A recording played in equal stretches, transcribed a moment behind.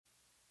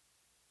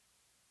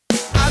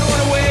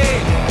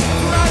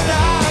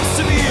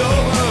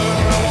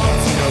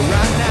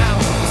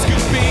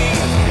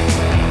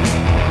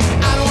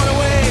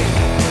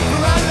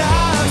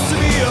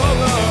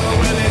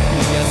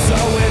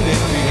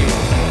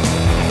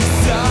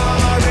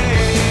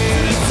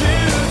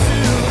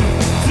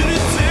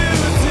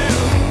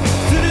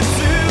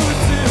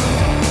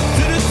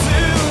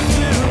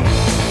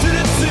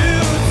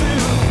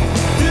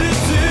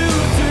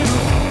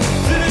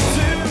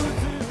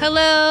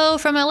Hello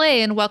from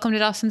LA and welcome to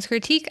Dawson's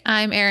Critique.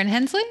 I'm Erin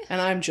Hensley.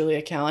 And I'm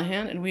Julia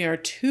Callahan, and we are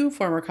two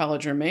former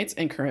college roommates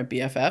and current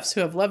BFFs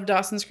who have loved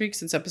Dawson's Creek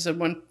since episode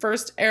 1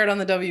 first aired on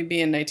the WB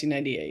in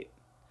 1998.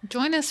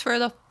 Join us for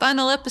the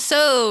final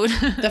episode.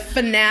 The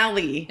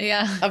finale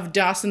of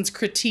Dawson's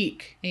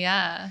Critique.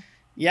 Yeah.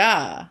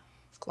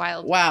 It's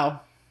wild. Wow.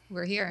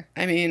 We're here.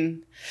 I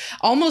mean,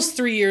 almost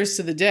 3 years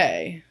to the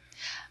day.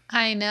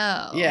 I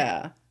know.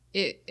 Yeah.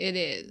 It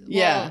is.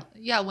 Yeah. Well,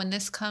 yeah, when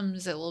this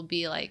comes, it will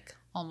be like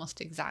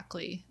almost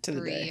exactly to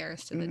 3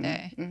 years to the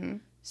day. Mm-hmm.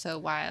 So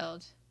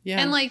wild.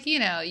 Yeah. And like, you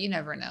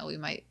never know. We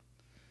might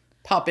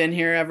pop in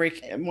here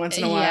once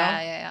in a while.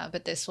 Yeah.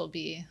 But this will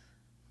be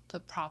the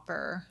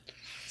proper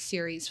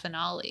series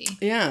finale.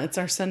 Yeah, it's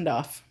our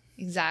send-off.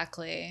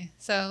 Exactly.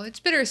 So it's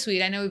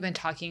bittersweet. I know we've been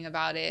talking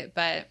about it,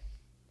 but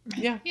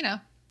yeah,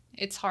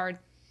 it's hard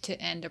to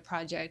end a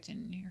project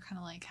and you're kind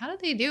of like, how did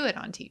they do it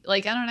on TV?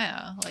 Like, I don't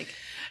know. Like,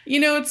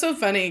 it's so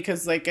funny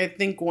because like I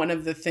think one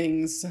of the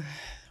things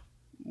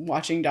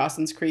watching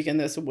Dawson's Creek in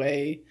this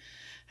way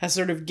has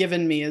sort of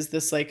given me is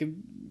this like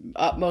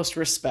utmost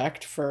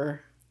respect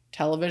for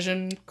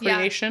television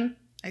creation.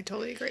 Yeah, I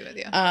totally agree with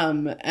you.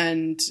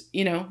 And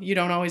you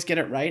don't always get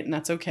it right, and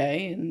that's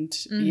okay. And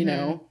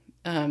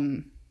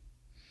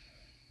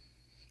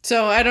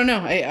so I don't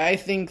know. I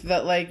think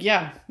that like,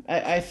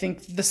 I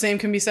think the same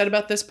can be said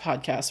about this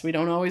podcast. We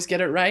don't always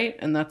get it right,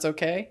 and that's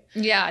okay.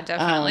 Yeah,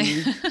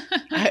 definitely.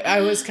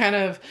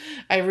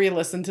 I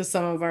re-listened to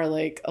some of our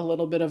like a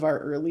little bit of our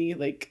early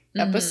like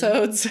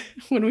episodes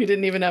when we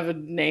didn't even have a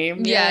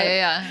name yet.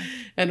 Yeah.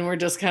 And we're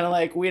just kind of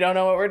like, we don't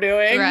know what we're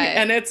doing. Right.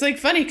 And it's like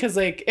funny because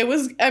like it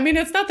was, I mean,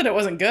 it's not that it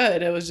wasn't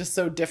good. It was just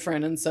so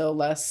different and so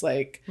less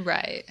like,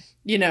 right.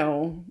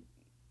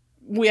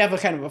 We have a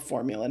kind of a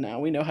formula now.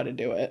 We know how to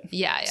do it.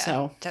 Yeah.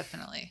 So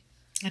definitely.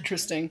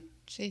 Interesting.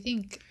 Which I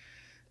think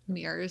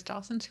mirrors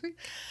Dawson's Creek.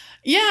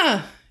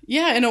 Yeah,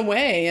 in a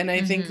way. And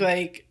I think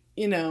like,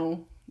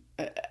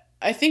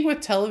 I think with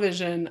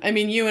television, I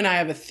mean, you and I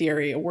have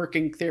a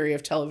working theory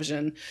of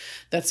television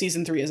that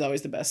season 3 is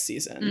always the best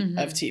season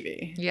of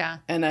TV. Yeah.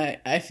 And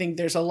I think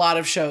there's a lot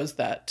of shows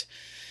that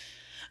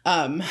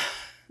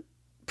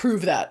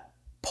prove that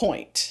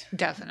point.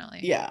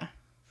 Definitely. Yeah.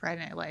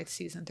 Friday Night Lights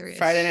season 3 is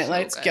Friday Night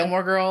Lights, good.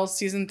 Gilmore Girls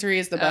season 3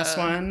 is the best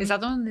one. Is that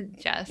the one that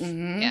Jess?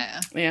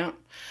 Mm-hmm. Yeah.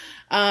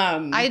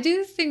 I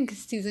do think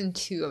season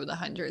 2 of The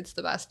 100's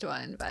the best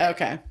one, but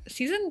okay.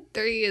 Season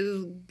 3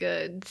 is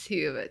good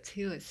too, but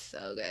 2 is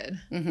so good.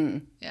 Mm-hmm.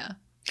 Yeah.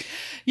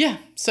 Yeah.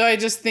 So I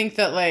just think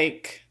that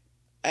like,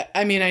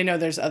 I mean, I know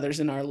there's others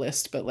in our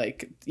list, but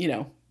like,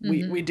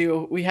 we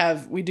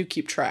do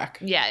keep track.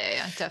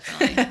 Yeah,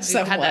 definitely.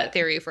 We've had that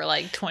theory for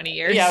like 20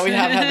 years. Yeah, we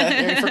have had that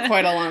theory for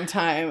quite a long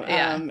time.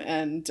 Yeah.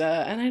 And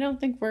I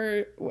don't think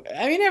every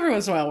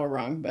once in a while we're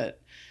wrong, but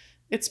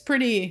it's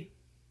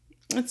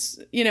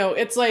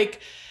it's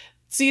like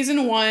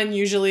season 1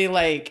 usually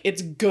like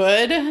it's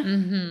good,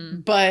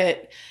 and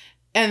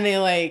they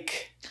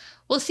like.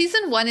 Well,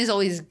 season 1 is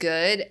always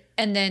good,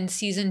 and then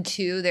season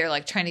 2 they're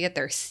like trying to get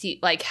their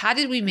seat. Like, how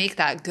did we make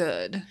that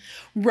good?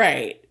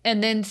 Right.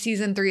 And then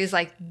season 3 is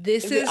like,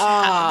 this is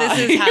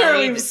how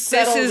we've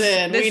settled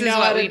in. This we is know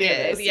what how to we do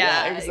did. this.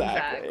 Yeah,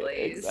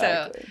 exactly.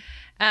 So,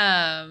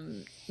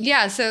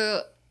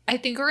 so I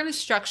think we're gonna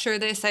structure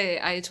this.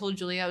 I told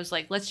Julia, I was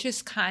like, let's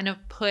just kind of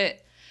put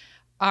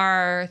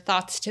our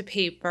thoughts to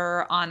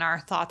paper on our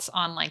thoughts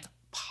on like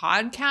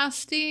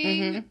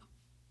podcasting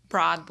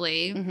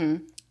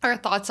broadly, our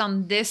thoughts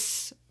on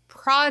this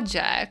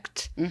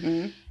project,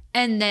 and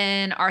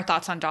then our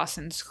thoughts on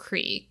Dawson's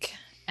Creek,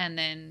 and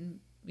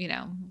then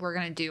we're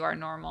gonna do our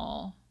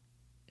normal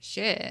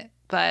shit,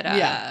 but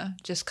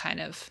just kind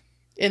of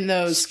in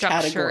those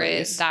structure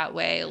categories. It that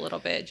way a little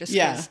bit, just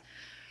because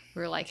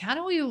we're like, how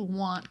do we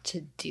want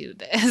to do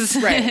this?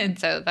 Right. And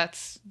so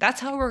that's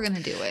how we're gonna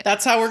do it.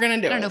 That's how we're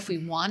gonna do it. I don't know if we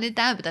wanted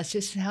that, but that's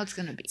just how it's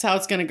gonna be. That's how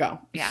it's gonna go.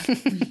 Yeah.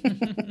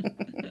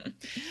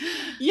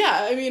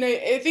 Yeah, I mean,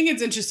 I think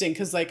it's interesting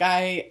because, like,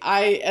 I,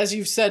 as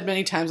you've said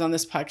many times on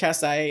this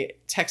podcast, I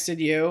texted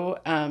you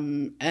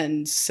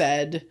and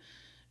said,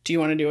 do you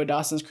want to do a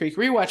Dawson's Creek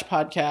rewatch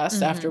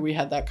podcast after we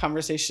had that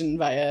conversation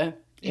via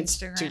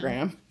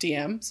Instagram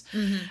DMs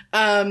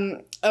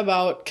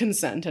about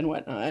consent and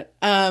whatnot.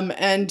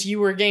 And you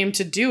were game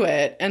to do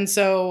it. And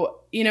so,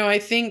 I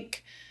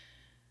think,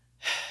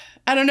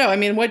 I don't know. I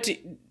mean, what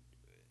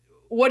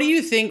do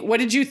you think? What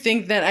did you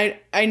think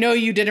that I know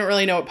you didn't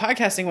really know what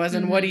podcasting was,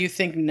 and what do you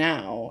think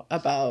now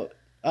about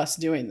us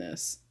doing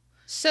this?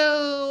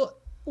 So,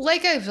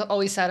 like I've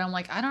always said, I'm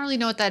like, I don't really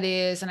know what that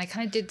is. And I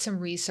kind of did some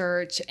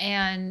research,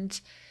 and,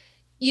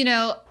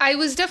 I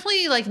was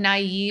definitely like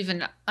naive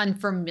and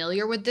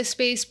unfamiliar with this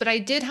space, but I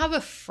did have a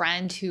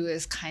friend who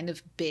is kind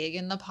of big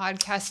in the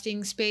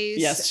podcasting space.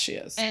 Yes, she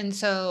is. And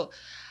so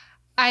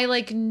I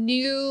like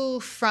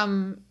knew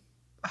from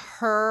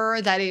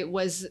her that it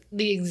was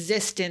the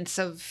existence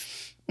of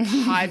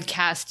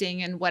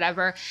podcasting and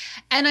whatever.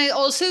 And I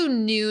also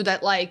knew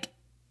that like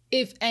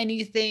if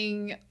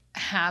anything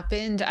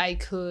happened, I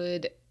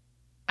could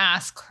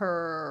ask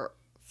her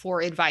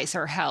for advice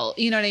or help.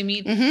 You know what I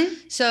mean?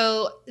 Mm-hmm.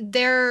 So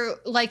they're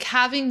like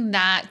having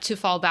that to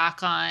fall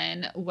back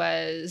on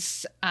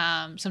was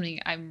something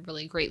I'm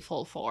really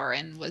grateful for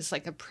and was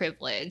like a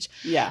privilege.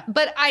 Yeah.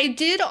 But I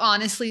did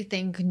honestly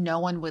think no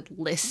one would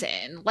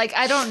listen. Like,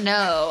 I don't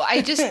know.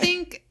 I just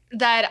think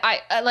that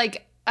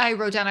I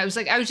wrote down, I was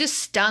just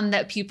stunned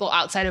that people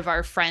outside of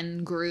our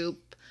friend group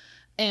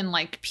and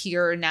like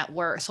peer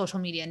network, social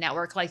media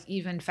network, like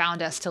even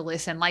found us to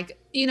listen, like,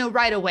 you know,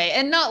 right away.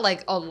 And not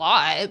like a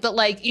lot, but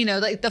like, you know,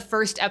 like the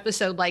first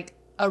episode, like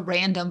a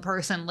random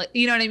person,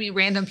 you know what I mean?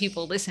 Random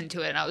people listened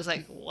to it. And I was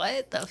like,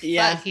 what the fuck,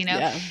 you know?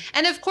 Yeah.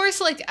 And of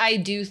course, like, I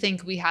do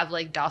think we have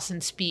like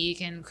Dawson Speak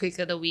and Creek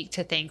of the Week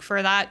to thank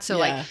for that. So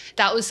like,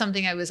 that was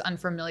something I was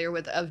unfamiliar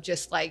with, of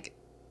just like,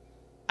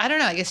 I don't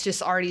know, I guess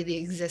just already the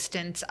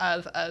existence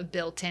of a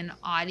built-in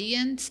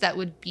audience that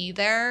would be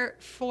there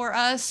for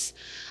us.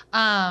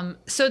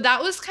 So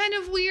that was kind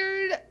of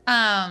weird.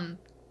 I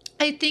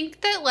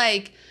think that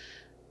like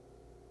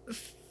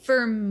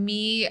for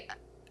me,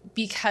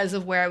 because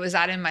of where I was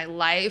at in my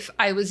life,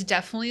 I was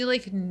definitely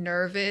like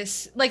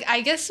nervous. Like,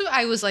 I guess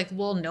I was like,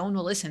 well, no one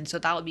will listen, so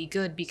that would be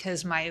good,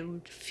 because my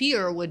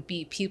fear would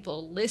be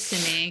people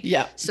listening.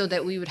 Yeah. So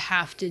that we would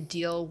have to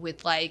deal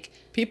with like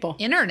People.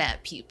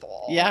 internet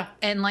people. Yeah.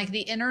 And like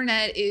the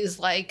internet is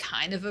like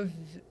kind of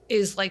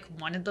is like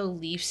one of the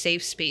least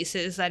safe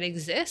spaces that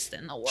exist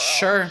in the world.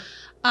 Sure.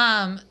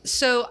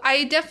 So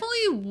I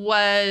definitely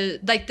was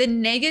like, the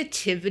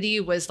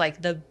negativity was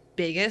like the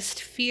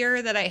biggest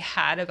fear that I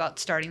had about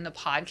starting the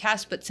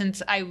podcast. But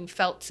since I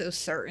felt so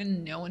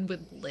certain no one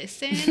would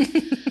listen,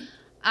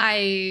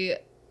 I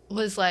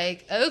was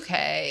like,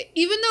 okay,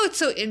 even though it's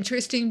so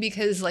interesting,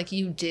 because like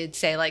you did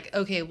say like,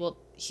 okay, well,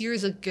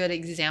 here's a good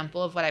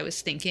example of what I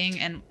was thinking.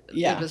 And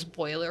it was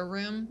Boiler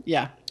Room.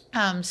 Yeah.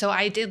 So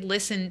I did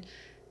listen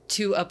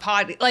to a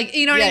pod, like,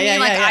 you know what I mean?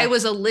 Like I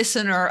was a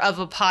listener of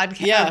a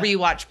podcast, a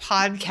rewatch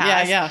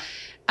podcast. Yeah.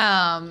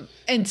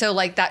 And so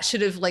like that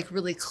should have like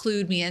really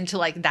clued me into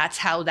like, that's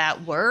how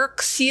that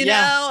works, you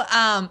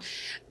know?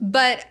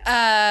 But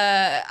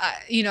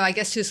you know, I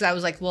guess just I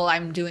was like, well,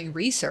 I'm doing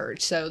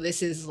research. So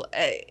this is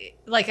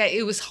like,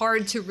 it was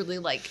hard to really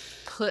like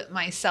put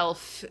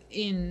myself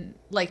in,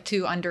 like,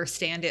 to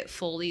understand it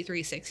fully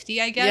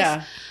 360, I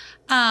guess.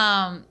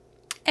 Yeah.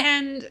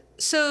 And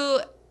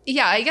so,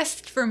 yeah, I guess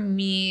for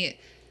me,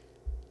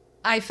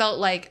 I felt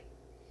like,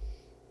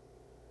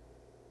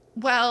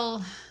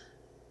 well,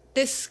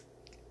 this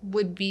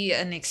would be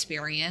an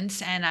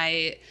experience. And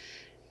I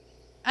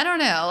don't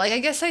know. Like, I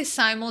guess I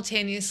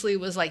simultaneously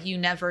was like, you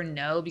never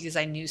know, because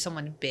I knew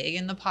someone big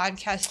in the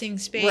podcasting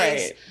space.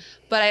 Right.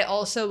 But I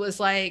also was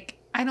like,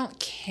 I don't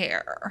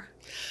care.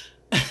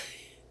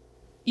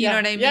 You know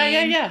what I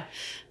mean? Yeah.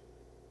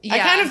 I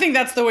kind of think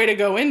that's the way to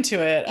go into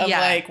it, of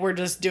like, we're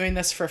just doing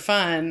this for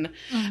fun.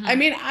 Mm-hmm. I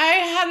mean, I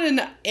had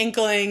an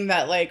inkling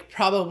that like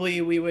probably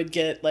we would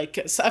get like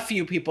a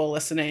few people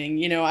listening.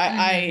 You know,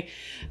 I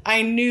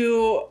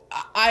knew,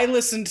 I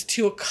listened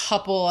to a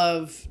couple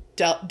of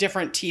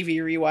different TV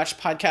rewatch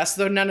podcasts,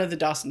 though none of the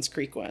Dawson's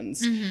Creek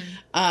ones.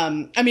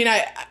 Mm-hmm. I mean,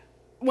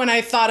 when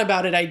I thought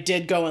about it, I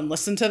did go and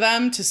listen to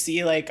them to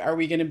see, like, are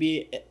we going to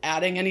be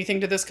adding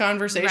anything to this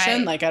conversation?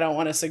 Right. Like, I don't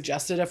want to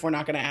suggest it if we're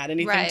not going to add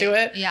anything to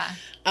it. Yeah.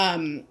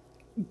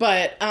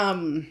 But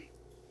and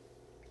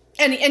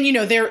you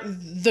know, the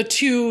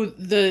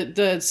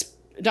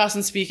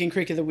Dawson Speak and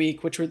Creek of the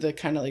Week, which were the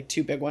kind of like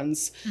two big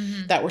ones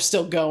that were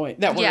still going,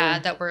 that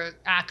were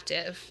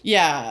active.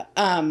 Yeah.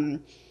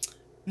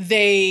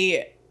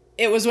 It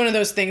was one of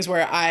those things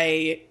where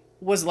I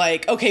was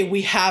like, okay,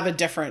 we have a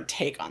different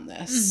take on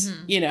this,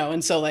 you know?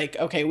 And so like,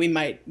 okay, we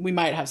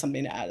might have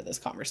something to add to this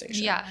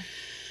conversation. Yeah.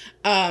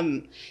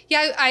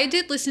 I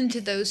did listen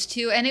to those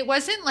two, and it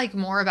wasn't like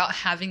more about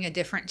having a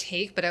different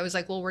take, but I was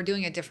like, well, we're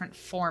doing a different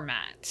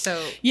format. So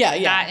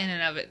that in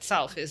and of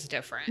itself is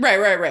different.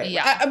 Right.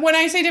 Yeah. When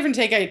I say different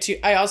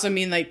take, I also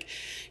mean like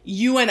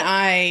you and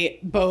I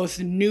both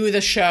knew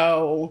the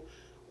show.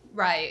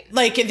 Right.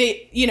 Like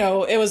they, you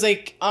know, it was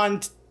like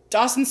on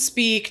Dawson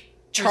Speak,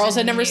 Charles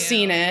had never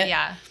seen it.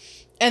 Yeah.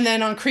 And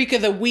then on Creek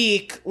of the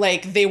Week,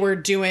 like they were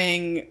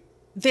doing,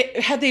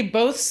 had they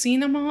both seen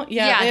them all?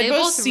 Yeah, they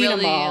both seen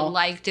really them all.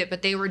 Liked it,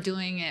 but they were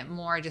doing it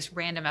more just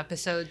random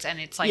episodes, and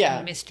it's like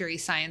a Mystery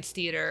Science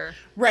Theater.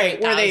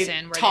 Right, where they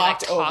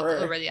talk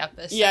over the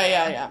episode.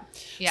 Yeah.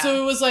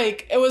 So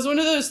it was one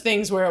of those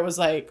things where it was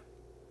like,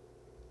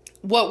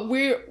 what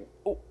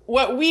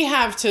we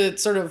have to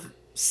sort of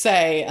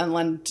say and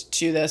lend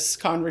to this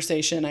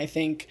conversation, I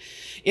think,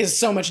 is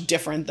so much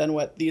different than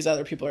what these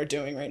other people are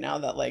doing right now,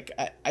 that like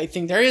I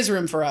think there is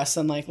room for us,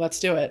 and like, let's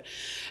do it.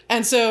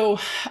 And so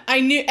I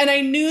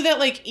knew that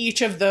like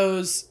each of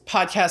those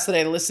podcasts that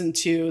I listened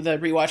to, the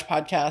rewatch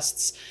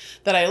podcasts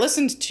that I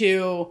listened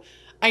to,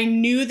 I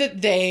knew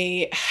that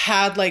they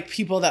had like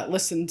people that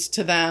listened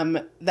to them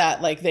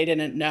that like they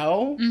didn't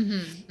know,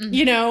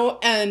 you know?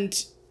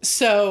 And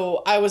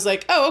so I was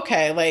like, oh,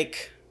 okay.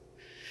 Like,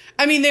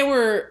 I mean, they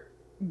were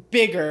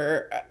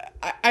bigger.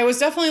 I was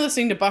definitely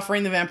listening to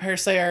Buffering the Vampire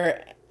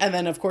Slayer and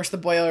then of course the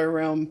Boiler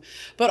Room,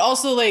 but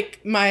also like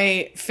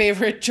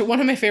one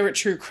of my favorite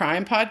true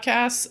crime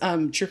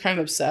podcasts, True Crime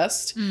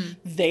Obsessed.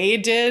 They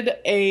did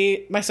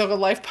a My So-Called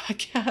Life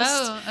podcast.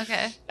 Oh,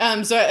 okay.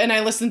 And I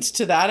listened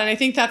to that, and I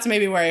think that's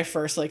maybe where I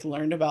first like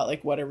learned about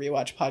like what a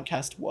rewatch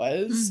podcast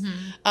was.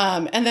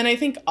 And then I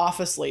think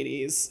Office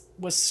Ladies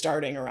was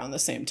starting around the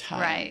same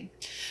time. Right.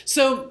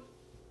 So,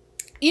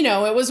 you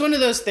know, it was one of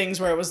those things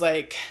where it was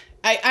like,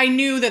 I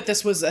knew that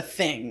this was a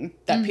thing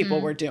that people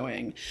were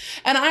doing.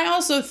 And I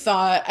also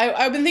thought,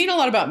 I've been thinking a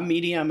lot about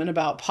Medium and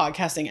about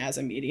podcasting as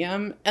a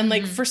medium. And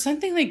like for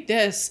something like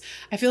this,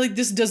 I feel like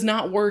this does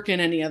not work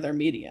in any other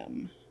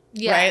medium.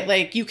 Yeah. Right?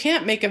 Like you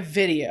can't make a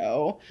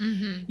video.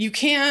 You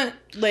can't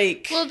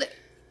like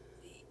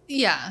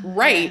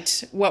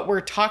write what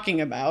we're talking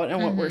about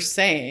and what we're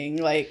saying.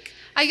 Like,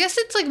 I guess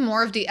it's like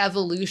more of the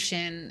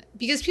evolution,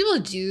 because people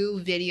do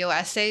video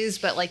essays,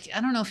 but like I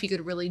don't know if you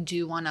could really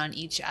do one on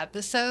each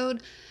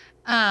episode.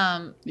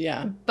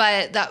 Yeah.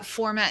 But that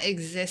format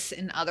exists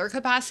in other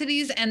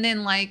capacities. And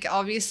then like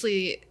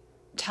obviously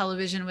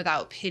Television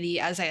Without Pity,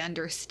 as I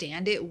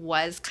understand it,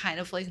 was kind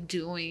of like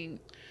doing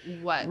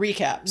what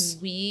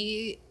recaps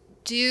we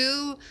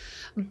do,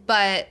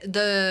 but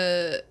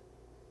the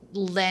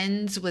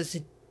lens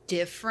was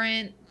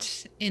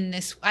different in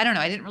this. I don't know.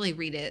 I didn't really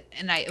read it,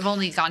 and I've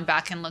only gone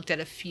back and looked at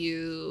a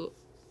few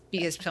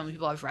because so many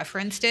people have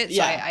referenced it.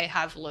 So I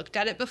have looked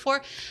at it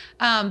before,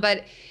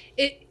 but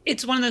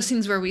it's one of those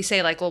things where we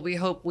say like, well, we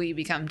hope we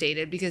become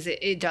dated, because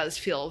it does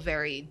feel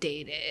very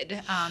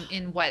dated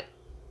in what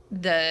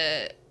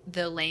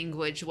the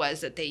language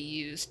was that they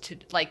used to,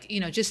 like,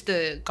 you know, just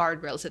the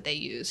guardrails that they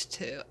used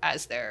to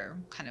as their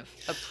kind of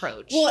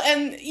approach. Well,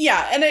 and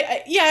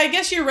I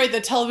guess you're right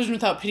that Television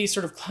Without Pity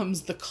sort of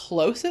comes the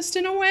closest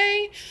in a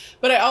way,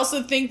 but I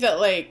also think that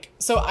like,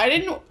 so I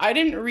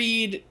didn't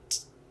read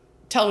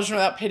Television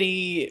Without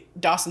Pity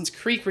Dawson's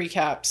Creek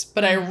recaps,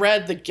 but I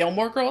read the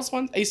Gilmore Girls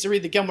ones. I used to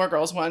read the Gilmore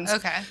Girls ones.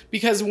 Okay.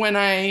 Because when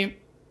I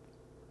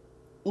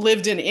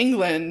lived in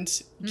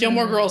England,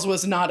 Gilmore Girls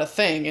was not a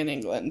thing in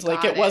England.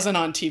 Like it wasn't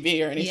on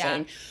TV or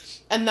anything.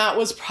 Yeah. And that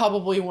was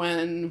probably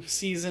when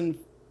season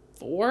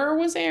 4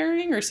 was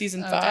airing, or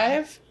season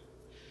 5.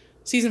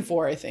 Season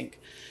 4, I think.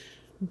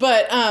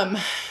 But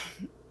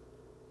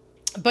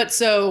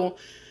so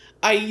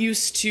I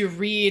used to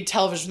read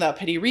Television Without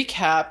Pity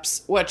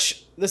recaps,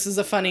 which, this is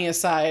a funny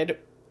aside,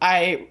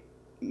 I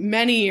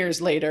many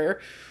years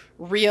later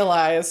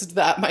realized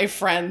that my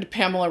friend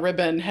Pamela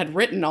Ribben had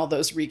written all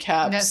those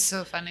recaps. That's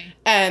so funny.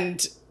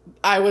 And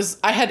I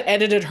had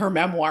edited her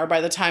memoir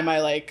by the time I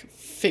like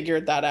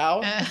figured that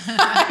out. And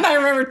I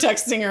remember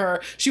texting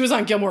her. She was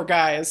on Gilmore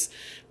Guys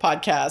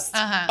podcast.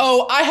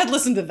 Oh, I had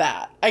listened to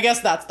that. I guess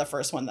that's the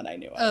first one that I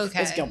knew of. Okay.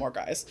 Was Gilmore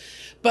Guys.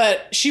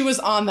 But she was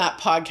on that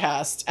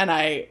podcast, and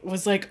I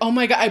was like, oh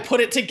my God, I put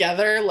it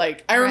together.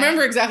 Like, I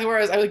remember exactly where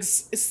I was. I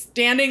was like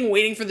standing,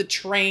 waiting for the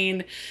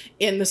train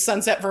in the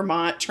Sunset,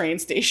 Vermont train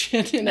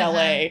station in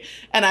LA.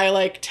 And I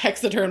like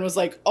texted her and was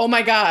like, oh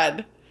my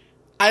God,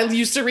 I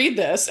used to read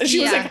this. And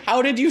she was like,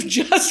 how did you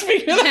just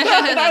figure that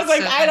out? And I was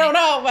like, so I don't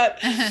know.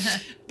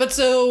 But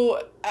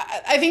so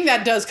I think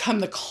that does come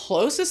the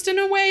closest in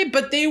a way,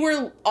 but they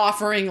were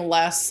offering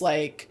less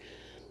like,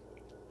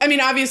 I mean,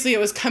 obviously it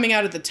was coming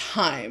out at the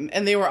time,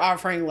 and they were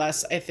offering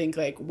less, I think,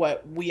 like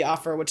what we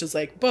offer, which is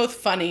like both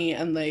funny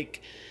and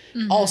like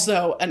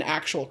also an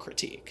actual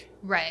critique.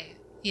 Right.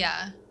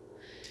 Yeah.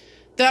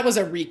 That was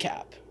a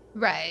recap.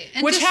 Right.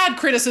 And which had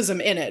criticism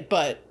in it,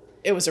 but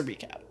it was a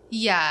recap.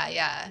 Yeah,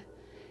 yeah.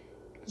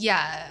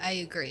 Yeah, I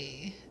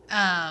agree.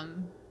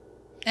 And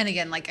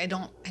again, like I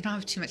don't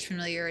have too much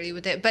familiarity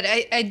with it, but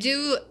I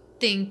do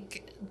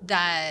think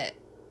that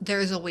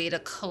there's a way to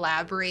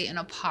collaborate in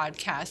a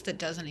podcast that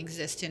doesn't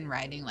exist in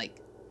writing. Like,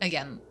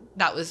 again,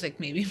 that was like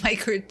maybe my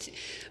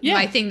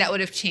thing that would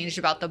have changed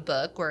about the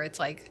book, where it's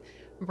like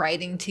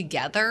writing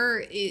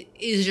together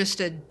is just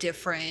a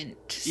different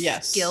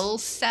skill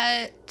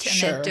set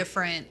and a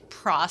different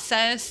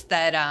process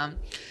that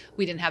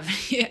I didn't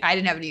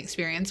have any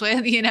experience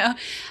with, you know,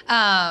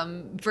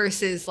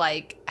 versus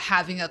like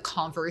having a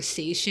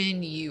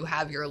conversation you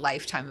have your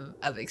lifetime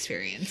of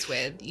experience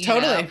with. You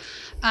know?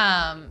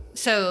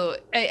 So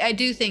I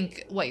do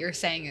think what you're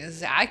saying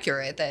is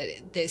accurate,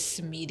 that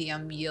this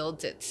medium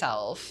yields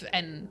itself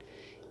and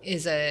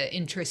is a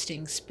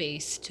interesting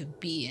space to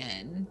be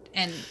in.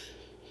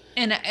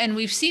 And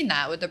we've seen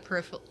that with the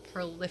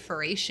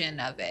proliferation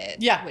of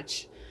it,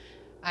 which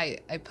I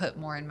put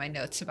more in my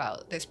notes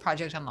about this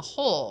project on the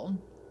whole,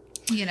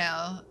 you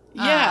know.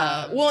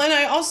 Yeah. Well, and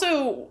I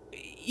also,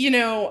 you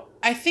know,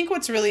 I think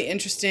what's really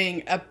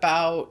interesting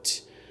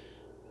about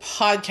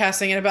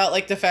podcasting and about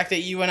like the fact that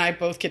you and I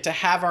both get to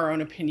have our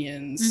own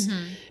opinions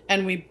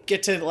and we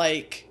get to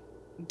like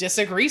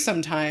disagree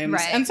sometimes.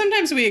 Right. And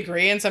sometimes we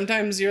agree, and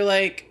sometimes you're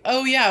like,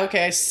 oh yeah,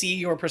 okay, I see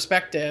your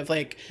perspective.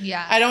 Like,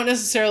 I don't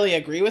necessarily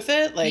agree with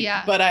it, like,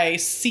 but I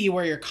see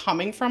where you're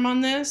coming from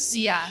on this.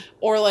 Yeah.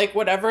 Or like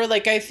whatever.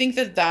 Like, I think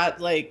that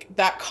like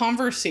that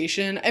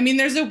conversation, I mean,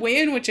 there's a way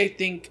in which I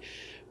think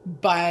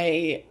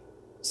by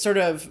sort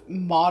of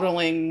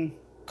modeling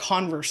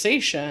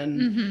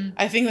conversation,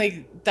 I think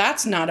like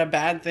that's not a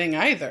bad thing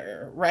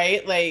either,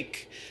 right?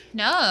 Like,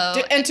 no.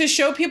 And to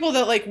show people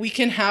that like we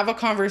can have a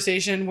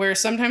conversation where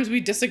sometimes we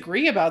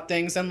disagree about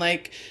things, and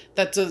like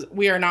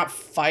we are not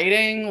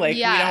fighting, like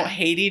we don't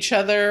hate each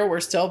other, we're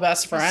still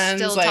best friends,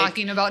 still like,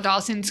 talking about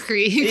Dawson's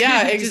Creek.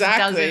 Yeah, It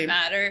exactly. just doesn't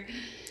matter.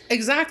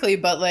 Exactly,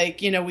 but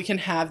like, you know, we can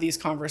have these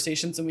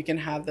conversations, and we can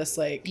have this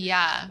like,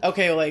 yeah,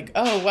 okay, like,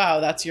 oh wow,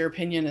 that's your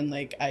opinion, and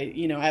like I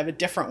have a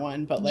different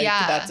one, but like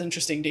that's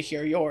interesting to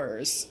hear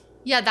yours.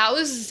 Yeah, that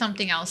was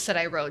something else that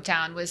I wrote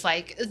down, was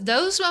like,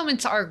 those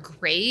moments are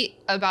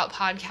great about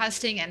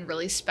podcasting and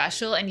really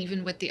special. And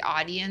even with the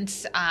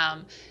audience,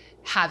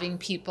 having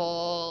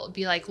people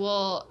be like,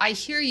 well, I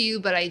hear you,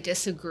 but I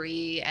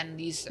disagree, and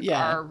these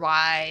are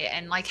why.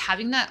 And like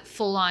having that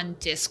full on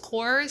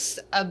discourse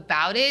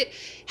about it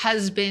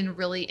has been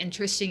really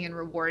interesting and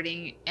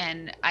rewarding.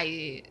 And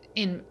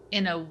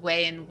in a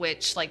way in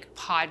which like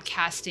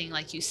podcasting,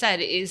 like you said,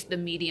 is the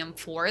medium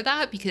for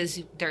that,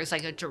 because there's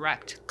like a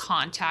direct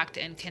contact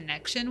and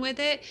connection with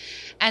it.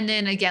 And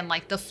then again,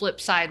 like the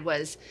flip side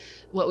was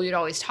what we would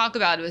always talk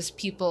about, was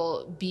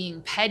people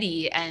being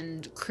petty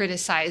and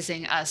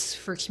criticizing us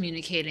for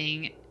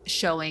communicating,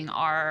 showing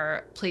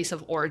our place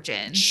of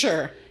origin.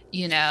 Sure.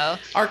 You know?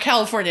 Our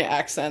California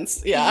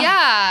accents. Yeah.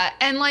 Yeah.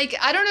 And like,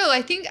 I don't know,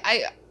 I think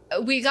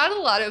we got a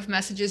lot of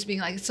messages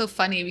being like, it's so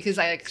funny because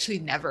I actually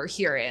never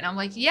hear it. And I'm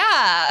like,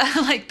 yeah,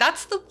 like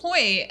that's the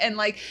point. And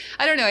like,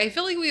 I don't know, I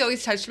feel like we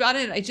always touched about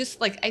it. And I just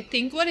like, I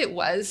think what it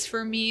was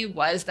for me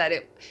was that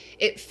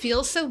it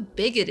feels so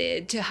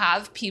bigoted to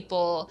have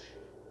people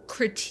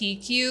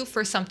critique you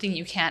for something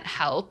you can't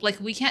help. Like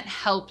we can't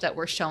help that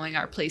we're showing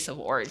our place of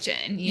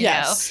origin, you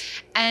know?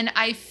 And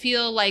I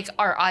feel like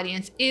our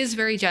audience is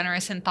very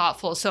generous and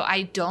thoughtful. So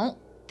I don't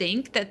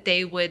think that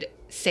they would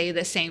say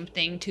the same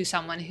thing to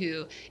someone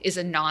who is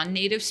a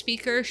non-native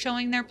speaker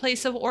showing their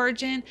place of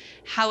origin.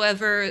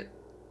 However,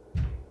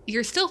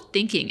 you're still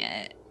thinking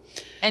it,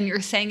 and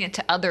you're saying it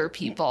to other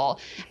people.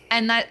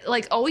 And that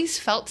like always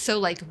felt so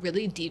like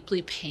really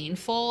deeply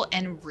painful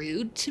and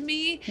rude to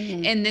me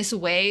in this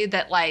way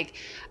that like,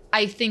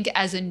 I think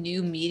as a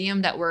new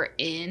medium that we're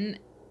in,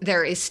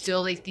 there is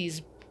still like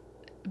these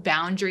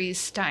boundaries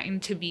starting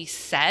to be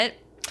set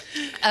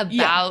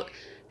about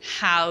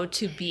how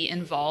to be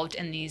involved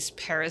in these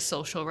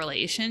parasocial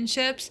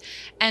relationships.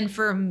 And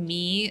for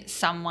me,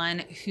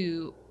 someone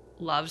who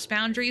loves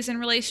boundaries in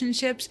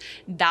relationships,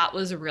 that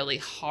was really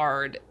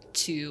hard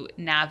to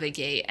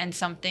navigate, and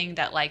something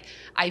that like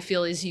I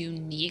feel is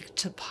unique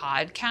to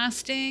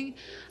podcasting.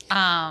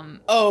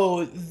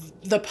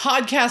 The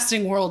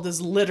podcasting world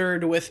is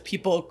littered with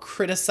people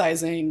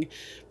criticizing,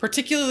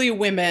 particularly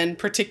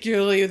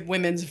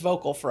women's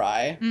vocal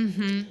fry.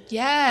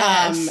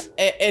 Yes.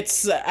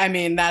 It's, I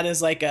mean, that is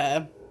like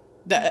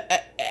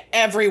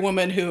every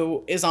woman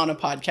who is on a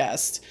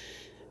podcast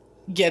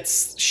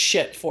gets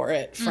shit for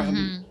it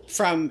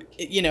from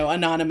you know,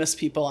 anonymous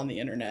people on the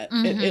internet.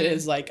 It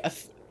is like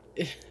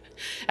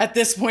at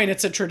this point,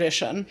 it's a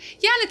tradition.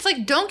 Yeah, and it's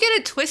like, don't get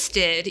it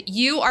twisted.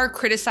 You are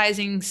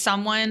criticizing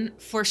someone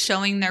for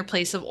showing their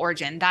place of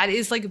origin. That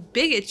is like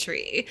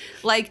bigotry.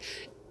 Like,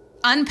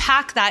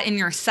 unpack that in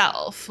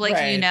yourself.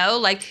 Like, you know,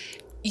 like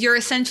you're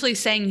essentially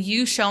saying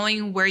you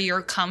showing where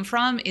you're come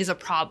from is a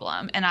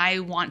problem, and I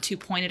want to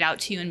point it out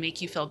to you and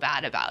make you feel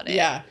bad about it.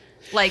 Yeah.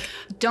 Like,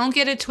 don't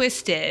get it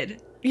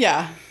twisted.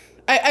 Yeah.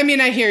 I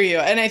mean, I hear you.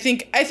 And I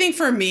think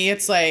for me,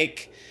 it's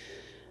like,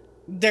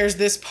 there's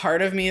this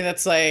part of me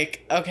that's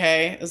like,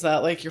 okay, is that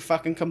like your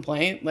fucking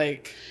complaint?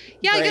 Like,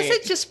 yeah, great. I guess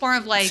it's just more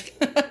of like,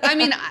 I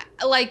mean,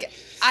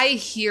 I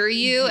hear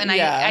you, and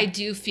I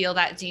do feel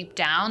that deep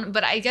down,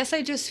 but I guess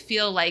I just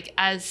feel like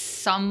as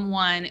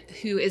someone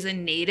who is a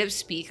native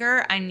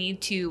speaker, I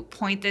need to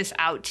point this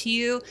out to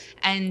you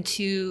and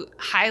to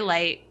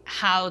highlight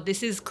how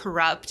this is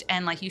corrupt,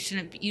 and like you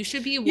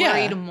should be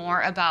worried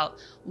more about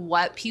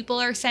what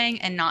people are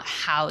saying and not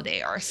how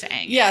they are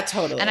saying. Yeah,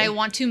 totally. And I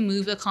want to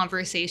move the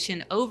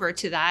conversation over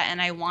to that,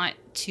 and I want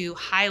to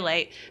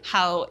highlight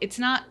how it's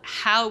not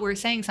how we're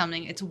saying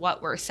something, it's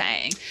what we're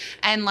saying.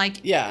 And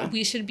like,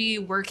 we should be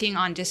working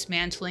on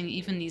dismantling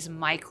even these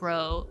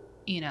micro,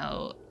 you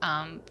know,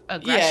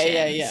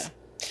 aggressions.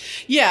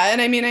 Yeah,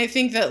 and I mean, I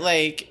think that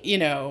like, you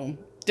know,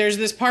 there's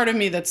this part of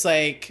me that's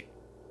like,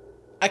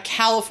 a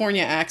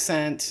California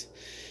accent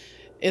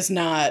is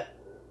not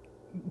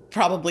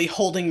probably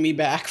holding me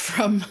back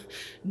from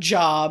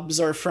jobs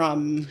or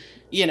from,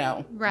 you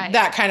know,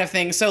 that kind of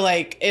thing. So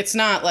like, it's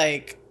not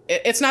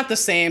the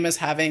same as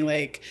having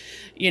like,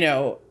 you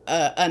know,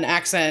 an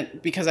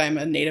accent because I'm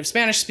a native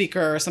Spanish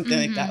speaker or something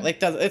like that.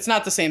 Like, it's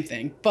not the same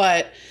thing.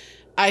 But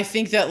I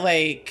think that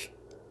like,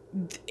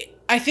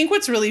 I think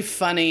what's really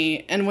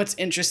funny and what's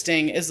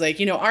interesting is like,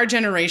 you know, our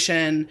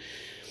generation,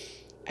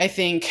 I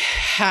think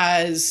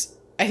as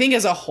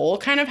a whole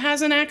kind of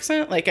has an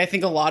accent. Like, I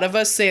think a lot of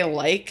us say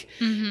like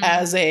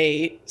as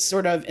a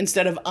sort of,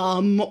 instead of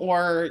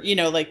or, you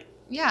know, like,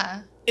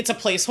 it's a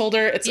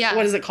placeholder. It's,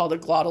 what is it called? A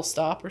glottal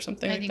stop or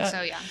something like that? I think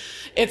so, yeah.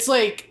 It's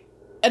like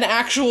an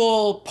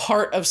actual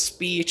part of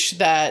speech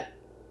that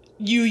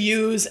you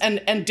use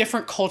and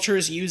different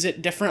cultures use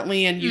it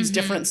differently and use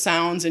different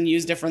sounds and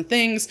use different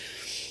things.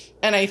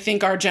 And I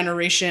think our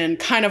generation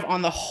kind of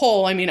on the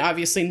whole, I mean,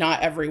 obviously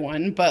not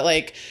everyone, but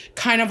like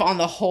kind of on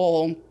the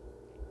whole,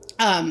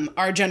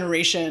 our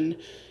generation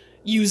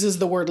uses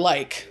the word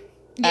like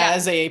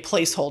as a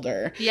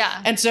placeholder.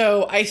 Yeah. And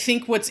so I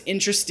think what's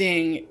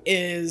interesting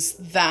is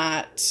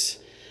that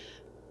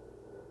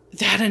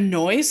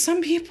annoys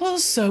some people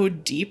so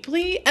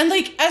deeply. And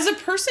like, as a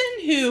person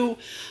who,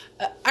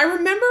 I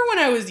remember when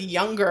I was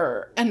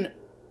younger and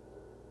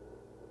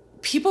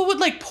people would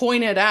like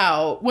point it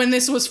out when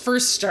this was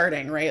first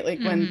starting, right?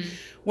 Like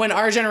when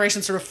our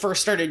generation sort of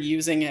first started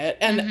using it.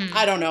 And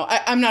I don't know,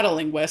 I'm not a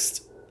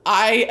linguist.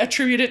 I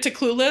attribute it to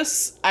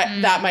Clueless.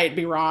 That might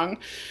be wrong.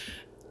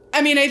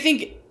 I mean, I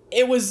think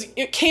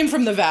it came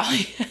from the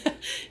Valley.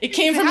 It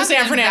came from the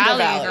San Fernando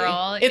Valley.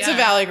 Girl. It's a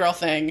Valley Girl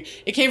thing.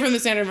 It came from the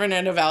San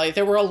Fernando Valley.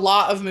 There were a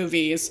lot of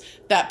movies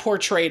that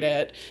portrayed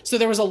it. So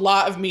there was a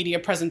lot of media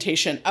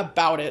presentation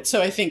about it.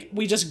 So I think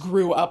we just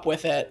grew up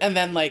with it. And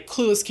then like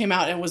Clueless came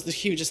out and was the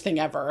hugest thing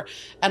ever.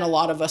 And a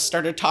lot of us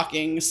started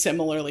talking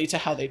similarly to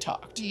how they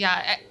talked.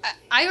 Yeah.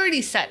 I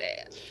already said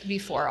it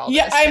before all this.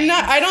 Yeah,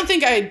 I don't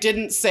think I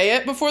didn't say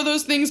it before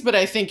those things, but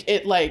I think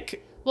it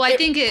like... Well, I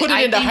think put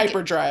it into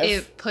hyperdrive.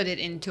 It put it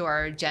into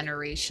our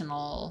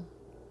generational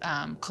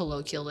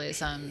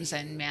colloquialisms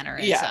and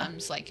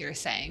mannerisms, like you're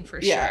saying,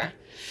 for sure.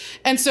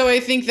 And so I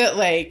think that,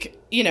 like,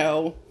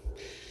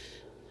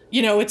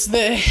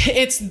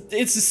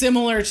 it's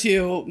similar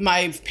to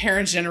my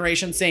parents'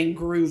 generation saying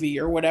groovy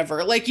or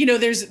whatever. Like,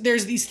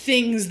 there's these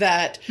things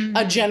that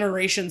a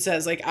generation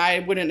says, like, I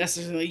wouldn't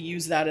necessarily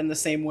use that in the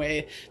same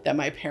way that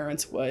my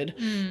parents would.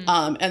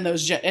 And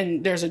there's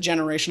a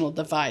generational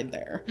divide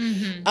there.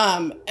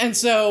 And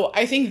so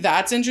I think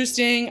that's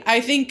interesting.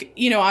 I think,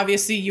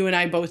 obviously you and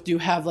I both do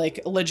have like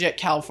legit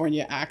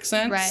California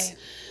accents. Right.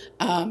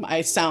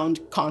 I sound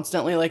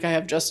constantly like I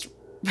have just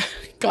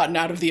gotten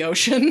out of the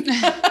ocean.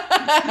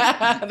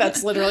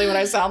 That's literally what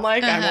I sound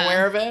like. I'm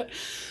aware of it.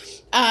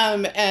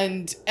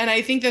 And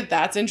I think that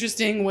that's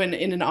interesting when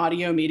in an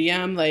audio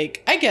medium,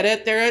 like I get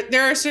it.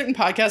 There are certain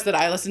podcasts that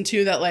I listen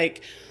to that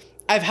like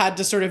I've had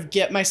to sort of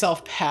get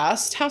myself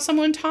past how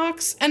someone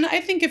talks. And I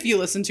think if you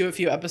listen to a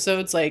few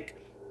episodes, like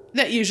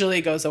that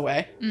usually goes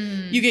away.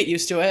 You get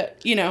used to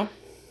it,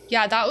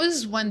 Yeah, that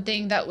was one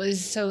thing that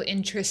was so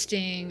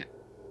interesting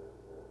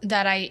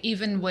that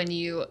even when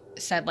you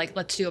said like,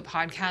 let's do a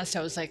podcast,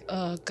 I was like,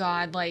 oh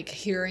God, like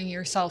hearing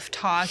yourself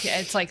talk,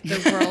 it's like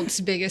the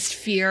world's biggest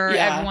fear.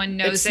 Everyone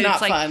knows it. It's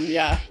not like, fun.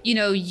 Yeah.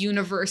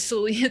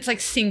 Universally, it's like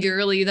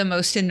singularly the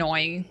most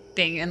annoying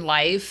thing in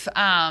life.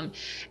 And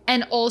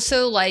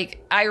also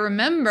like, I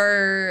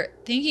remember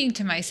thinking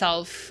to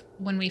myself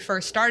when we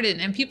first started,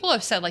 and people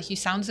have said like, you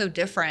sound so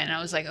different. And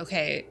I was like,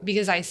 okay,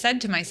 because I said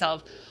to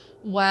myself,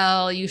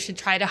 well, you should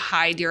try to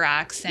hide your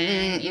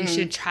accent. You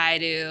should try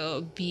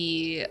to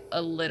be a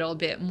little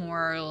bit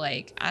more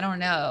like, I don't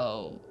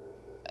know,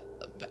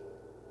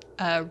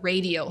 a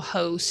radio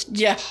host,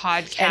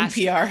 podcast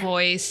NPR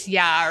voice,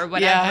 or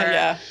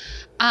whatever.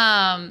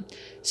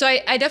 So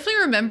I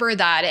definitely remember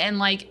that, and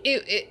like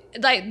it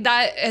like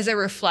that as I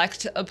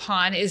reflect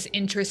upon is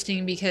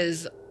interesting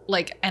because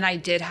like, and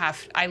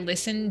I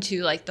listened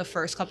to like the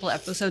first couple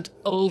episodes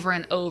over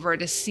and over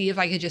to see if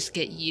I could just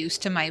get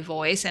used to my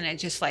voice. And it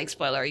just like,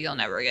 spoiler, you'll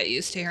never get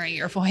used to hearing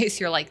your voice.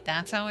 You're like,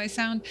 that's how I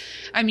sound.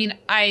 I mean,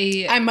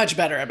 I'm much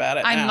better about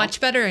it. I'm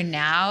much better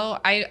now.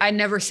 I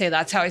never say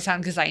that's how I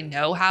sound because I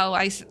know how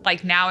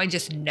like now I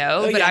just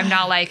know, but I'm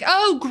not like,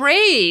 oh,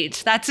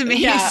 great. That's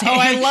amazing. Yeah. Oh,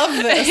 I love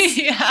this.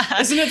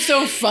 Isn't it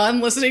so fun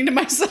listening to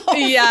myself?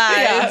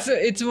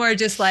 It's more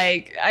just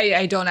like,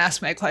 I don't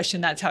ask my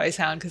question. That's how I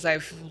sound because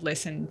I've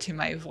listened to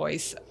my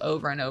voice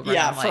over and over.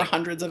 Yeah, and for like,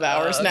 hundreds of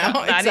hours now.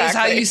 That is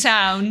how you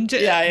sound.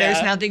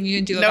 There's nothing you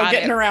can do about it. No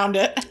getting around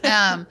it.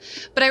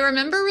 But I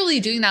remember really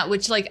doing that,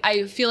 which like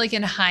I feel like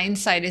in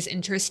hindsight is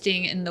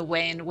interesting in the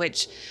way in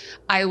which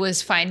I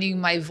was finding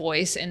my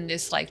voice in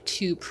this like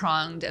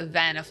two-pronged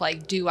event of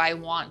like, do I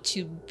want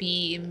to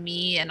be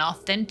me and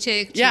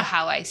authentic to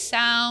how I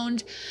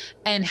sound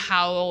and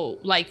how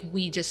like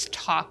we just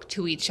talk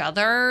to each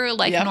other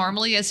like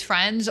normally as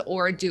friends,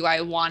 or do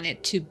I want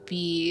it to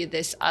be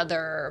this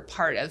other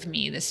part of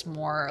me, this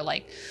more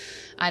like,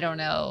 I don't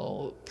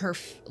know,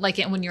 like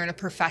when you're in a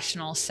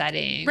professional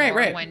setting,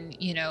 right. When,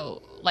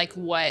 like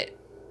what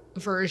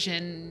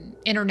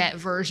internet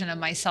version of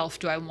myself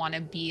do I want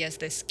to be as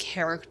this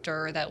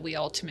character that we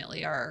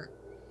ultimately are,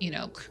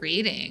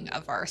 creating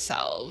of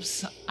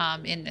ourselves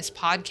in this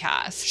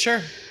podcast.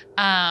 Sure.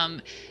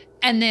 And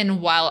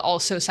then while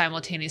also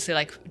simultaneously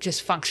like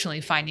just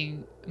functionally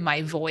finding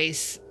my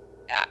voice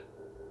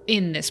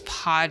in this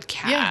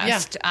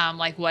podcast,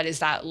 like what does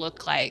that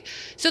look like?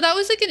 So that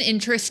was like an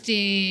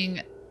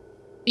interesting,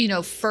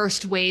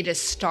 first way to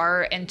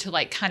start and to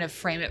like kind of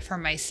frame it for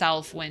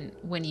myself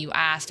when you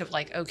asked of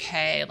like,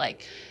 okay,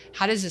 like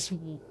how does this,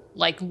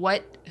 like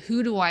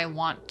who do I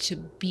want to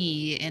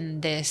be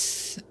in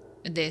this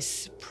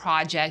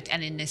project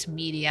and in this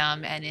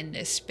medium and in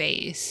this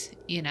space,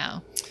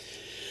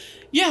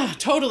 Yeah,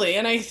 totally.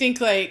 And I think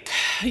like,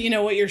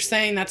 what you're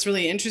saying, that's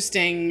really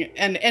interesting.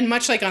 And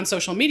much like on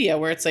social media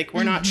where it's like,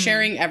 we're not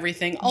sharing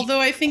everything.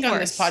 Although I think on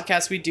this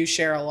podcast, we do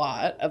share a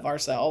lot of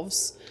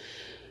ourselves.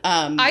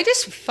 I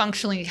just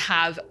functionally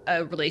have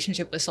a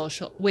relationship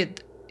with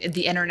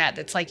the internet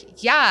that's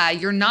like, yeah,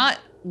 you're not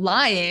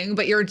lying,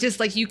 but you're just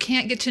like, you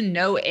can't get to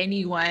know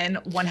anyone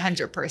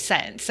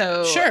 100%.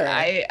 So sure.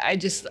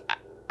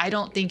 I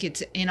don't think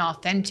it's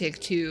inauthentic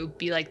to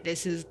be like,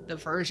 this is the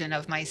version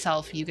of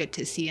myself you get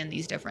to see in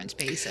these different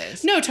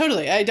spaces. No,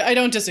 totally. I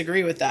don't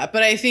disagree with that.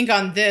 But I think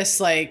on this,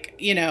 like,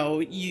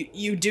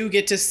 you do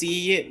get to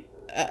see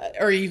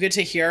or you get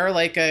to hear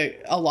like a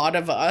lot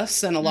of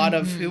us and a lot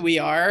of who we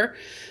are.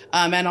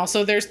 And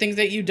also there's things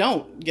that you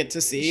don't get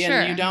to see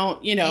and you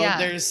don't,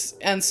 there's,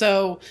 and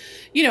so,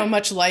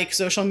 much like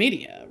social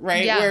media,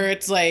 right? Yeah. Where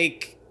it's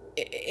like,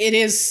 it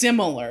is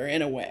similar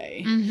in a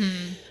way.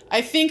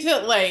 I think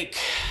that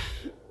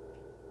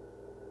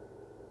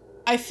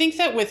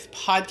with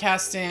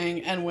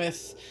podcasting and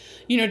with,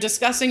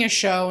 discussing a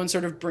show and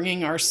sort of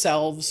bringing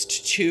ourselves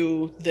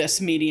to this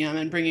medium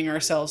and bringing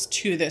ourselves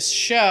to this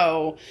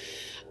show,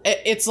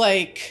 it's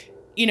like,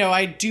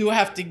 I do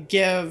have to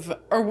give,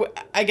 or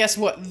I guess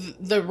what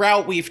the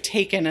route we've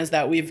taken is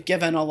that we've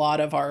given a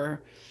lot of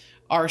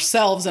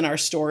ourselves and our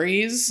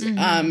stories, and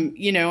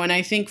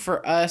I think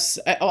for us,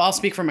 I'll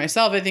speak for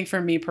myself. I think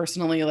for me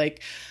personally,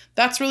 like,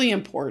 that's really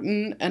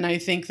important. And I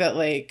think that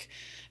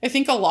I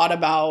think a lot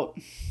about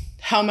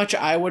how much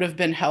I would have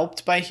been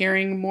helped by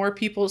hearing more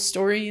people's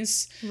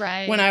stories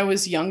when I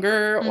was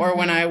younger or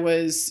when I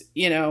was,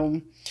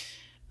 and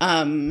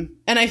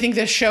I think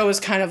this show is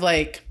kind of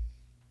like,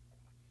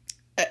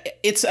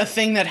 it's a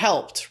thing that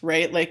helped,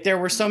 right? Like there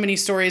were so many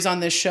stories on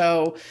this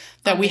show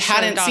that we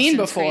hadn't seen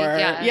before.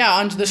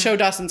 On the show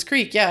Dawson's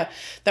Creek. Yeah.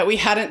 That we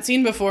hadn't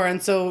seen before.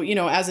 And so,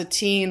 as a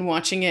teen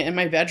watching it in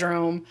my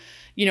bedroom,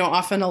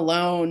 often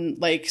alone,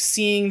 like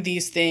seeing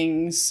these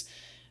things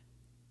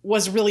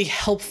was really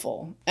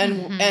helpful.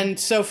 And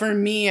so for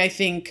me, I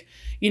think,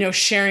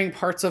 sharing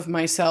parts of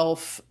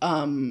myself,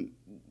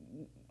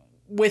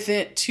 with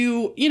it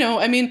to,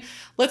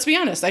 let's be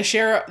honest, I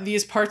share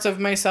these parts of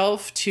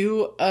myself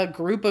to a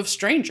group of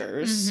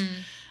strangers,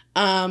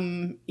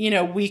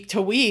 week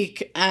to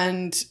week.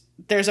 And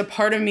there's a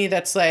part of me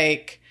that's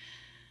like,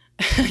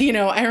 I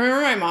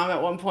remember my mom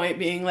at one point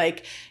being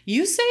like,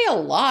 you say a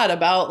lot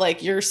about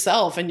like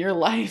yourself and your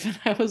life. And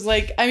I was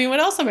like, I mean,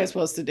 what else am I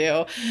supposed to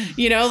do?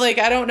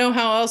 I don't know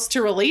how else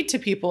to relate to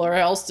people or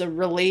else to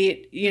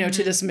relate,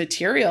 to this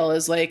material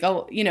is like,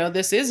 oh,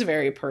 this is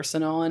very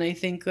personal. And I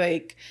think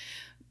like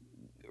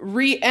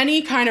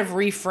any kind of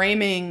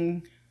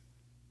reframing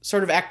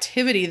sort of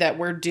activity that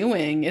we're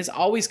doing is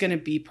always going to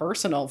be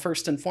personal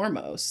first and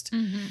foremost.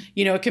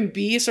 It can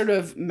be sort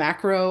of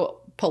macro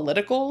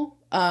political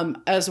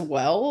as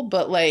well,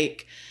 but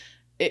like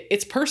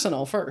it's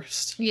personal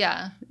first.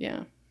 Yeah.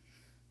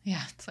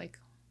 It's like,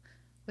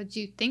 what did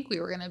you think we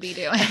were going to be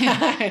doing?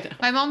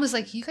 My mom was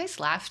like, you guys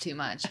laugh too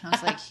much. And I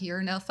was like,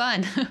 you're no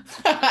fun.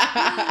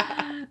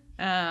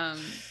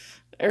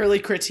 Early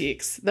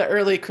critiques, the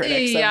early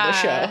critics of the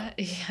show.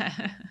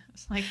 Yeah.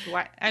 It's like,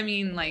 what? I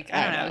mean, like,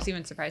 I don't know. I was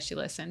even surprised she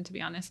listened, to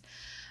be honest.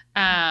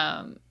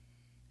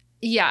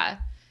 Yeah.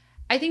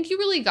 I think you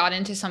really got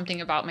into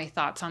something about my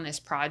thoughts on this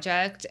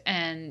project.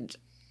 And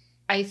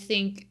I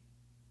think,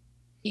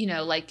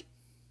 like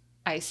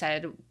I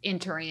said,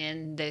 entering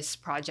in this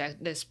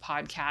project, this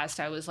podcast,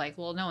 I was like,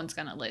 well, no one's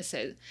going to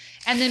listen.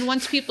 And then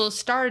once people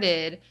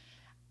started,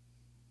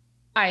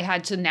 I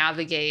had to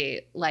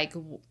navigate like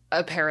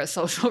a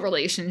parasocial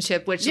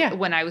relationship, which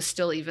when I was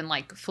still even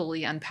like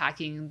fully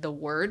unpacking the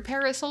word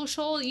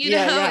parasocial,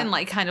 and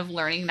like kind of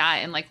learning that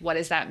and like, what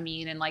does that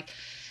mean? And like,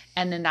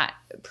 and then that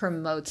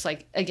promotes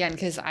like, again,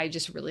 because I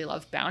just really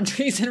love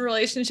boundaries in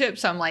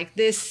relationships. So I'm like,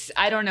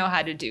 I don't know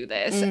how to do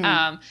this.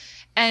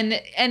 And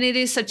it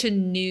is such a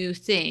new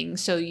thing.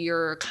 So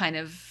you're kind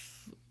of,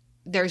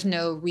 there's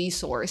no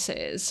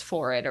resources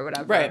for it or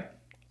whatever. Right.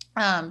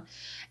 And,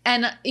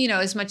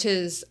 as much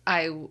as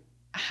I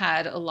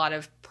had a lot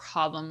of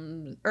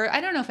problems, or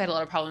I don't know if I had a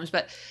lot of problems,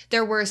 but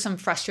there were some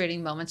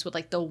frustrating moments with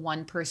like the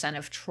 1%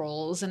 of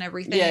trolls and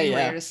everything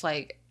where you're just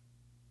like,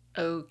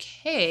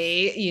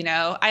 okay,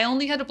 I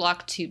only had to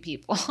block 2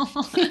 people. So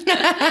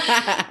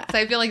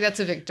I feel like that's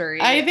a victory.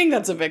 I think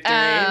that's a victory.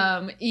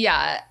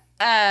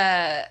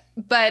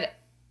 But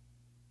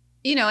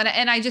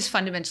and I just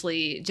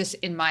fundamentally, just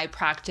in my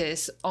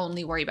practice,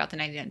 only worry about the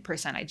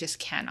 99%. I just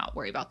cannot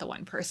worry about the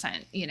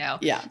 1%,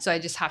 Yeah. So I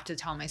just have to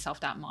tell myself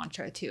that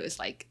mantra too, is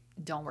like,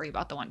 don't worry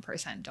about the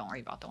 1%. Don't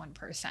worry about the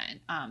 1%.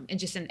 And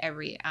just in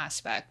every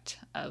aspect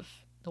of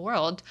the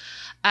world.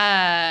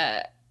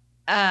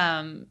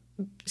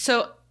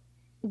 So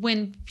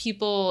when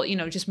people,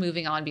 just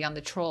moving on beyond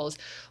the trolls,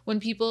 when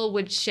people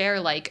would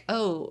share like,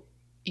 oh,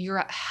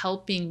 you're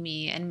helping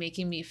me and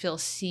making me feel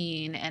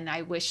seen, and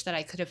I wish that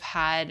I could have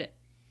had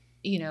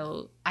you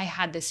know, I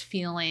had this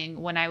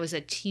feeling when I was a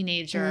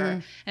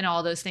teenager and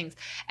all those things.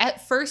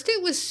 At first,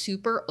 it was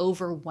super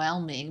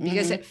overwhelming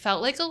because it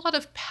felt like a lot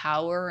of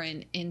power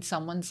in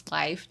someone's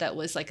life that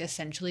was like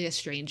essentially a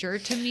stranger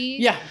to me.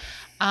 Yeah.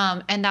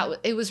 And that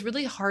it was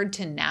really hard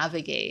to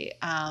navigate.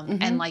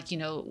 And like, you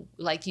know,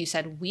 like you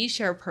said, we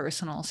share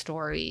personal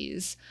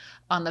stories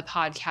on the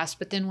podcast,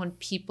 but then when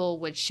people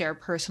would share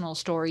personal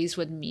stories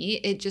with me,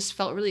 it just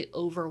felt really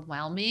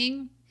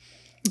overwhelming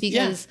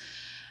because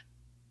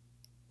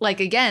like,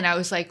 again, I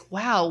was like,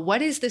 wow,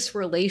 what is this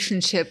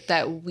relationship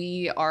that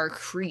we are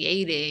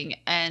creating?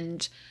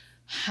 And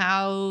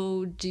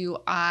how do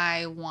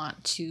I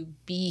want to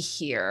be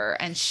here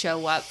and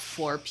show up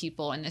for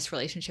people in this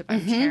relationship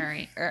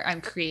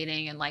I'm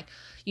creating? And like,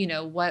 you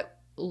know, what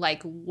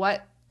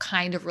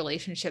kind of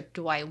relationship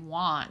do I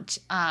want?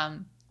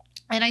 And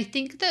I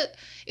think that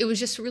it was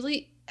just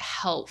really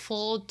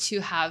helpful to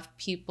have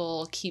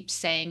people keep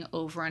saying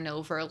over and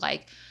over,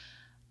 like,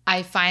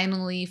 I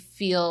finally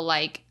feel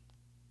like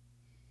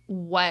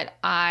what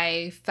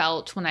I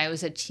felt when I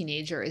was a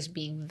teenager is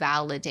being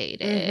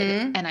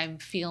validated, and I'm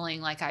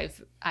feeling like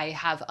I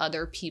have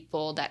other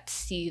people that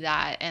see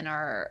that and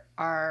are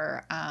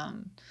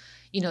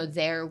you know,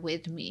 there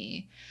with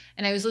me.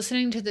 And I was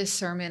listening to this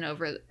sermon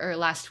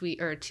last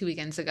week or 2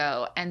 weekends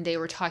ago, and they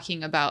were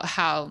talking about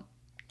how,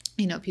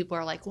 you know, people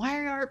are like,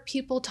 why aren't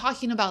people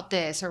talking about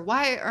this, or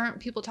why aren't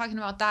people talking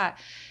about that?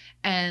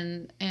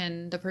 And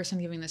the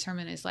person giving the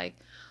sermon is like,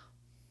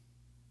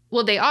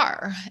 well, they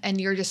are,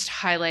 and you're just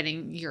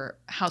highlighting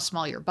how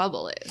small your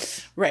bubble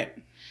is. Right.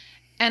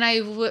 And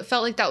I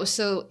felt like that was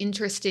so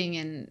interesting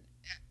and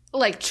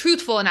like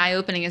truthful and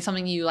eye-opening, and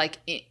something you like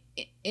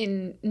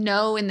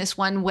know in this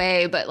one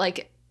way, but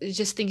like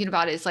just thinking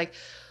about it is like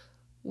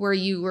where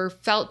you were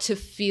felt to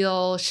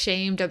feel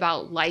shamed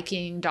about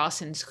liking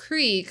Dawson's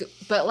Creek,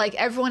 but like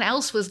everyone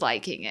else was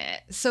liking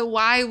it. So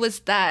why was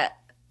that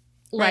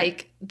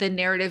like the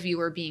narrative you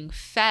were being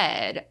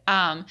fed?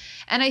 And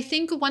I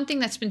think one thing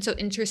that's been so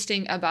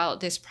interesting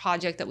about this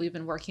project that we've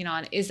been working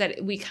on is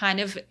that we kind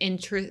of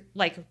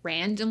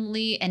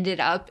randomly ended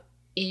up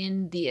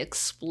in the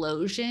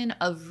explosion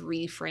of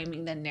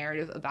reframing the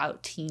narrative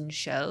about teen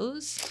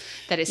shows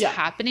that is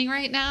happening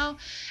right now.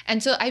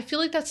 And so I feel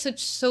like that's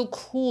so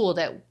cool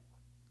that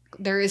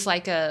there is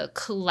like a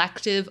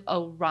collective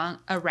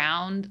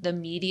around the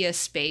media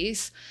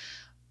space,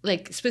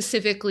 like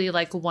specifically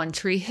like One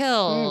Tree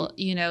Hill,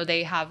 you know,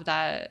 they have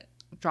that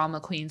Drama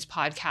Queens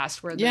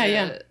podcast where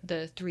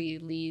the three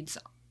leads,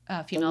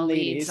 female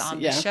leads on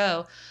the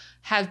show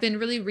have been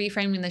really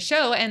reframing the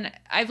show. And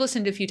I've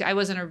listened to a few I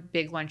wasn't a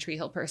big One Tree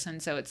Hill person,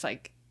 so it's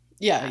like,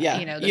 you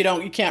know,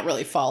 you can't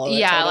really follow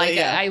it.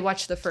 I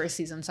watched the first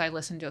season, so I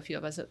listened to a few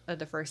of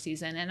the first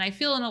season, and I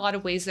feel in a lot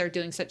of ways they're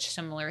doing such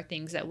similar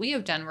things that we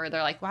have done, where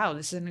they're like, wow,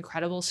 this is an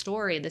incredible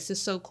story, this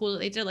is so cool that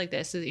they did like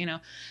this, you know,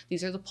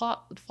 these are the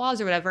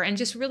flaws or whatever, and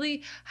just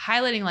really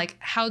highlighting like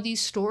how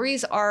these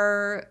stories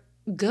are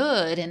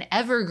good and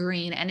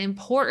evergreen and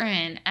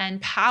important and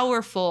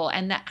powerful,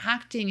 and the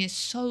acting is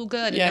so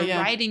good, and the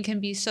writing can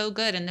be so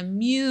good, and the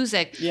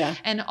music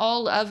and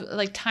all of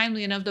like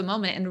timely and of the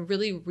moment, and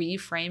really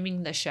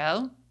reframing the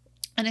show.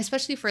 And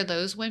especially for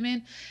those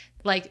women,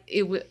 like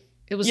it was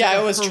it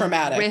was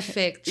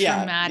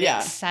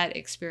traumatic set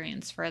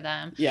experience for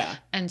them.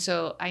 And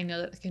so I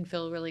know that it can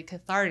feel really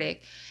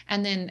cathartic.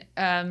 And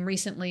then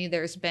recently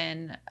there's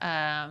been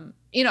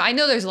you know, I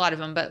know there's a lot of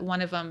them, but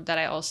one of them that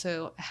I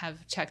also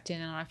have checked in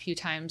on a few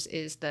times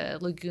is the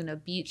Laguna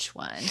Beach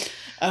one.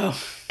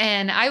 Oh.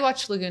 And I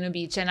watched Laguna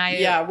Beach,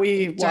 and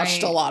we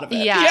watched a lot of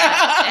it.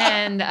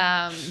 And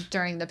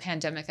during the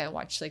pandemic, I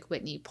watched like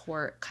Whitney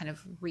Port kind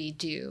of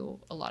redo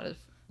a lot of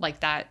like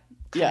that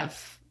kind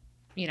of,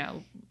 you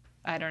know,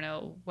 I don't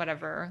know,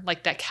 whatever,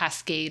 like that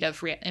cascade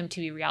of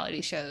MTV reality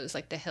shows,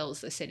 like The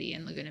Hills, The City,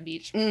 and Laguna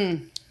Beach.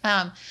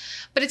 But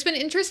it's been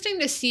interesting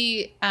to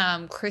see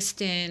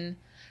Kristen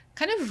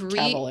kind of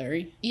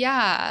Cavallari.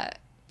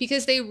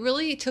 Because they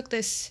really took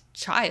this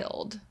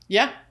child.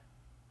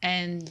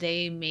 And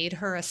they made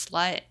her a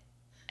slut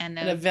and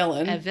a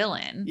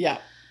villain.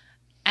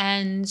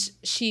 And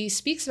she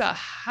speaks about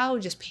how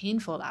just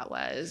painful that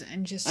was,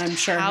 and just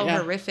how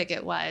horrific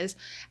it was,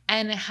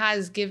 and it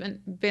has been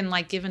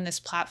given this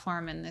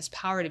platform and this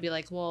power to be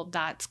like, well,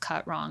 that's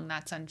cut wrong,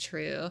 that's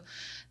untrue,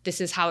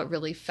 this is how it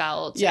really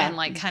felt, and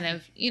like kind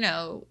of, you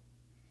know,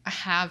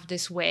 have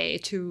this way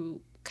to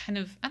kind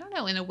of, I don't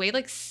know, in a way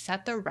like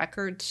set the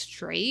record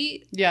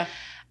straight. In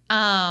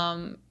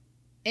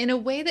a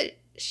way that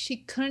she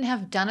couldn't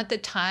have done at the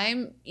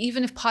time,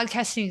 even if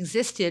podcasting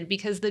existed,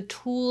 because the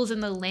tools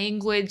and the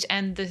language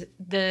and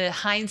the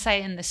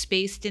hindsight and the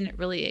space didn't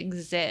really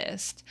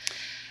exist.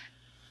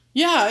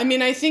 I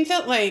mean, I think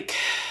that, like,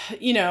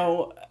 you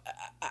know,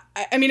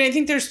 I mean, I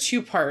think there's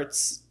two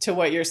parts to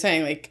what you're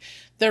saying. Like,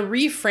 the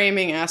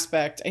reframing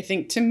aspect, I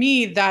think, to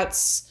me,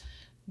 that's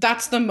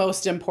the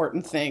most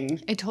important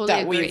thing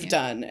we've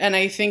done. And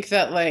I think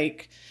that,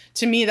 like,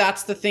 to me,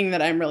 that's the thing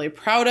that I'm really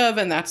proud of,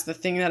 and that's the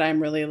thing that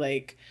I'm really,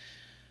 like,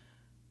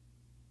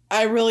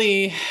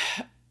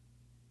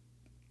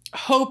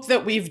 hope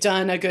that we've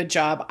done a good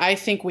job. I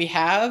think we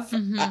have.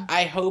 Mm-hmm.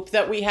 I hope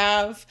that we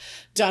have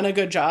done a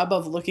good job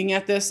of looking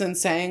at this and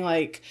saying,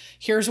 like,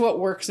 here's what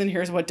works and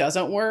here's what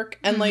doesn't work.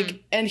 And Mm-hmm.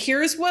 like, and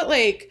here's what,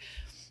 like,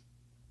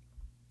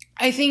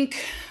 I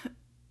think,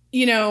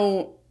 you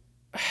know,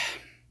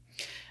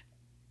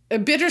 a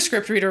Bitter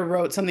Script Reader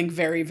wrote something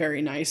very,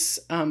 very nice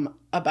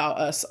about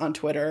us on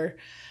Twitter,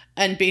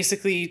 and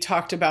basically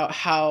talked about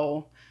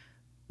how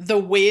the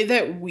way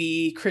that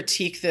we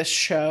critique this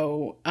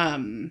show,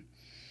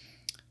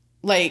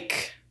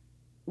 like,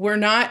 we're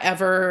not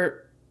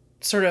ever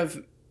sort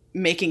of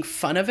making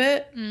fun of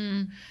it.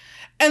 Mm.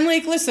 And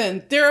like,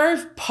 listen, there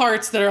are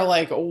parts that are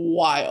like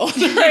wild,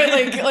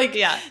 right? Like,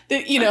 Yeah.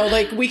 you know,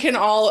 like we can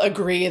all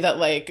agree that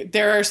like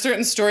there are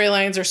certain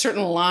storylines or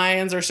certain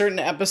lines or certain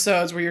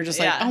episodes where you're just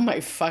like, Yeah. oh my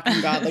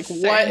fucking God, like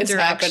Certain what is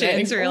happening?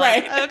 directions where you're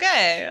Right. like,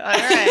 okay, all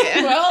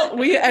right. Well,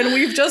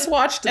 we've just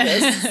watched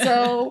this.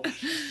 So,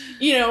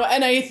 you know,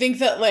 and I think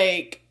that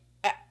like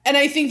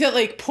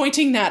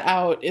pointing that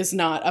out is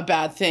not a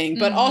bad thing,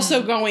 but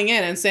also going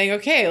in and saying,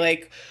 okay,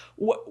 like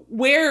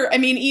where, I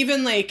mean,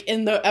 even like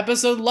in the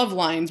episode Love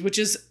Lines, which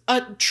is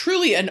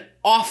truly an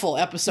awful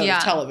episode Yeah.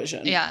 of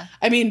television. Yeah.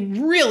 I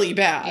mean, really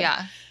bad.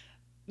 Yeah.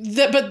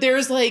 But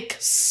there's like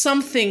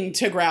something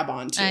to grab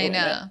onto. I in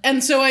know. it.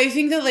 And so I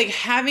think that like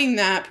having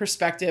that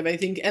perspective, I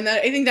think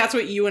that's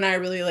what you and I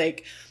really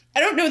like. I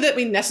don't know that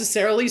we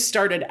necessarily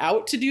started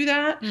out to do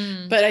that,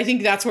 but I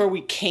think that's where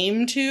we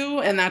came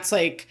to, and that's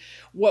like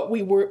what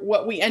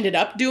we ended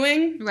up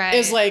doing. Right.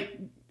 Is like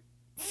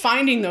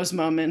finding those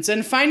moments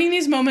and finding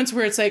these moments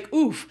where it's like,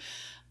 oof,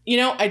 you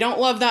know, I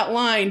don't love that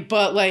line,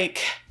 but like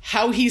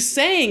how he's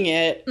saying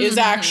it is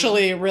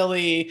actually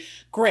really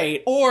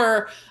great.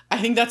 Or I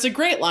think that's a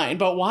great line,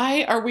 but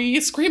why are we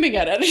screaming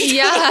at it?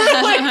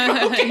 Yeah.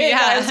 Like, okay,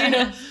 Yeah. guys, you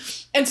know.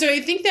 And so I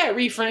think that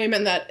reframe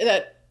and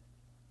that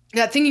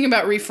thinking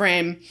about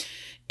reframe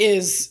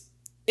is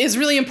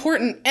really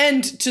important.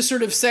 And to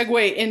sort of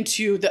segue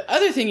into the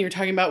other thing you're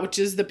talking about, which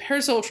is the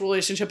parasocial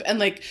relationship. And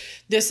like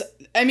this,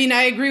 I mean,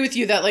 I agree with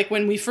you that like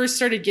when we first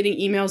started getting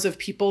emails of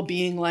people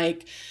being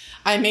like,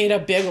 I made a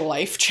big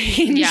life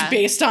change Yeah.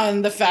 based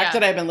on the fact Yeah.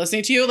 that I've been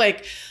listening to you,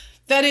 like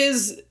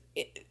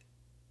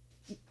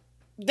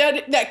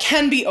that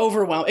can be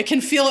overwhelming. It can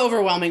feel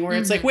overwhelming where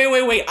it's like,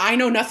 wait, I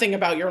know nothing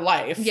about your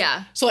life.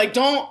 Yeah. So like,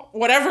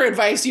 whatever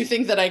advice you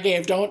think that I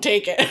gave, don't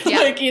take it. Yeah.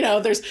 Like, you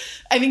know,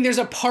 I think there's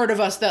a part of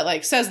us that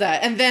like says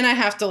that. And then I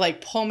have to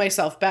like pull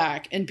myself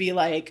back and be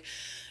like,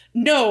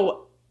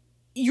 no,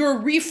 you're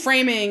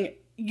reframing.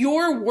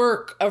 Your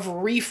work of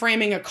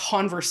reframing a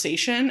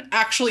conversation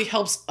actually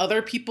helps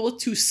other people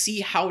to see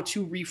how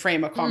to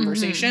reframe a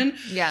conversation.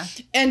 Yeah.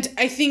 And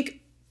I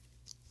think,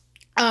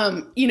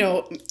 you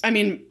know, I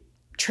mean,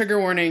 trigger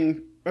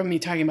warning of me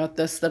talking about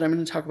this, that I'm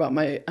going to talk about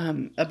my,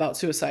 about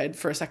suicide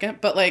for a second.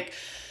 But like,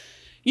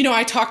 you know,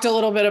 I talked a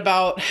little bit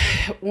about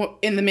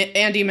in the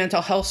Andy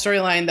mental health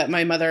storyline that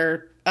my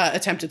mother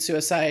attempted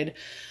suicide.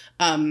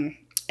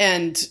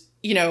 And,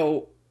 you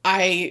know,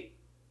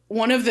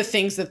 one of the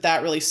things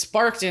that really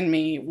sparked in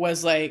me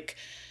was like,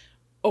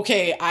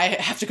 okay, I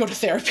have to go to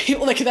therapy.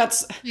 Like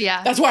that's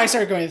why I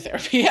started going to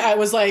therapy. I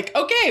was like,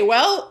 okay,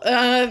 well,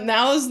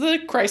 now is the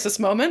crisis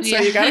moment. So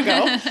you gotta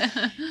go.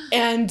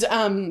 And,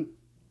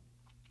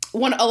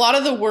 a lot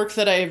of the work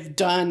that I've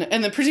done,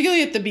 and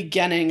particularly at the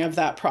beginning of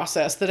that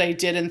process that I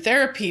did in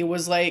therapy,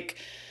 was like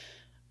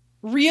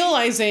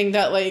realizing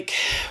that like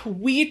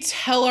we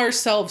tell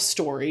ourselves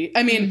story.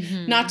 I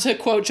mean, not to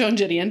quote Joan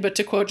Didion, but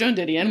to quote Joan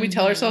Didion, we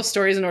tell ourselves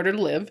stories in order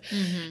to live.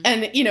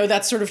 And, you know,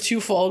 that's sort of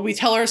twofold. We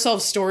tell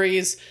ourselves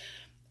stories.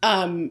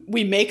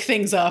 We make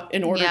things up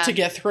in order to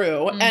get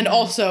through. And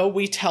also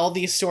we tell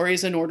these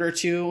stories in order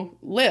to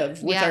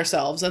live with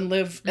ourselves and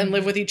live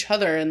with each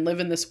other and live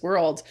in this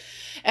world.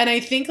 And I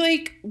think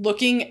like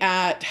looking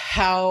at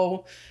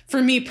how,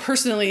 for me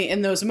personally,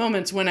 in those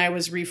moments when I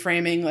was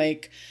reframing,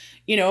 like,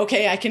 you know,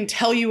 okay, I can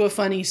tell you a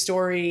funny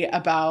story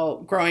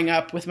about growing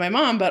up with my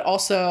mom, but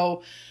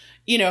also,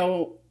 you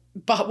know,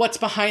 but what's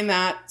behind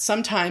that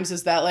sometimes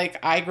is that like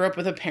I grew up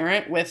with a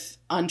parent with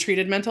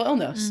untreated mental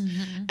illness.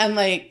 And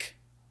like,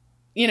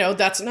 you know,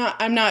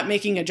 I'm not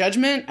making a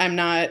judgment. I'm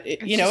not,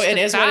 you know, it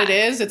is what it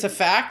is. It's a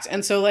fact.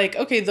 And so like,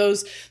 okay,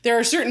 there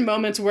are certain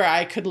moments where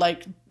I could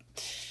like,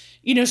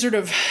 you know, sort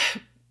of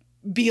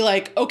be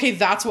like, okay,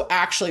 that's what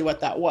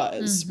that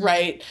was.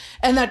 Right.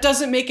 And that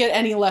doesn't make it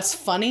any less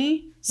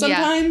funny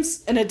sometimes.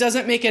 Yeah. And it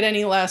doesn't make it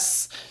any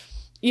less,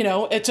 you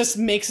know, it's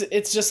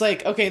just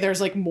like, okay, there's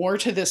like more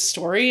to this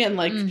story. And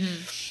like,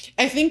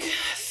 I think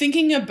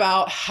thinking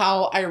about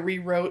how I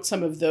rewrote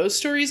some of those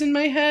stories in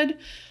my head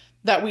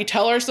that we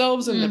tell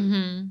ourselves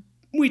and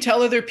we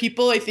tell other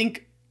people, I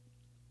think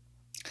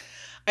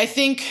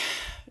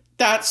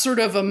that's sort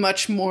of a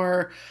much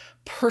more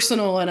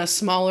personal and a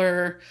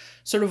smaller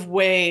sort of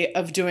way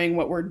of doing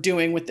what we're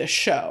doing with this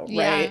show,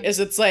 right? Is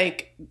it's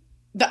like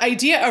the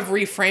idea of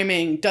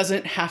reframing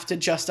doesn't have to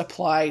just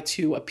apply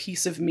to a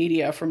piece of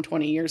media from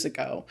 20 years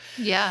ago.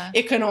 Yeah.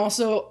 It can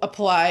also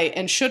apply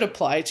and should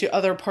apply to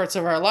other parts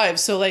of our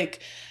lives. So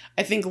like,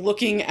 I think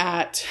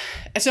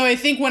I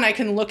think when I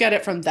can look at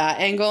it from that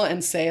angle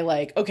and say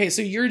like, okay,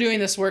 so you're doing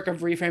this work of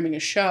reframing a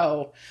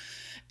show,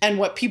 and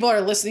what people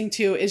are listening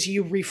to is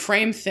you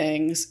reframe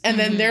things, and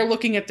then they're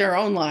looking at their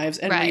own lives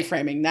and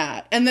reframing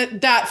that. And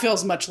that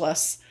feels much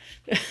less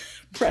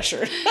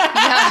pressured.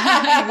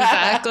 Yeah,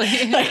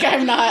 exactly. Like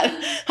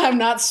I'm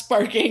not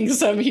sparking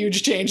some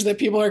huge change that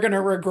people are going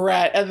to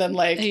regret and then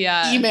like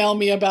email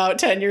me about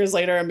 10 years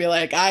later and be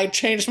like, I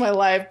changed my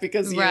life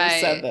because you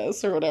said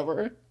this or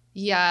whatever.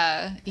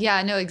 Yeah.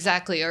 Yeah, no,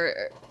 exactly.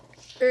 Or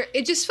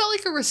it just felt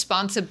like a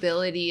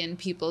responsibility in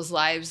people's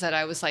lives that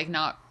I was like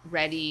not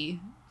ready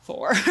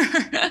for.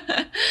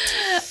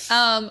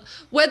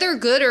 Whether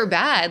good or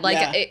bad,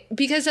 like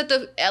because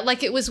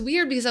it was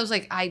weird because I was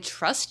like, I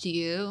trust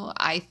you.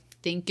 I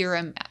think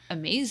you're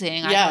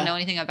amazing. I don't know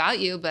anything about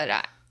you, but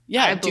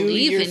I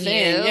believe in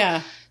you.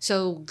 Yeah.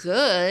 So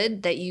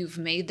good that you've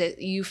made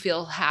that, you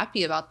feel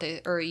happy about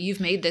or you've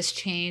made this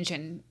change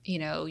and, you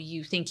know,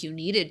 you think you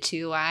needed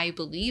to. I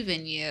believe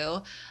in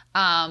you.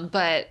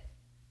 But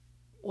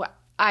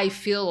I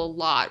feel a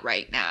lot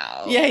right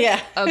now.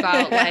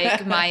 About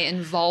like my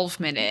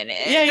involvement in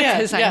it.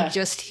 Because I'm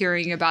just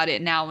hearing about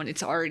it now when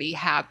it's already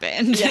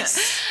happened.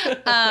 Yes. So,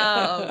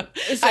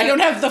 I don't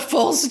have the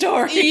full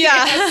story.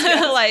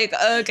 Like,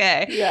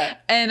 okay. Yeah.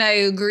 And I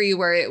agree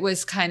where it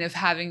was kind of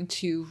having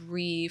to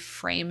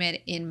reframe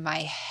it in my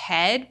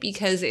head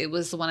because it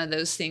was one of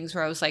those things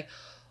where I was like,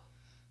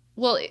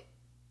 well,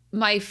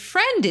 my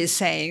friend is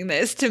saying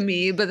this to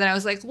me, but then I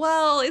was like,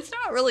 well, it's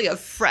not really a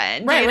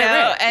friend, you know?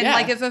 Right. And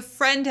like if a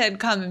friend had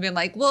come and been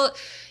like, well,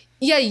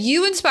 yeah,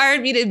 you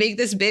inspired me to make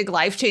this big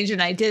life change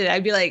and I did it,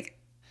 I'd be like,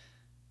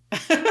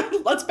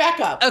 let's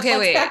back up. Okay,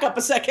 let's back up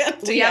a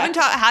second. So you haven't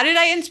talked, how did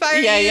I inspire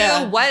you?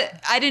 Yeah.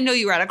 What, I didn't know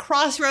you were at a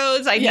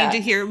crossroads. I need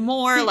to hear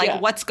more,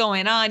 like what's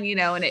going on, you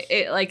know? And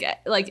it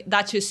like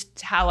that's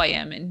just how I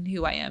am and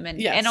who I am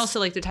and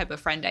also like the type of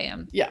friend I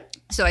am. Yeah.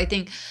 So I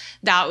think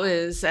that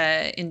was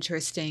an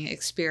interesting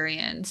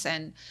experience.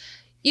 And,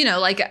 you know,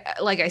 like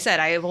I said,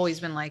 I have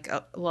always been like,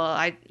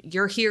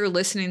 you're here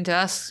listening to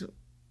us,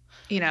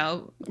 you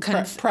know,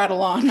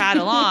 prattle on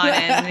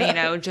and, you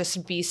know,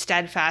 just be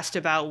steadfast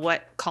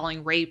about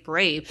calling rape.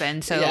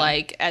 And so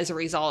like, as a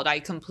result,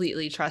 I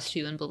completely trust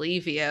you and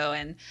believe you.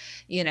 And,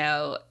 you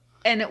know,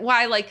 and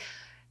why like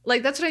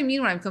that's what I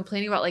mean when I'm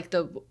complaining about like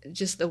the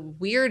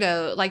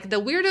weirdo, like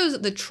the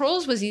weirdos, the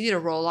trolls was easy to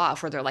roll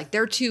off where they're like,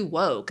 they're too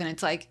woke. And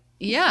it's like,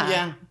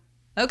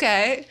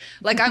 okay.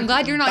 Like, I'm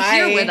glad you're not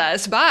here with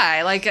us.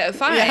 Bye. Like,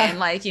 fine. Yeah.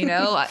 Like, you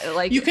know,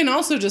 like. You can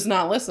also just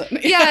not listen.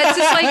 Yeah. It's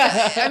just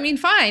like, I mean,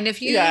 fine.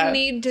 If you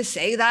need to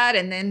say that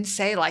and then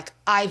say like,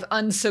 I've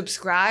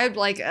unsubscribed,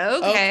 like,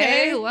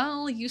 okay.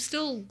 Well, you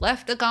still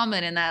left a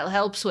comment and that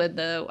helps with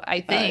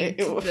I think.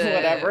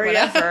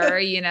 Whatever,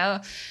 you know.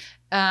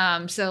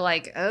 So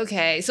like,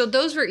 okay. So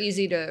those were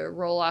easy to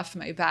roll off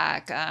my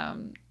back.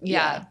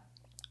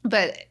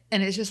 But,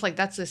 and it's just like,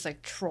 that's this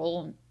like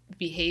troll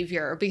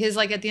behavior because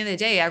like at the end of the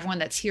day, everyone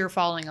that's here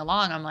following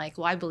along, I'm like,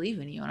 well, I believe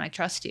in you and I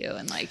trust you.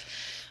 And like,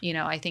 you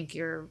know, I think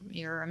you're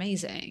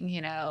amazing,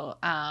 you know?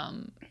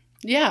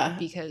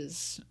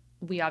 Because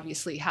we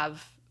obviously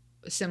have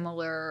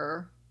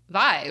similar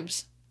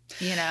vibes,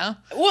 you know?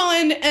 Well,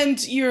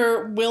 and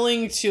you're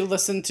willing to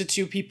listen to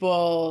two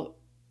people,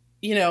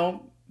 you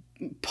know,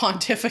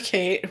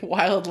 pontificate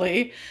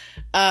wildly,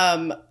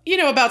 you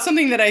know, about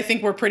something that I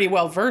think we're pretty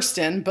well versed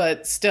in,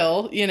 but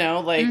still, you know,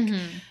 like,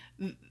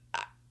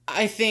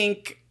 I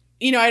think,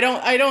 you know, I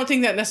don't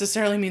think that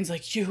necessarily means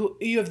like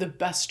you have the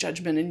best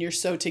judgment and you're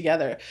so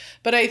together.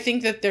 But I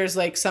think that there's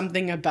like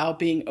something about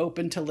being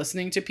open to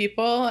listening to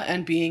people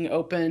and being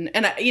open.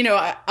 And, you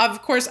know,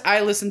 of course,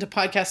 I listen to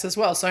podcasts as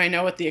well. So I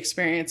know what the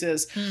experience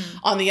is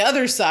on the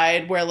other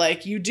side where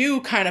like you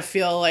do kind of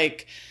feel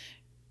like,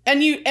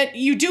 and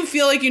you do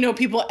feel like you know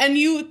people and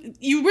you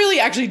really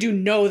actually do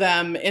know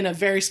them in a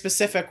very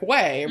specific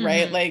way,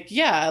 right? Like,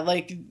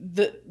 like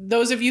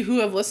those of you who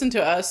have listened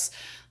to us,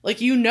 like,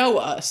 you know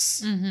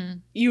us,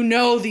 you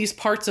know these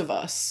parts of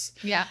us.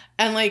 Yeah.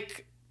 And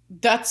like,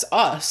 that's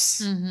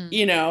us,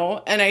 you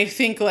know? And I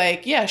think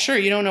like, yeah, sure.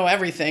 You don't know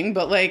everything,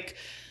 but like,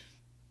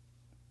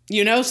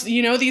 you know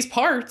these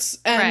parts.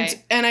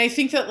 And, and I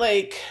think that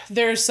like,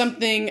 there's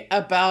something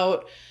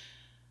about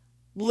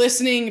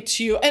listening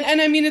to,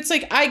 and I mean, it's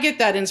like, I get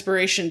that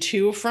inspiration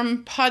too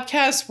from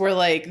podcasts where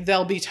like,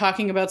 they'll be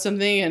talking about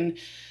something and,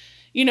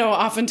 you know,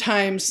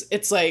 oftentimes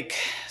it's like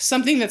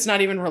something that's not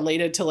even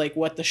related to like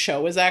what the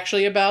show is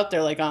actually about.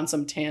 They're like on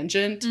some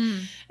tangent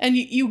and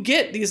you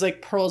get these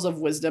like pearls of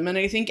wisdom. And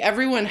I think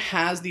everyone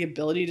has the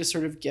ability to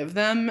sort of give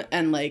them.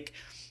 And like,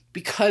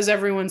 because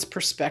everyone's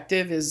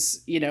perspective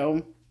is, you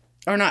know,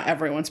 or not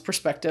everyone's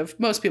perspective,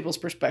 most people's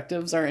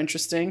perspectives are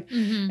interesting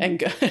and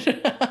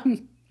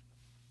good.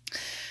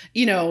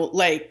 You know,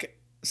 like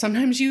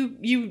sometimes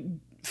you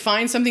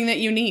find something that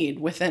you need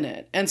within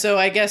it. And so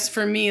I guess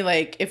for me,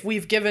 like if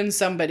we've given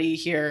somebody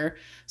here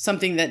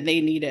something that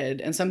they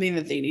needed and something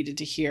that they needed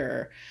to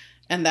hear,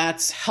 and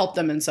that's helped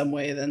them in some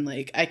way, then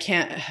like I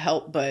can't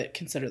help but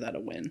consider that a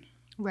win.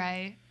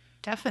 Right.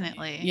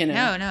 Definitely. You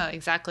know? No,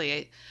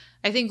 exactly.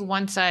 I think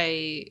once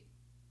I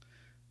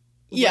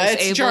was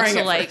it's able jarring to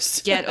at like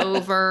first. get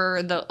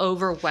over the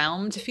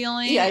overwhelmed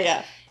feeling.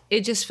 Yeah.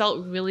 It just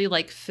felt really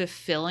like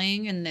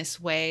fulfilling in this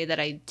way that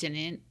I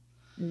didn't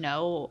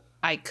know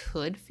I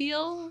could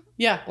feel.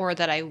 Yeah. Or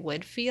that I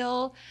would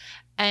feel.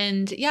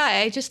 And yeah,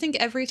 I just think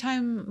every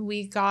time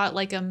we got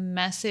like a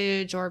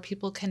message or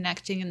people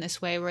connecting in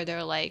this way where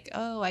they're like,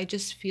 oh, I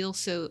just feel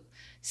so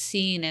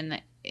seen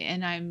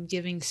and I'm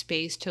giving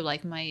space to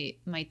like my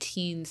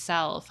teen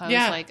self. I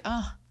was like,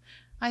 oh,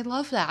 I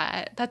love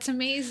that. That's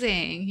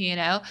amazing. You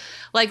know,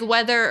 like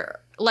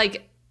whether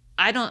like,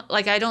 I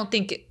don't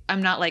think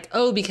I'm not like,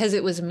 oh, because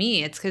it was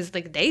me. It's because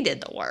like they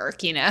did the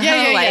work, you know,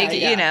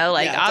 you know,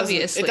 like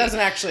obviously it doesn't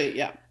actually.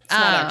 Yeah. It's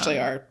not actually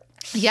our.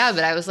 Yeah,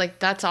 but I was like,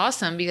 that's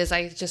awesome because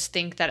I just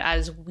think that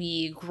as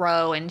we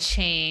grow and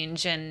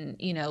change and,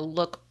 you know,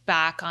 look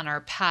back on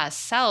our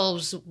past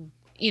selves,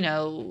 you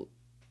know,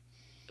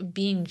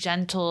 being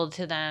gentle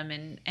to them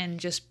and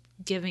just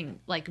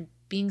giving, like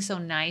being so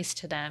nice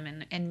to them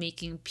and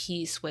making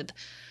peace with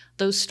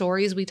those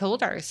stories we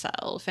told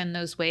ourselves and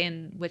those way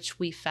in which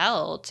we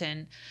felt.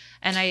 And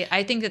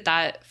I think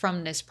that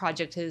from this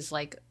project is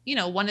like, you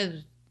know, one of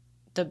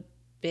the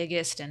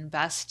biggest and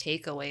best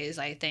takeaways,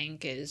 I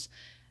think, is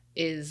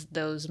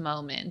those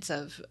moments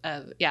of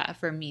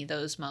for me,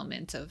 those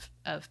moments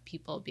of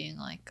people being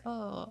like,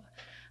 oh,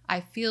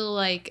 I feel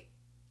like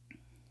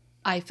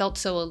I felt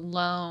so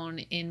alone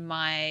in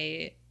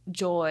my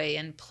joy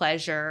and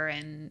pleasure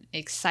and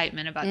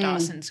excitement about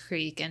Dawson's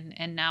Creek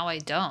and now I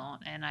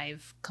don't, and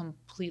I've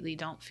completely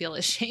don't feel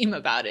a shame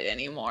about it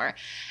anymore,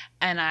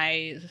 and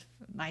I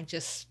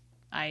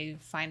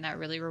find that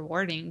really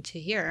rewarding to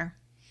hear.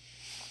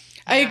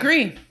 I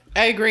agree,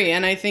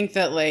 and I think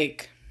that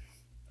like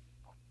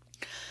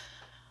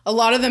a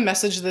lot of the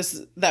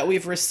messages that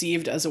we've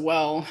received as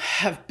well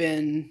have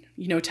been,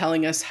 you know,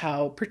 telling us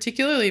how,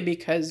 particularly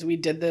because we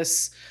did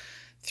this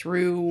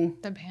through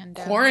the pandemic,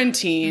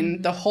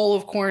 quarantine, the whole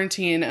of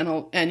quarantine,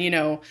 and you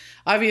know,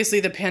 obviously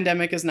the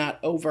pandemic is not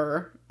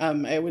over.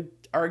 I would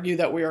argue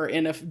that we are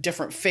in a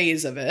different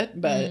phase of it,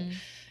 but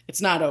it's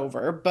not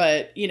over.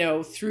 But you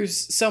know, through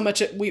so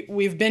much,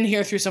 we've been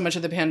here through so much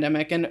of the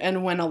pandemic,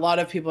 and when a lot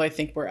of people, I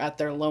think, were at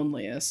their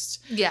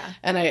loneliest. Yeah.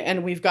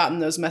 And we've gotten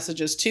those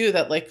messages too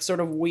that like sort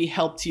of we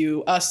helped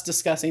you, us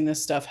discussing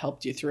this stuff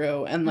helped you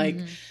through, and like.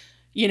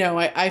 You know,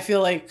 I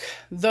feel like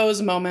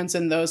those moments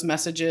and those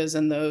messages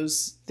and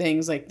those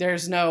things, like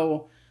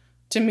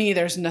to me,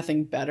 there's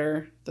nothing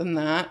better than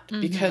that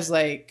because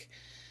like,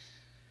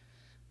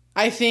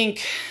 I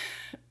think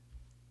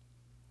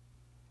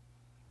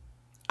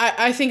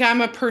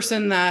I'm a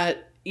person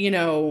that, you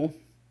know,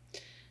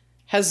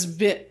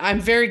 I'm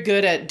very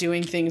good at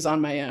doing things on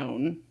my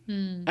own.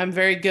 I'm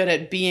very good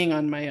at being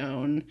on my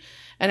own.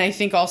 And I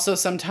think also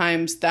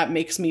sometimes that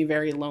makes me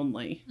very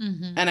lonely.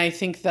 And I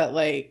think that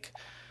like,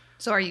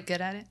 so are you good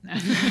at it? No.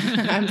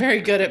 I'm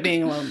very good at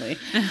being lonely.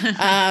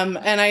 And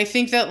I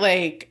think that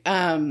like,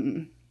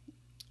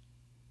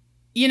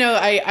 you know,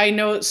 I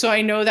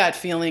know that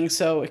feeling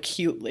so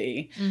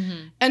acutely,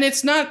 and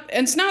it's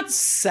not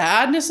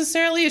sad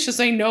necessarily. It's just,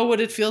 I know what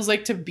it feels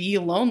like to be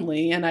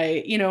lonely. And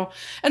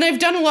and I've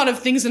done a lot of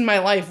things in my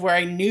life where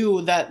I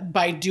knew that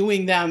by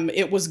doing them,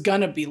 it was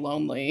gonna be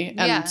lonely.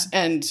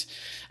 And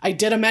I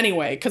did them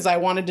anyway because I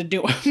wanted to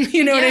do them.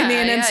 You know what I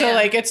mean? And so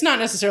like, it's not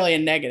necessarily a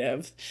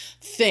negative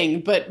thing,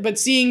 but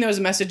seeing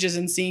those messages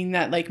and seeing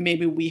that like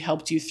maybe we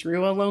helped you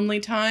through a lonely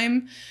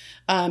time.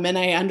 And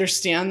I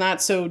understand that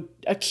so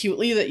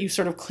acutely that you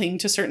sort of cling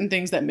to certain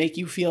things that make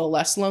you feel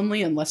less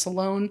lonely and less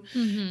alone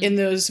in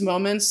those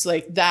moments.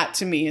 Like that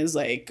to me is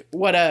like,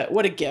 what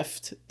a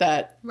gift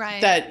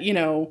that, you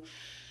know,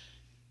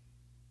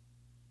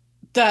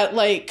 that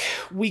like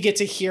we get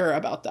to hear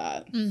about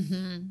that.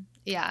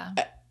 Yeah.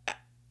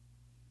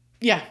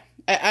 Yeah,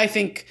 I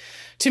think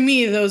to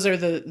me, those are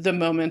the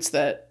moments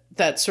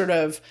that sort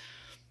of,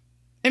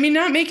 I mean,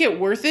 not make it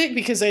worth it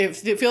because I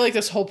feel like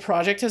this whole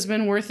project has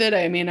been worth it.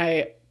 I mean,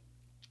 I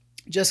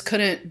just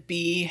couldn't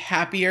be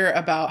happier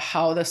about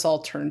how this all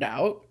turned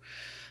out.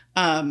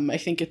 I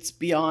think it's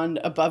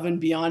above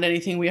and beyond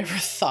anything we ever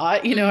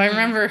thought. You know, I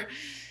remember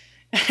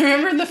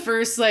the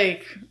first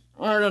like,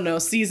 I don't know,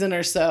 season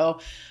or so,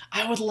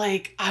 I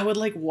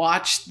would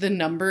watch the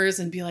numbers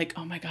and be like,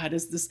 oh my God,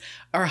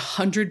 are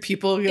 100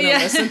 people going to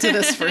listen to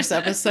this first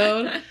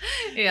episode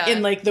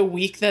in like the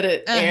week that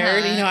it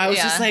aired? You know, I was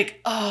just like,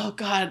 oh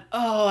God,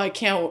 oh, I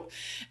can't.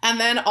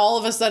 And then all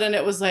of a sudden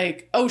it was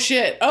like, oh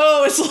shit.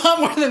 Oh, it's a lot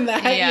more than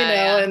that, you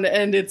know?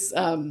 And it's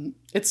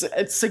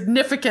a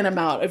significant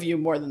amount of you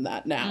more than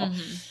that now.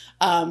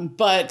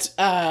 But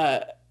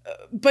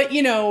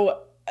you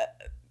know,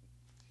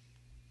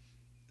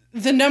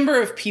 the number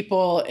of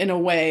people in a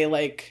way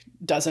like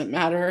doesn't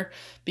matter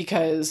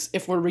because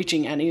if we're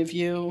reaching any of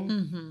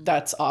you,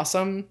 that's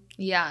awesome.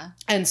 Yeah.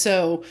 And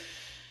so,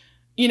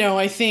 you know,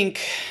 I think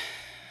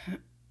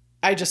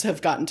I just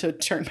have gotten to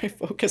turn my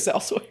focus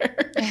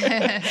elsewhere.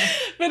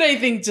 But I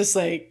think just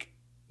like,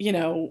 you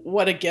know,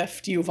 what a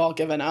gift you've all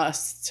given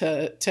us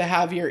to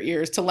have your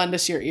ears, to lend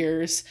us your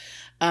ears,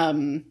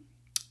 to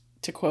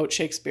quote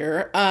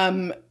Shakespeare,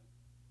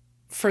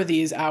 for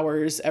these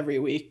hours every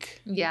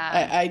week.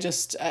 Yeah. I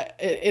just,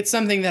 it's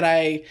something that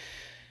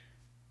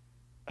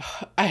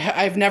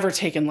I've never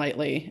taken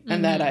lightly,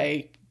 and that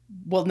I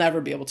will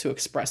never be able to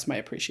express my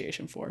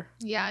appreciation for.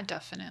 Yeah,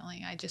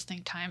 definitely. I just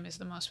think time is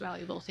the most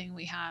valuable thing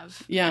we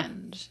have. Yeah.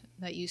 And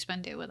that you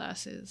spend it with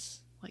us is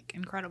like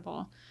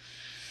incredible.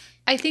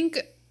 I think,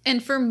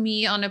 and for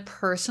me on a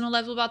personal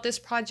level about this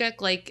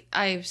project, like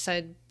I've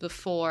said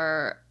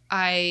before,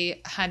 I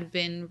had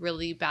been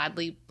really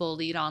badly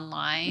bullied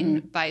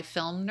online by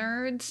film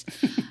nerds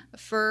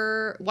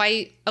for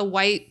a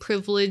white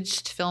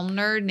privileged film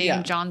nerd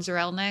named John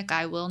Zarelnik.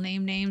 I will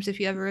name names if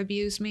you ever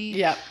abuse me.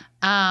 Yeah.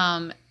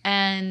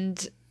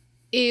 And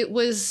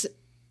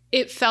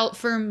it felt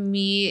for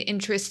me,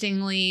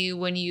 interestingly,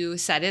 when you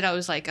said it, I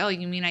was like, oh,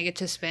 you mean I get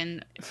to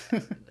spend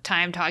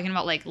time talking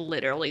about like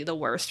literally the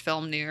worst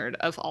film nerd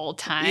of all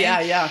time?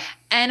 Yeah.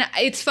 And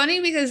it's funny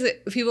because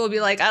people will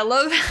be like, I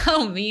love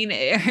how mean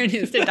Aaron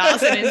is to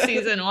Dawson in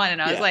season 1. And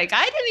I was like,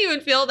 I didn't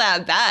even feel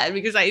that bad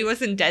because he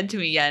wasn't dead to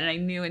me yet. And I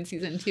knew in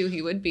season 2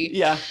 he would be.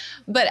 Yeah.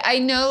 But I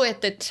know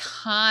at the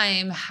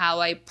time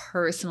how I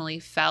personally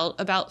felt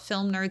about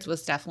film nerds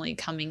was definitely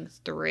coming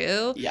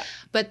through. Yeah.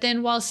 But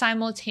then while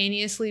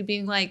simultaneously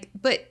being like,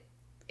 but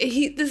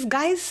this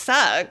guy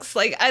sucks.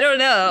 Like, I don't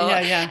know.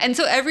 Yeah. And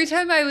so every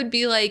time I would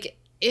be like,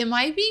 am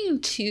I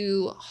being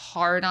too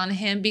hard on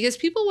him? Because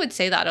people would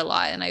say that a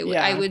lot, and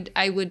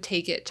I would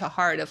take it to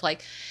heart of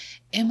like,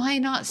 am I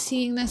not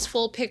seeing this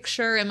full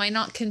picture? Am I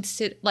not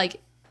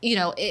like, you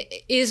know,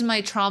 is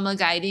my trauma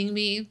guiding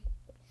me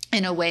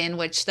in a way in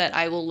which that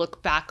I will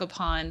look back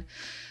upon,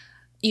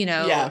 you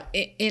know,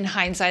 in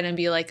hindsight and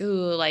be like,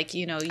 ooh, like,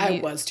 you know,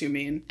 I was too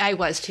mean.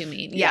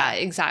 Yeah,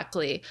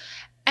 exactly.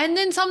 And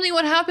then something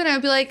would happen. I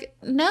would be like,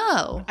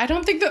 no. I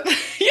don't think that.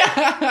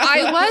 Yeah.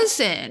 I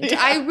wasn't. Yeah.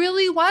 I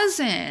really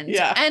wasn't.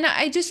 Yeah. And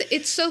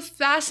it's so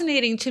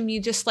fascinating to me,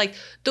 just like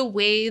the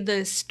way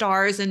the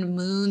stars and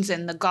moons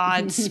and the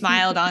gods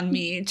smiled on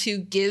me to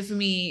give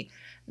me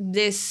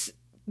this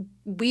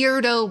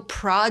weirdo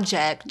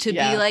project to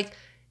be like,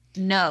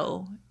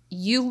 no,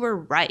 you were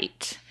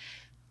right.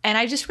 And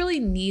I just really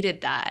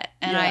needed that.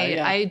 And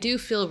I do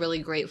feel really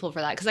grateful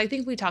for that. Because I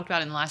think we talked about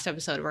it in the last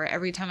episode where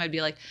every time I'd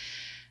be like,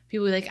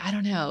 people would be like, I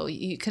don't know,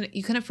 you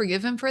couldn't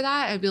forgive him for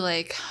that? I'd be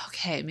like,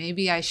 okay,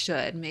 maybe I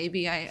should.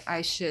 Maybe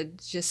I should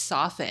just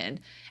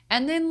soften.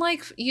 And then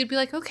like, you'd be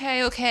like,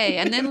 okay.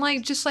 And then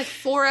like, just like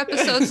 4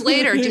 episodes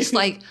later, just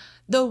like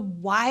the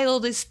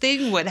wildest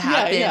thing would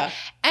happen. Yeah.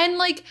 And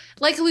like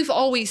we've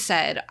always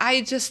said,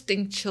 I just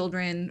think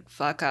children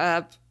fuck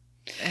up.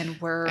 And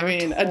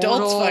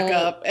adults fuck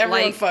up.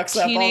 Everyone fucks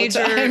up all the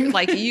time.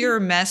 Like, you're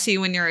messy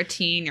when you're a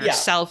teen. You're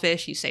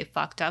selfish. You say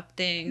fucked up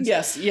things.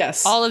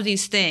 Yes. All of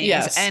these things.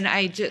 Yes. And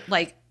I just,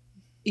 like,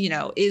 you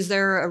know, is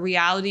there a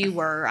reality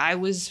where I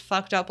was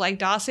fucked up like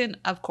Dawson?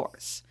 Of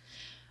course.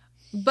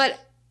 But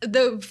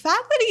the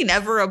fact that he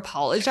never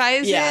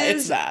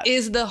apologizes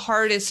is the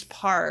hardest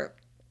part.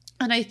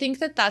 And I think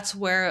that that's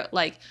where,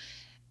 like,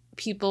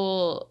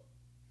 people...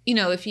 You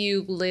know, if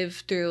you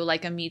live through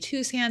like a Me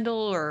Too scandal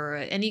or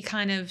any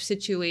kind of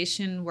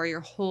situation where your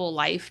whole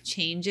life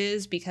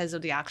changes because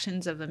of the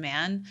actions of a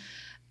man,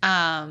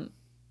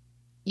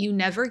 you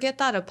never get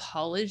that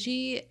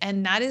apology.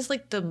 And that is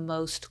like the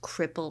most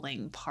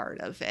crippling part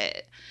of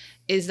it,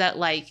 is that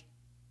like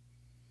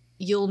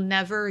you'll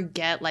never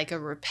get like a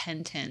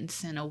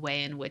repentance in a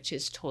way in which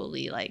is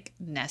totally like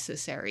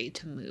necessary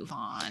to move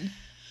on.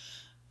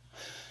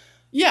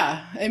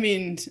 Yeah, I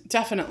mean,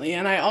 definitely.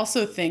 And I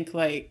also think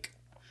like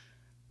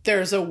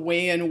there's a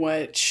way in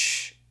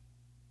which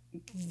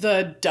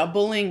the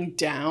doubling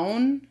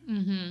down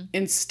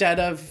instead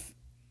of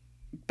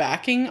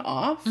backing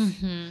off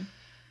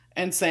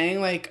and saying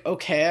like,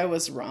 okay, I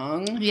was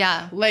wrong.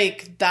 Yeah.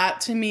 Like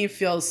that to me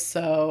feels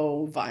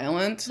so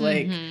violent.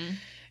 Like,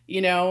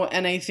 you know,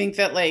 and I think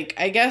that like,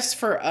 I guess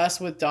for us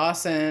with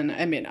Dawson,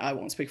 I mean, I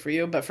won't speak for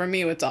you, but for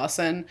me with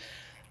Dawson,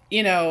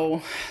 you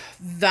know,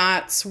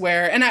 that's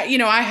where, and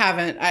I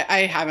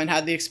haven't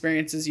had the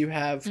experiences you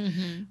have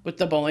with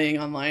the bullying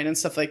online and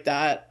stuff like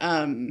that.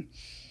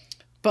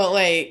 But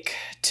like,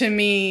 to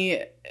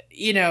me,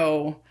 you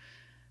know,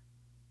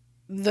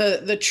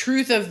 the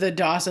truth of the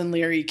Dawson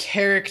Leary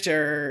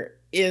character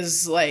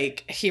is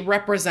like, he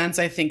represents,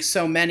 I think,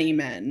 so many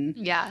men.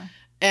 Yeah.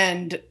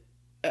 And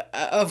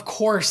of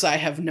course I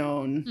have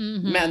known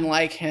men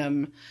like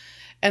him.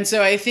 And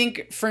so I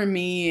think for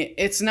me,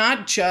 it's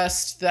not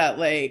just that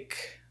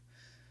like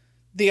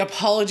the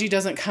apology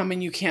doesn't come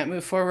and you can't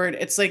move forward.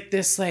 It's like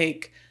this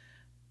like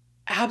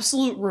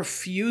absolute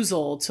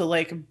refusal to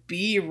like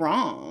be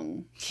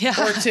wrong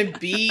or to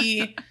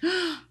be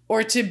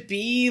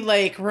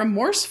like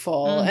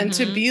remorseful and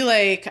to be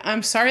like,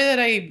 I'm sorry that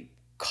I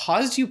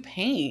caused you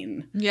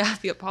pain. Yeah.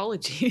 The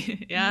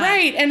apology. Yeah.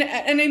 Right.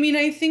 And I mean,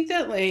 I think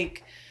that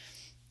like,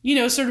 you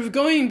know, sort of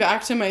going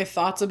back to my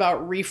thoughts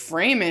about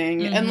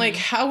reframing and like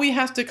how we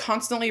have to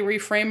constantly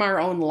reframe our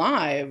own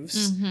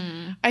lives.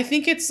 I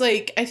think it's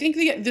like, I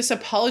think this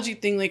apology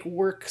thing like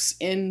works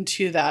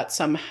into that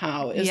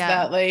somehow, is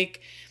that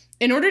like,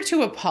 in order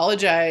to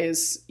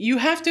apologize, you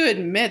have to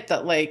admit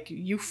that like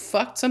you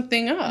fucked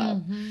something up,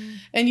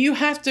 and you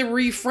have to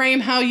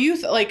reframe how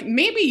you like,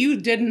 maybe you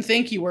didn't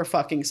think you were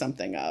fucking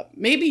something up.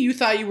 Maybe you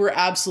thought you were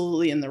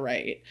absolutely in the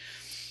right,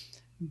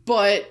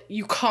 but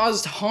you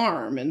caused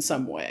harm in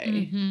some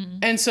way.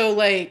 And so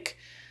like,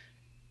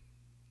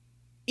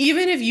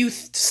 even if you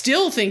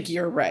still think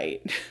you're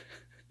right,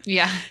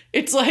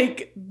 it's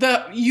like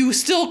you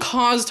still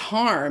caused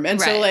harm. And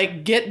so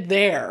like, get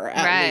there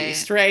at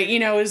least, right? You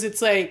know,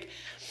 it's like,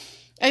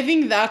 I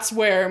think that's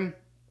where,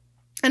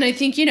 and I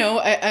think, you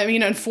know, I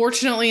mean,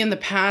 unfortunately in the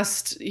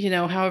past, you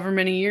know, however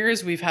many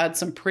years, we've had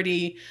some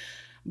pretty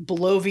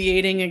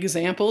bloviating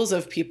examples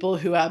of people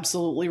who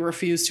absolutely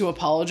refuse to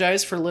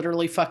apologize for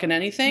literally fucking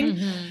anything.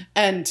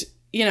 And,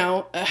 you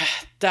know,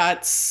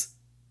 that's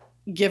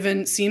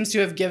seems to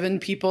have given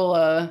people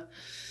a,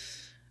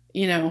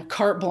 you know,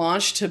 carte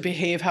blanche to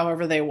behave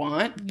however they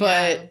want.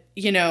 But,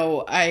 you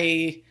know,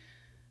 I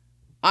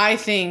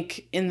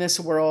think in this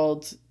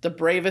world, the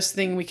bravest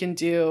thing we can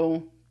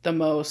do, the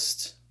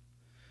most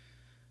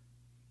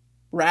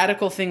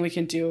radical thing we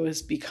can do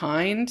is be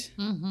kind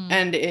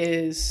and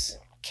is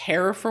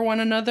care for one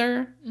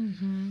another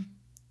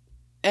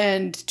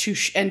and to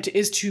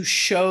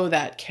show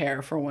that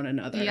care for one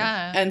another.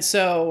 And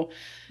so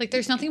like,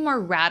 there's nothing more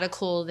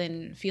radical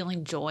than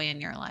feeling joy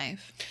in your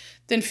life.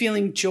 Than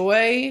feeling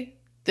joy,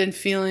 than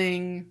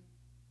feeling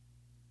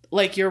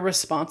like you're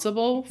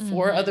responsible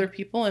for other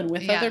people and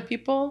with other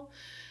people.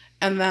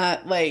 And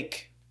that,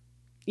 like,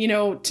 you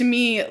know, to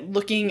me,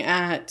 looking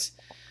at,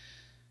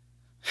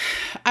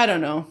 I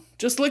don't know,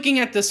 just looking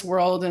at this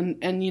world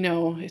and, you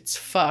know, it's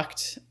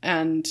fucked.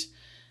 And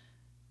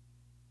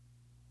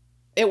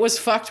it was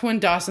fucked when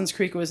Dawson's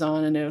Creek was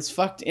on, and it was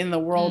fucked in the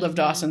world of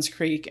Dawson's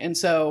Creek. And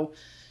so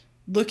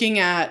looking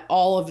at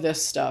all of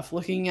this stuff,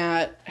 looking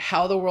at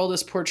how the world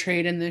is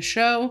portrayed in this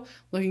show,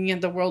 looking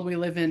at the world we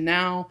live in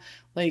now,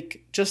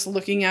 like, just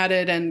looking at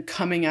it and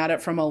coming at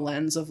it from a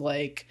lens of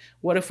like,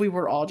 what if we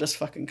were all just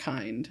fucking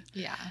kind?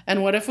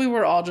 And what if we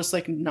were all just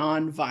like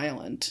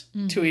non-violent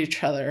to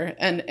each other?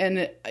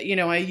 And you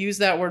know, I use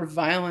that word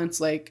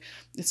violence, like,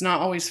 it's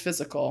not always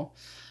physical.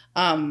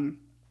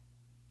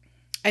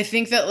 I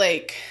think that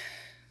like,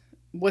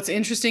 what's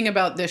interesting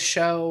about this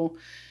show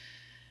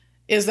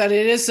is that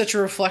it is such a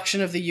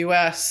reflection of the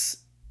US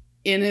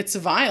in its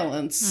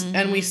violence,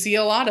 and we see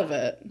a lot of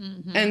it.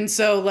 And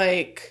so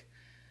like,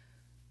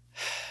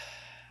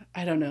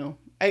 I don't know.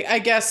 I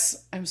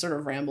guess I'm sort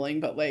of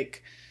rambling, but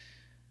like,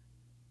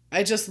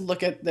 I just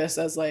look at this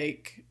as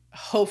like,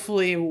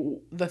 hopefully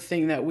the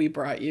thing that we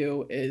brought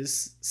you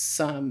is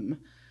some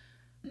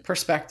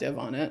perspective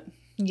on it.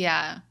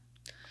 Yeah.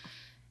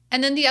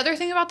 And then the other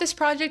thing about this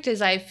project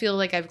is I feel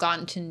like I've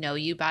gotten to know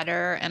you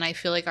better, and I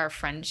feel like our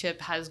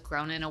friendship has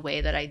grown in a way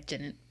that I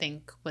didn't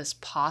think was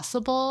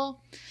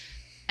possible.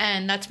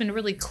 And that's been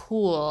really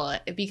cool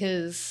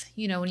because,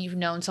 you know, when you've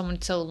known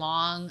someone so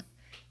long,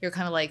 you're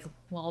kind of like,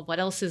 well, what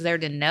else is there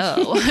to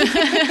know?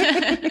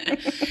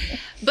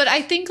 But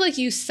I think, like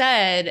you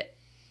said,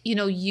 you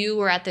know, you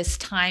were at this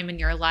time in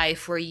your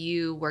life where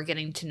you were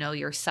getting to know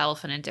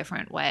yourself in a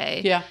different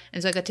way.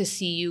 And so I got to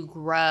see you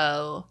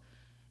grow.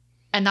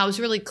 And that was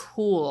really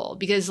cool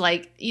because,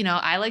 like, you know,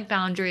 I like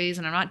boundaries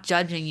and I'm not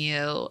judging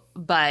you,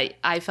 but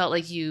I felt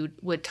like you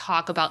would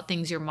talk about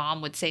things your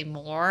mom would say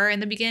more in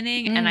the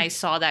beginning. And I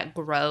saw that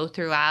grow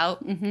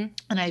throughout. And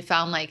I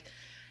found like,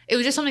 it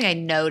was just something I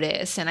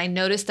noticed. And I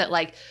noticed that,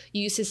 like,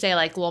 you used to say,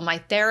 like, well, my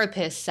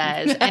therapist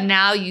says, and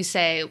now you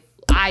say,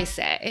 I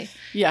say,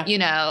 you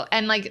know,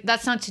 and like,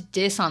 that's not to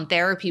diss on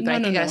therapy, but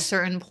I think at a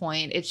certain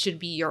point, it should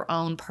be your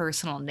own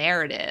personal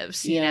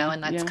narratives, you know,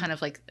 and that's kind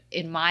of like,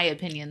 in my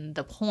opinion,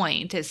 the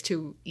point is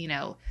to, you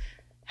know,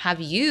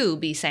 have you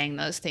be saying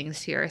those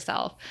things to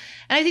yourself.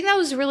 And I think that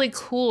was really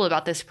cool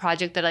about this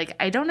project that, like,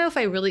 I don't know if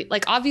I really,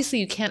 like, obviously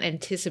you can't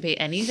anticipate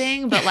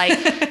anything, but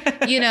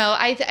like, you know,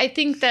 I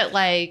think that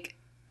like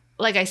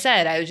I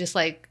said, I was just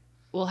like,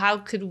 well, how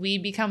could we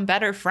become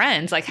better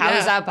friends? Like, how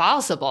is that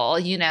possible?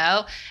 You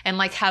know? And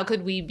like, how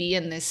could we be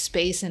in this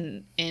space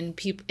and in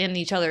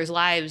each other's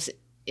lives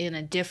in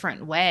a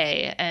different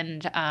way?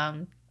 And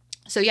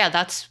so, yeah,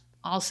 that's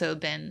also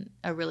been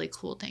a really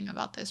cool thing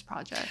about this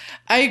project.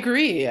 I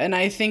agree. And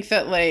I think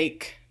that,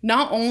 like,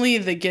 not only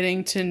the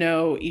getting to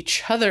know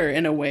each other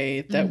in a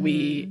way that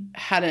we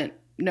hadn't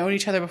known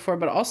each other before,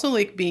 but also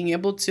like being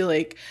able to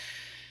like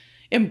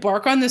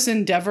embark on this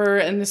endeavor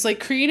and this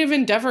like creative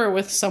endeavor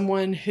with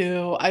someone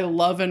who I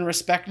love and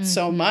respect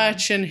so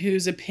much, and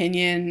whose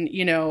opinion,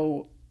 you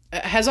know,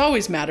 has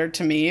always mattered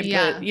to me.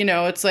 But, you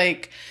know, it's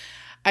like,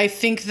 I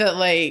think that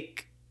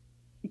like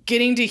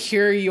getting to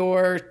hear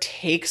your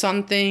takes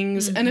on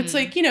things, and it's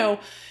like, you know,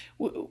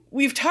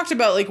 we've talked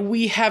about, like,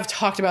 we have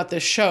talked about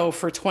this show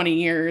for 20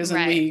 years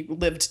and we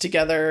lived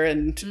together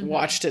and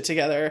watched it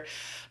together.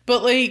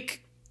 But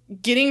like,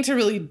 getting to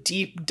really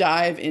deep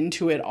dive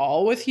into it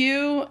all with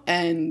you.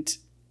 And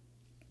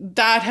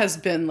that has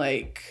been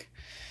like,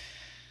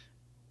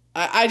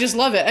 I just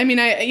love it. I mean,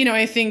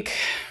 I think,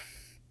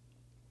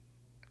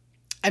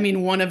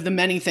 one of the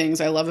many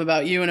things I love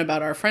about you and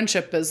about our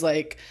friendship is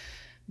like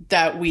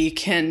that we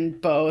can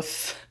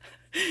both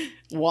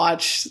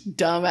watch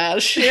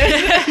dumbass shit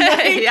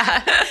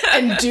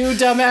and do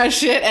dumbass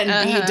shit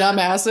and be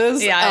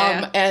dumbasses.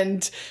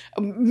 And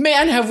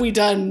man, have we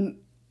done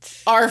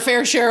our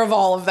fair share of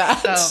all of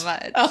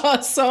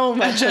that. So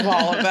much of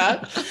all of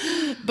that.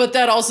 But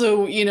that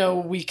also,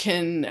 we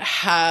can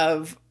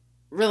have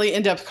really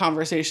in-depth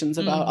conversations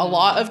about a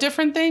lot of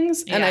different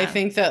things. And I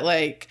think that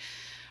like,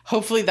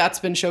 hopefully that's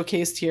been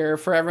showcased here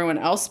for everyone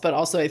else. But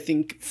also I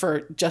think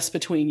for just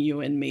between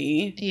you and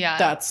me,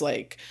 that's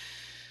like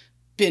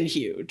been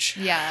huge.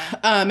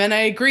 And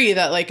I agree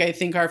that like, I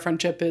think our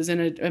friendship is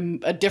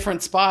in a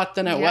different spot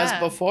than it was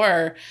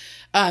before.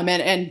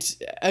 And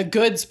a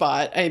good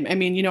spot. I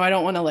mean, I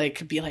don't want to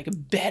like be like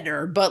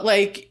better, but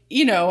like,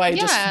 I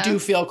just do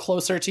feel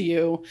closer to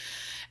you.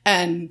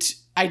 And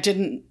I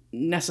didn't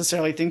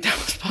necessarily think that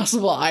was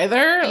possible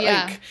either.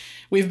 Like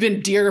we've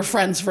been dear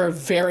friends for a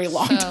very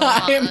long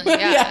time.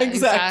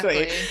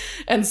 Exactly.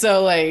 And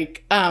so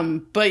like,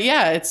 but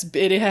yeah,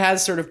 it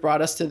has sort of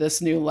brought us to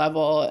this new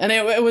level. And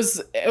it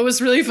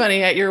was really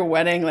funny at your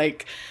wedding,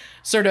 like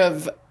sort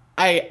of,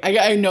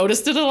 I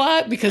noticed it a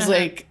lot because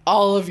like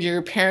all of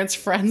your parents'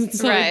 friends and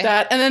stuff like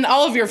that. And then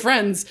all of your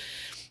friends,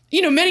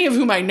 many of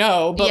whom I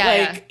know, but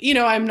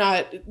I'm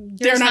not,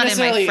 they're not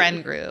necessarily in my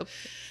friend group.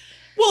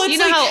 Well,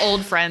 it's how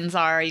old friends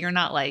are. You're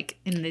not like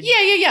in the...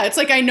 Yeah. It's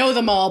like I know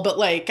them all, but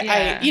like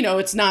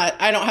it's not,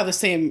 I don't have the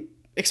same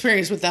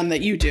experience with them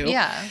that you do.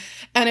 Yeah.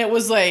 And it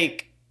was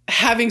like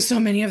having so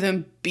many of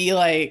them be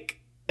like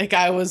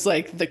I was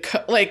like the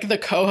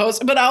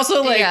co-host, but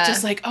also like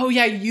just like, oh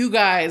yeah, you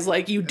guys,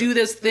 like you do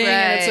this thing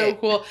and it's so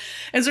cool.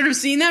 And sort of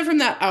seeing that from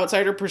that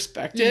outsider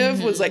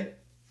perspective was like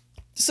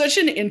such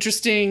an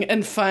interesting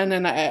and fun,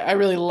 and I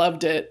really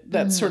loved it,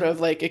 that sort of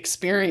like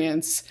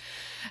experience.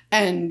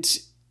 And,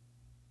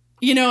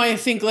 I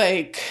think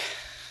like,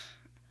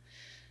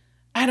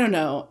 I don't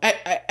know.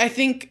 I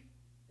think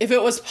if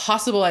it was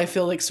possible, I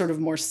feel like sort of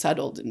more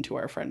settled into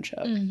our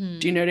friendship. Do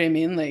you know what I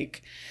mean?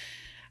 Like,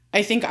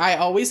 I think I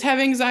always have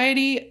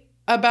anxiety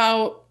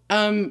about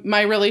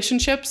my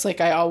relationships.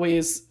 Like I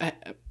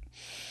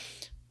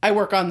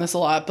work on this a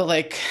lot, but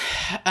like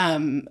I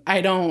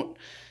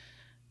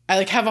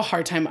like have a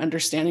hard time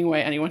understanding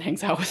why anyone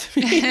hangs out with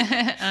me.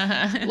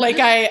 Like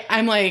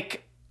I'm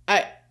like,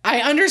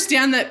 I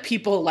understand that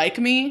people like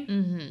me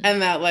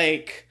and that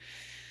like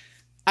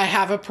I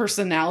have a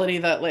personality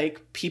that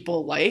like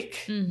people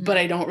like, but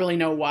I don't really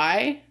know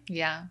why.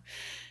 Yeah.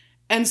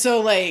 And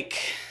so like,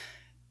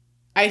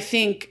 I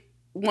think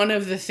one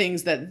of the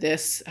things that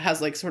this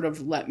has like sort of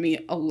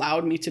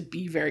allowed me to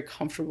be very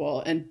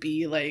comfortable and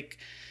be like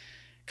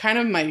kind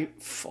of my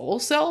full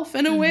self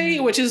in a way,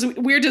 which is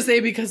weird to say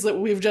because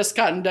we've just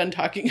gotten done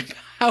talking about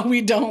how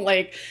we don't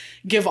like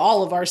give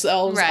all of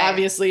ourselves,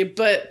 obviously,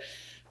 but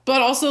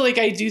also like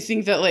I do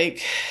think that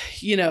like,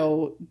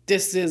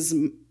 this is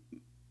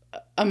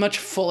a much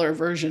fuller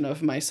version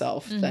of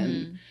myself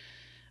than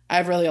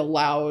I've really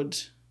allowed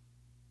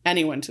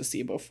anyone to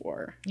see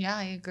before. Yeah,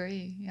 I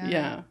agree.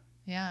 Yeah.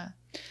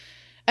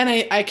 And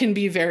I can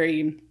be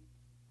very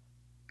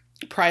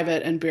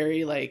private and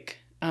very like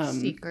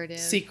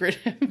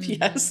secretive,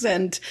 yes,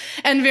 and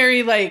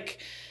very like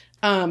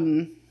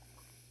I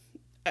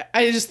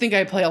just think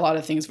I play a lot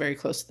of things very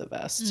close to the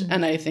vest,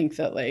 and I think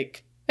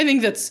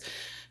that's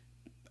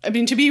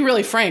to be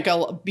really frank,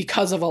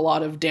 because of a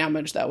lot of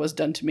damage that was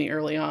done to me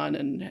early on,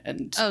 and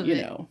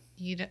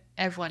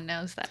everyone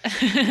knows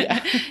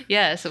that.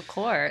 Yes, of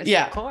course.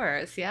 Yeah. Of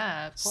course.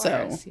 Yeah. Of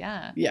course. So,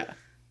 yeah.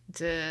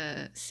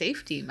 The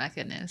safety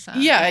mechanism.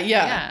 Yeah.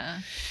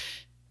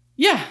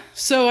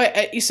 So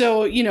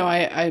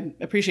I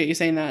appreciate you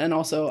saying that, and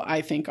also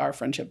I think our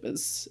friendship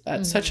is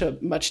at such a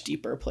much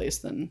deeper place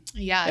than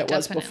it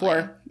was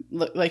before.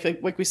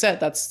 Like we said,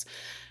 that's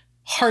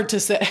hard to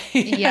say.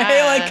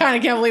 I like kind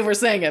of can't believe we're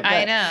saying it. But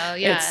I know.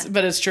 Yeah.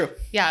 But it's true.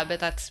 Yeah, but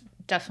that's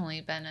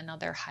definitely been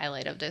another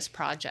highlight of this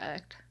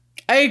project.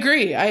 I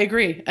agree.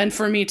 And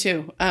for me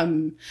too.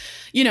 And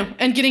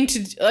getting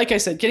to, like I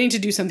said, getting to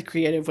do something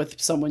creative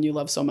with someone you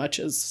love so much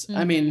is,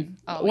 always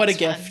what a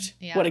gift.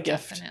 Yeah, what a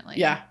gift. Definitely.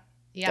 Yeah,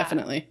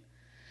 definitely.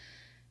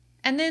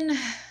 And then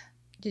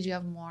did you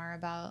have more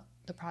about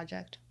the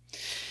project?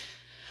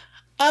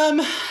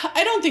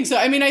 I don't think so.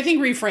 I mean, I think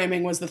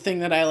reframing was the thing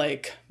that I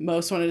like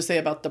most wanted to say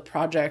about the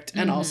project.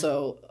 And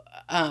also,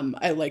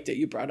 I liked that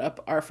you brought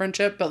up our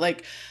friendship, but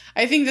like,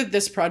 I think that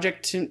this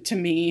project to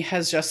me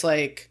has just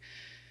like,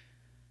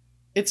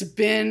 it's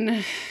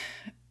been,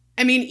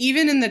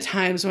 even in the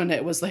times when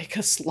it was like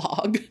a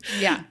slog,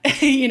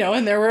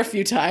 and there were a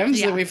few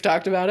times that we've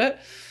talked about it,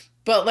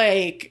 but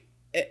like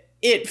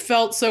it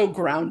felt so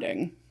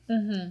grounding,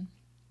 and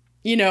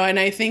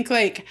I think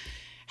like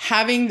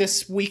having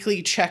this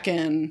weekly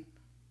check-in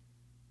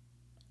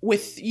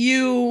with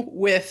you,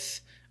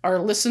 with our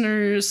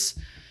listeners,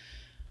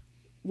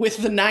 with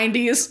the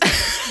 90s.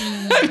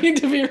 I mean,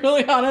 to be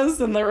really honest,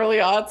 in the early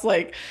aughts,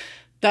 like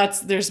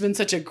there's been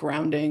such a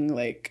grounding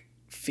like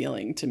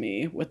feeling to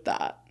me with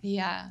that.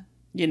 Yeah.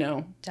 You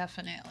know?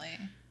 Definitely.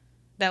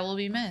 That will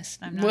be missed.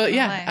 I'm not Well, gonna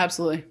yeah, lie.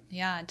 absolutely.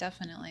 Yeah,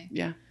 definitely.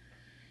 Yeah.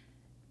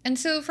 And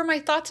so for my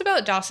thoughts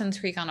about Dawson's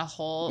Creek on a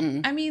whole,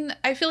 I mean,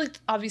 I feel like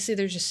obviously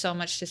there's just so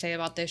much to say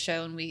about this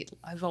show, and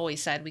I've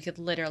always said we could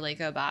literally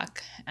go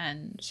back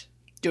and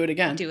do it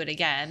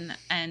again.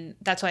 And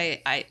that's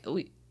why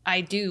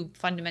I do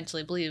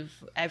fundamentally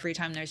believe every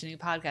time there's a new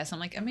podcast, I'm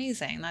like,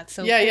 amazing. That's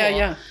so cool.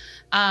 Yeah.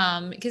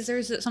 Because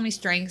there's so many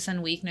strengths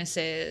and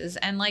weaknesses.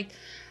 And like,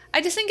 I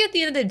just think at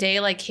the end of the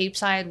day, like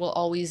Capeside will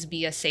always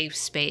be a safe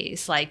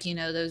space. Like, you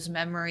know, those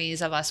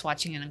memories of us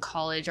watching it in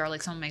college are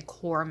like some of my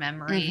core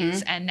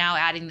memories. And now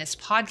adding this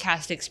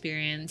podcast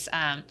experience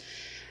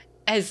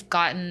has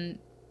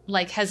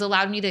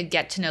allowed me to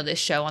get to know this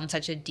show on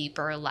such a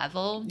deeper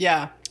level.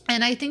 Yeah.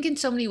 And I think in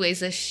so many ways,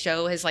 this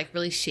show has like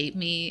really shaped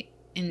me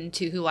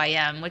into who I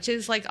am, which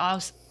is like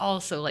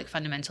also like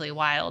fundamentally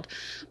wild.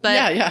 But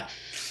yeah.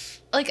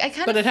 Like, I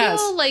kind of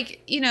feel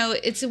like, you know,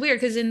 it's weird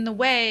because in the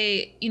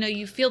way, you know,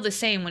 you feel the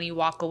same when you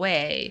walk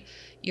away.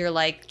 You're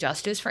like,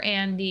 justice for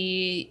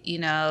Andy, you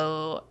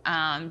know,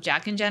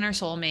 Jack and Jen are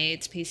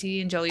soulmates, Pacey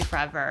and Joey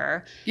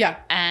forever. Yeah.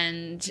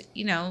 And,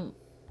 you know,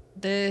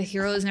 the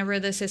hero is never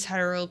the cis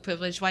hetero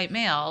privileged white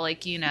male,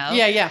 like, you know.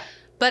 Yeah.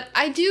 But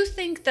I do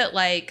think that,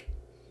 like,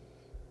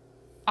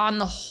 on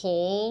the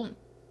whole,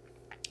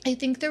 I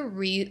think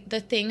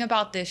the thing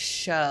about this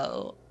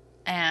show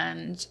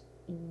and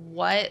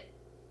what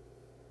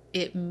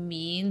it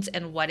means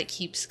and what it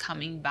keeps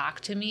coming back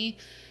to me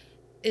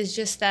is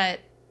just that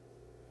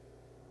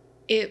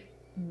it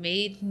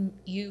made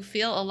you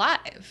feel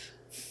alive,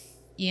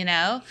 you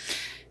know?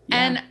 Yeah.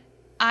 And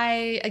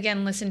I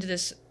listened to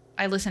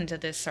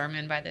this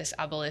sermon by this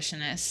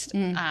abolitionist,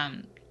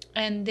 and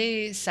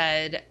they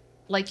said,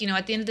 like, you know,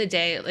 at the end of the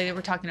day, like, they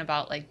were talking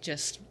about like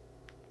just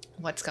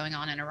what's going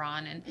on in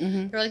Iran,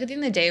 and they're like, at the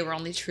end of the day, we're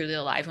only truly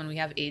alive when we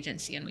have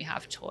agency and we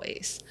have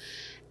choice.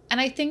 And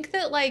I think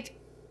that, like,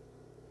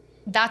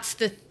 that's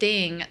the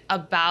thing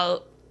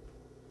about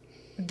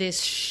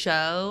this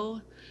show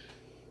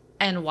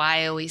and why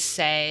I always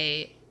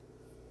say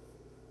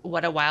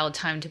what a wild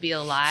time to be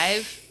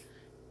alive,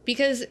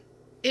 because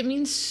it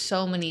means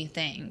so many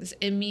things.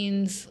 It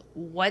means,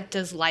 what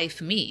does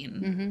life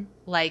mean?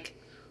 Like,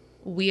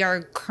 we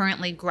are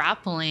currently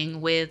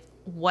grappling with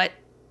what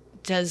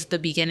does the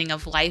beginning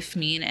of life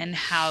mean, and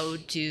how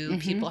do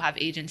people have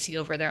agency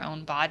over their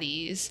own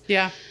bodies?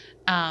 Yeah.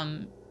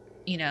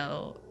 You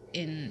know,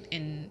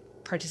 in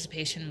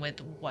participation with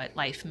what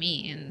life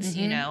means,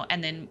 you know,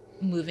 and then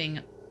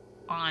moving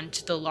on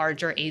to the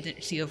larger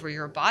agency over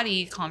your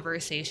body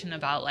conversation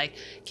about, like,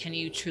 can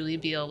you truly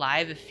be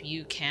alive if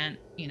you can't,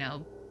 you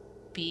know,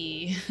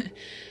 be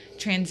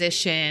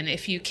transition,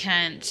 if you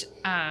can't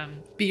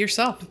be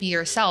yourself,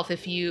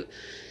 if you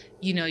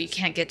know, you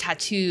can't get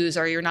tattoos,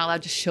 or you're not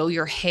allowed to show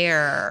your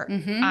hair.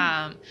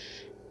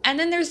 And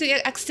then there's the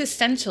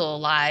existential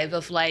alive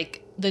of, like,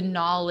 the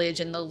knowledge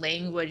and the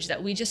language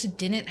that we just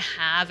didn't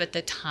have at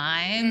the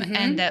time,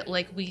 and that,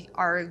 like, we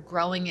are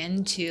growing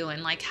into,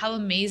 and, like, how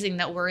amazing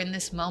that we're in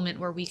this moment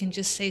where we can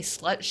just say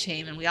slut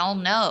shame and we all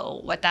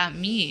know what that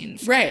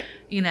means. Right.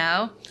 You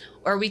know?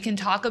 Or we can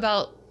talk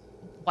about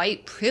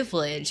white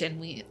privilege and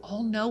we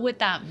all know what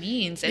that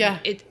means. And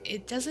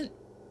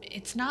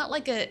it's not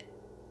like a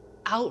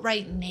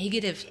outright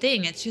negative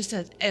thing. It's just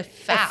a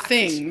fact. A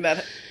thing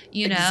that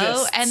you know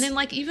exists. And then,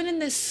 like, even in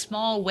this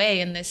small way,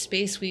 in this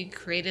space, we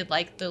created,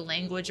 like, the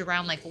language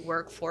around, like,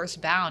 workforce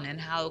bound and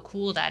how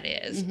cool that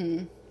is.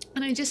 And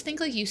I just think,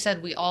 like you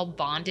said, we all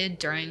bonded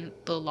during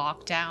the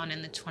lockdown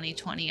and the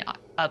 2020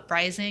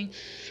 uprising,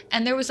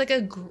 and there was,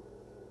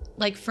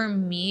 like, for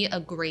me, a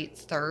great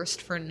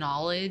thirst for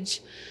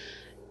knowledge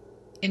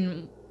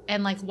and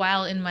like,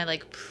 while in my,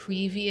 like,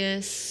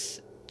 previous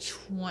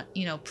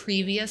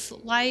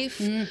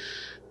life,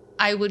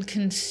 I would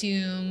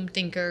consume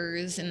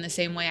thinkers in the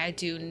same way I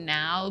do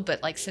now,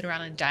 but, like, sit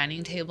around a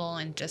dining table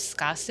and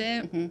discuss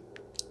it.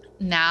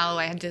 Now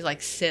I had to,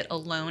 like, sit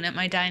alone at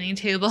my dining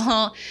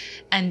table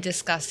and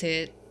discuss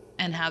it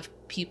and have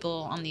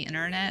people on the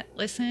internet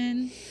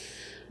listen.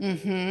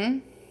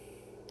 And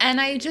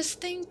I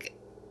just think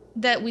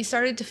that we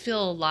started to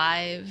feel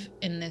alive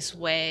in this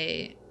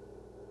way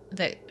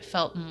that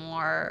felt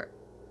more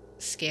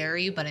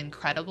scary but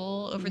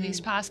incredible over these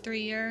past 3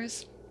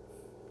 years.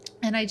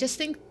 And I just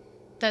think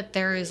that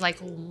there is, like,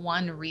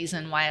 one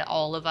reason why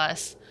all of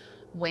us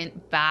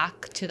went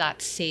back to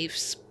that safe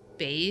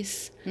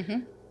space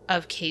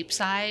of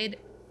Capeside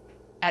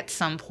at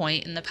some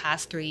point in the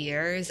past 3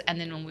 years. And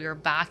then when we were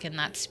back in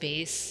that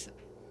space,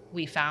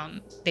 they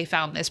found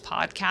this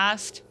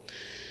podcast.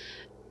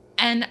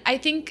 And I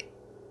think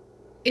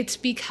it's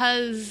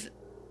because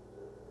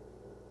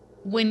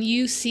when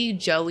you see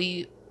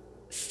Joey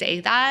say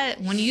that,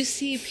 when you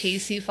see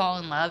Pacey fall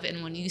in love,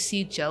 and when you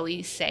see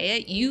Joey say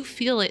it, you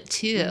feel it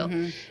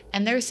too.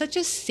 And there's such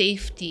a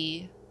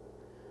safety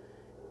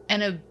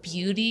and a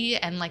beauty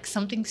and like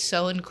something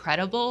so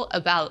incredible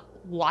about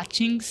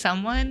watching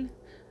someone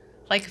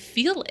like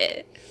feel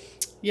it.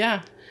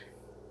 Yeah.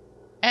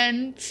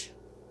 And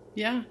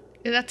yeah,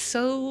 that's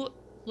so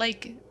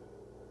like,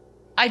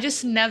 I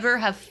just never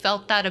have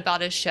felt that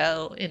about a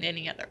show in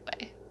any other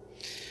way.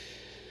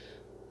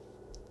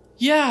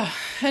 Yeah.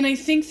 And I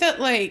think that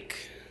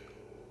like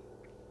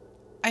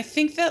I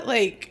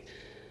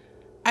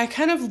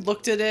kind of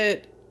looked at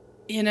it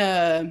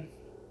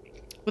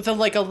with a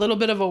little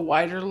bit of a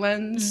wider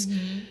lens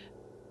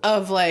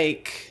of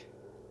like,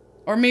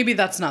 or maybe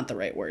that's not the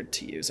right word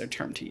to use or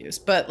term to use,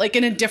 but like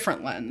in a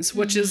different lens,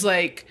 which is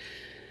like,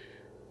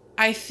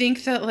 I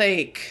think that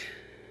like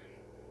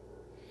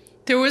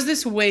there was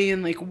this way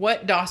in like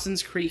what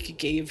Dawson's Creek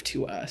gave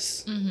to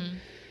us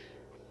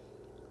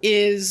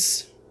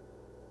is,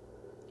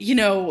 you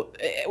know,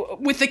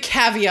 with the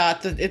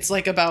caveat that it's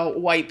like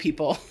about white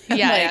people.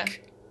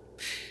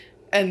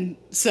 And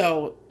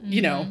so,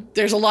 you know,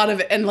 there's a lot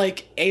of, and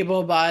like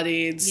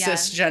able-bodied,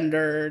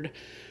 cisgendered,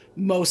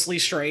 mostly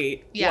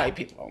straight white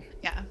people.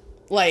 Yeah.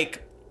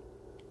 Like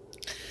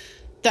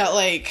that,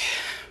 like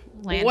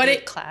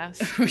landed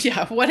class.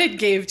 Yeah. What it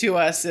gave to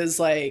us is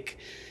like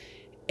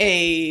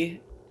an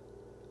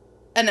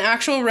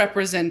actual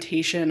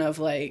representation of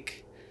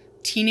like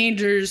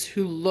teenagers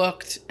who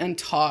looked and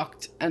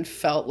talked and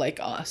felt like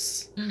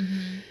us.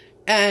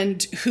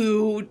 And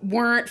who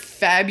weren't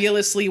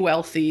fabulously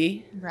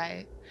wealthy.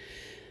 Right.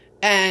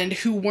 And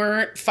who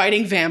weren't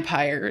fighting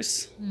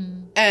vampires.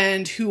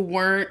 And who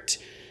weren't,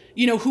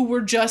 you know, who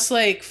were just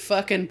like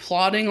fucking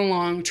plodding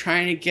along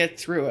trying to get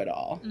through it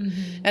all.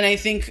 And I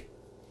think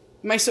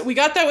we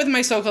got that with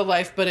My So-Called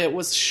Life, but it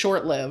was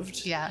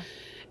short-lived. Yeah.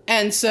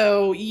 And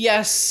so,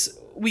 yes,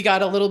 we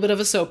got a little bit of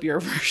a soapier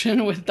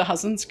version with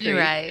Dawson's Creek.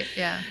 Right,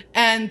 yeah.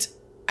 And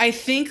I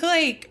think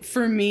like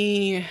for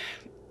me,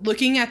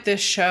 looking at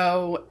this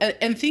show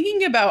and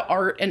thinking about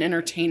art and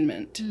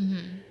entertainment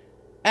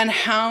and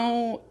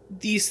how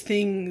these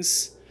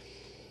things,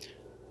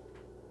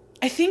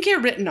 I think,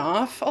 get written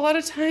off a lot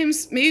of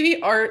times.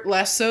 Maybe art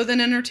less so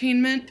than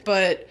entertainment,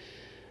 but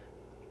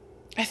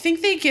I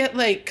think they get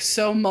like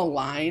so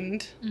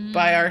maligned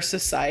by our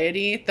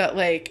society that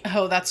like,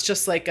 oh, that's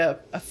just like a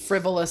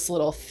frivolous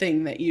little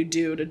thing that you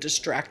do to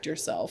distract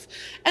yourself.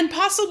 And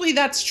possibly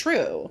that's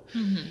true.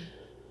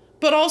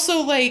 But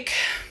also like,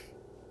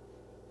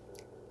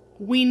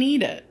 we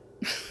need it.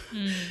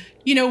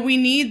 You know, we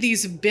need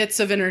these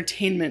bits of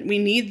entertainment. We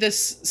need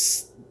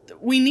this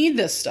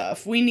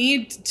stuff. We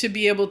need to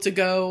be able to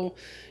go,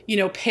 you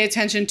know, pay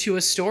attention to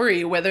a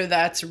story, whether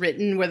that's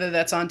written, whether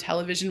that's on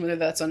television, whether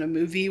that's on a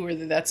movie,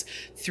 whether that's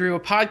through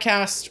a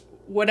podcast,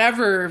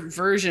 whatever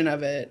version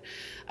of it.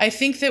 I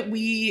think that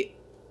we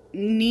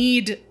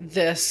need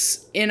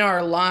this in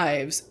our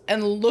lives,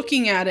 and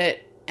looking at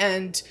it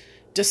and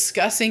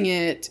discussing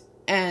it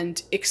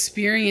and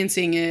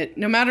experiencing it,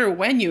 no matter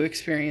when you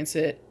experience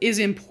it, is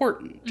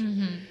important.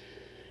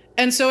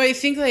 And so I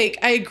think, like,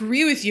 I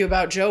agree with you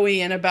about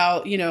Joey and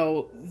about, you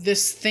know,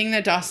 this thing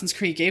that Dawson's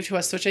Creek gave to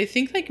us, which I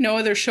think, like, no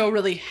other show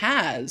really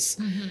has,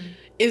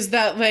 is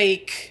that,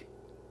 like,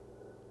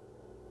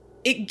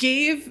 it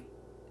gave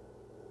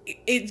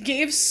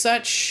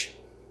such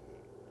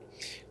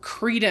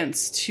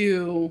credence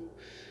to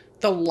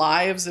the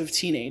lives of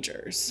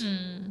teenagers.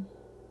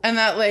 And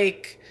that,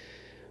 like,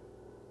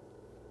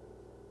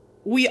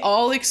 we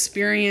all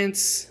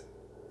experience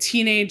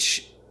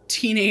teenagehood.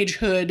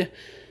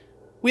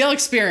 We all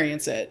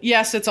experience it.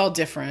 Yes, it's all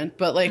different,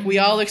 but like we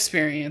all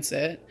experience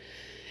it.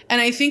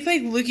 And I think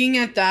like looking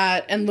at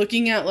that and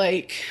looking at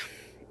like,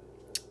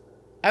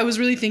 I was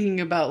really thinking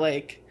about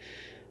like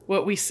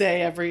what we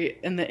say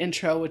in the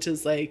intro, which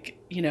is like,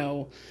 you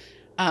know,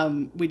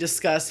 we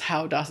discuss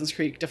how Dawson's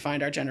Creek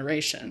defined our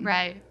generation.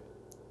 Right.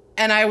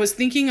 And I was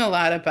thinking a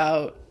lot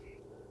about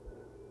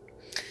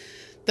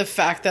the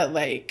fact that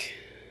like,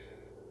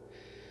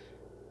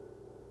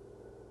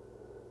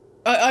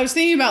 I was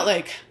thinking about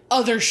like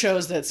other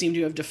shows that seem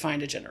to have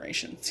defined a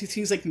generation.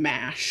 Things like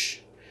MASH,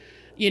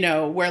 you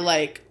know, where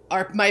like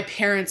my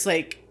parents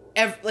like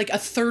a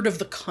third of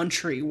the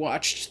country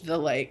watched the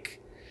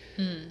like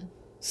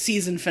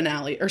season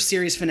finale or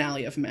series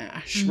finale of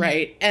MASH,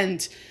 right?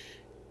 And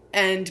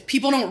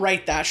people don't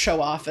write that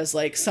show off as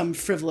like some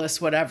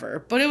frivolous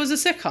whatever, but it was a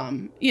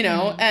sitcom, you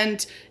know,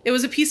 and it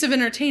was a piece of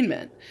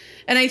entertainment.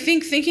 And I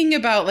think thinking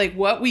about like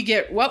what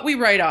we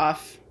write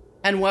off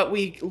and what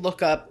we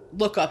look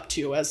up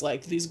to as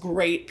like these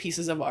great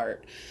pieces of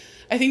art,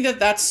 I think that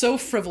that's so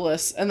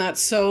frivolous and that's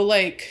so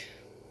like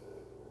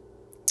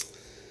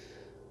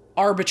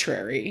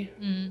arbitrary.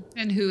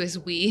 And who is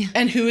we?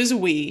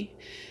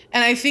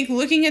 And I think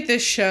looking at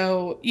this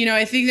show, you know,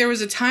 I think there was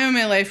a time in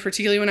my life,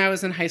 particularly when I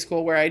was in high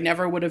school, where I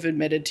never would have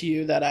admitted to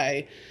you that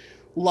I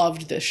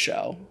loved this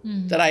show,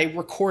 that I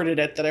recorded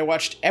it, that I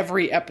watched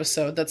every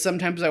episode, that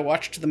sometimes I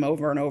watched them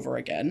over and over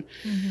again.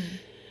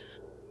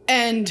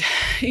 And,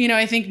 you know,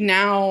 I think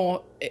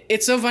now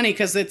it's so funny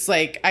because it's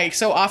like, I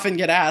so often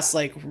get asked,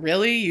 like,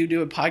 really? You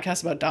do a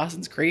podcast about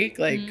Dawson's Creek?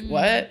 Like,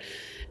 what?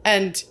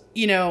 And,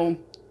 you know,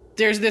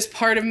 there's this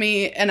part of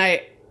me, and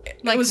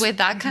with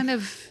that kind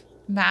of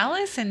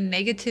malice and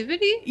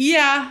negativity?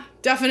 Yeah,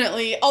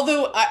 definitely.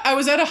 Although I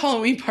was at a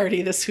Halloween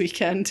party this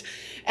weekend,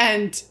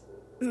 and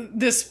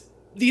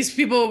these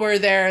people were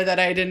there that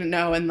I didn't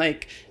know, and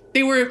like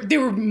they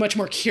were much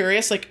more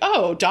curious, like,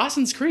 oh,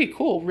 Dawson's Creek,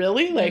 cool,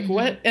 really? Like,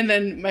 what? And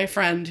then my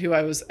friend, who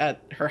I was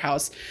at her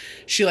house,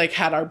 she like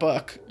had our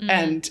book,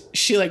 and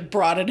she like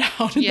brought it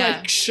out and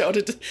like showed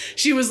it.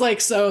 She was like,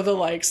 so the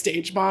like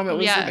stage mom, it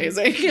was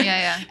amazing.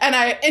 Yeah. And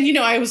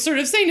I was sort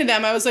of saying to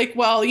them, I was like,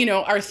 well,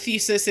 our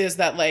thesis is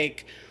that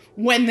like,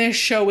 when this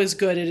show is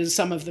good, it is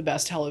some of the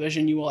best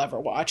television you will ever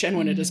watch. And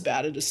when it is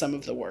bad, it is some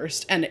of the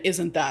worst. And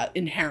isn't that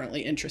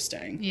inherently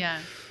interesting? Yeah.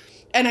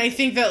 And I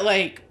think that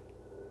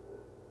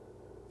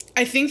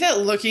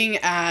looking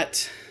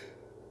at,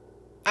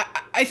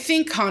 I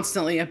think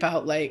constantly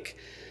about like,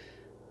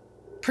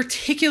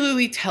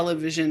 particularly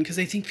television, because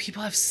I think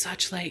people have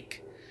such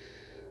like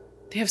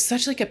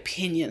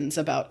opinions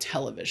about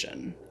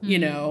television,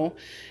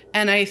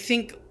 and I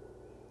think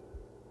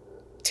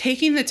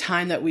taking the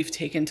time that we've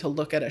taken to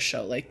look at a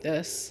show like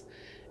this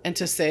and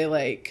to say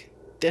like,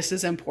 this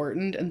is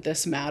important and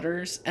this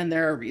matters, and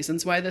there are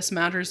reasons why this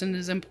matters and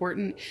is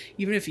important,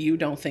 even if you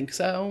don't think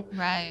so.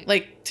 Right.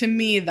 Like, to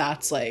me,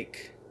 that's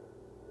like,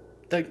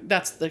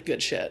 that's the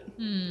good shit.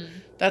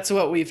 That's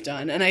what we've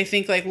done. And I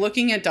think like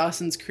looking at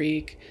Dawson's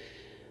Creek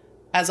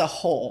as a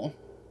whole,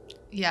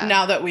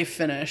 now that we've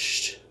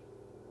finished,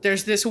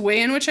 there's this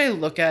way in which I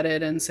look at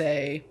it and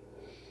say,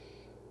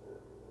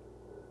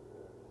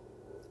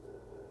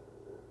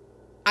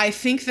 I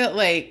think that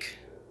like,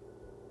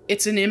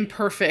 it's an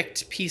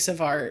imperfect piece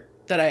of art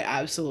that I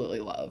absolutely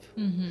love.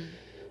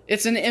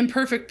 It's an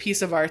imperfect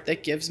piece of art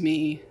that gives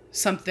me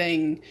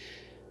something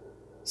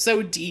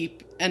so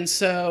deep and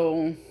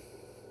so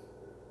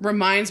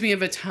reminds me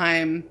of a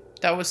time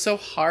that was so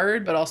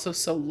hard, but also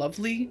so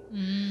lovely.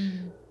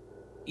 And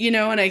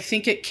I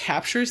think it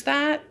captures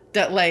that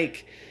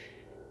like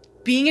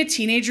being a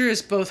teenager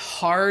is both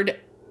hard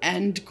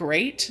and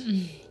great.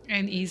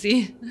 And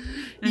easy.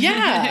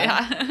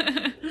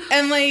 Yeah.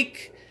 And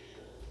like,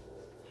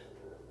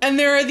 and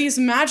there are these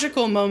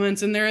magical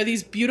moments, and there are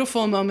these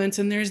beautiful moments,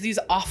 and there's these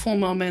awful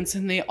moments,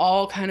 and they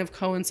all kind of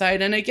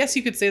coincide. And I guess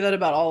you could say that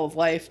about all of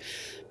life,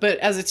 but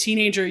as a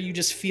teenager, you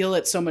just feel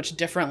it so much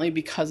differently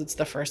because it's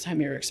the first time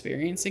you're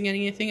experiencing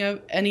any of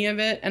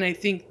it. And I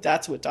think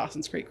that's what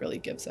Dawson's Creek really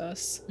gives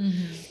us.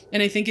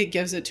 And I think it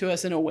gives it to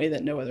us in a way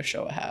that no other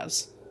show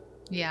has.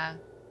 Yeah.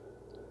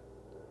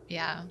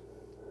 Yeah.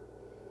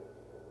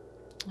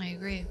 I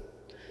agree.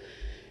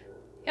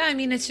 Yeah, I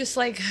mean, it's just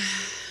like,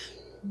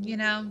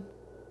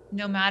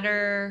 no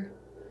matter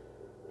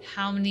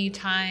how many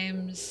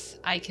times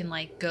I can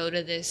like go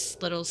to this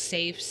little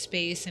safe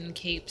space in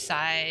Cape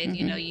Side,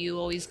 you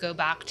always go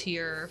back to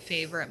your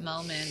favorite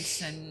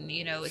moments, and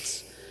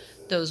it's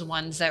those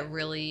ones that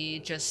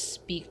really just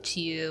speak to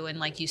you. And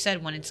like you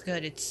said, when it's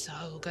good, it's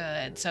so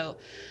good. So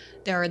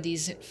there are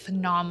these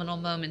phenomenal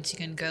moments you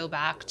can go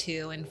back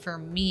to. And for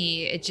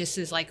me, it just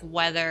is like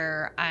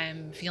whether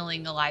I'm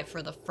feeling alive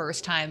for the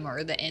first time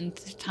or the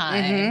nth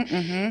time,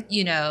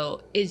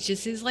 it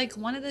just is like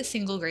one of the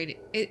single great,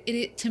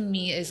 it to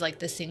me is like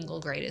the single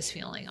greatest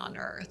feeling on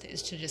earth,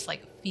 is to just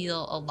like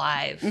feel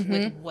alive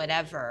with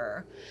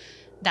whatever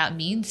that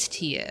means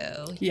to you,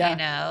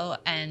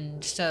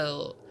 And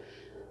so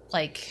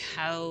like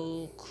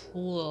how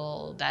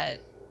cool that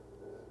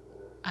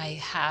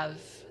I have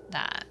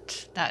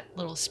that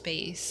little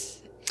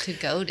space to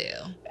go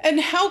to. And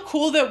how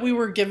cool that we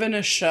were given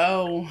a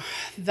show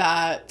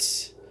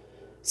that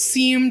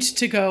seemed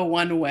to go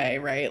one way,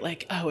 right?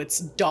 Like, oh, it's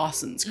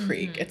Dawson's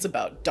Creek. It's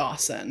about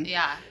Dawson.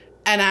 Yeah.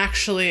 And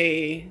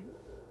actually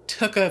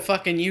took a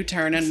fucking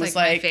U-turn and was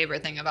like, my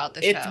favorite thing about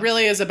the show. It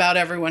really is about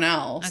everyone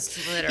else.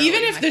 That's literally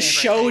even if the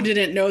show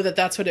didn't know that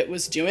that's what it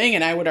was doing,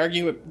 and I would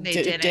argue it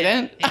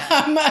didn't.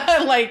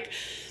 Yeah. Like,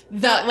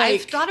 that,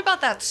 like, I've thought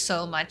about that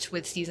so much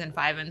with season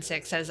 5 and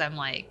 6 as I'm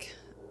like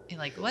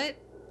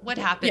what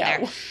happened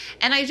there?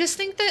 And I just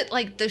think that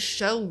like the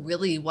show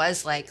really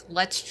was like,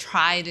 let's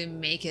try to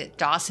make it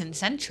Dawson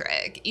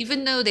centric,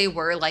 even though they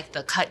were like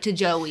the cut to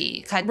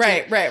Joey,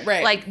 right.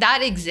 Like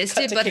that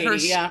existed, but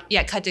Katie,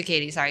 cut to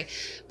Katie, sorry.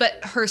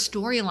 But her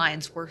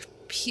storylines were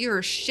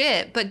pure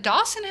shit. But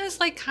Dawson has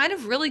like kind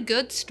of really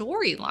good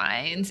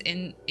storylines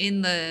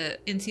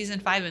in season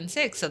 5 and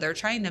 6. So they're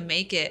trying to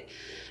make it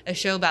a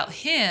show about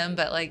him,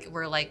 but like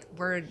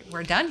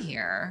we're done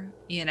here,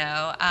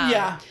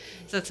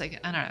 so it's like,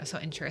 I don't know, so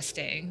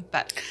interesting.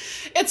 But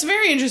it's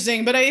very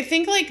interesting. But I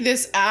think like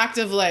this act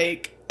of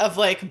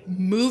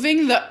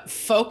moving the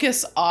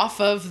focus off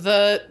of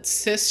the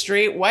cis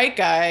straight white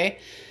guy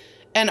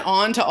and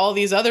on to all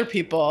these other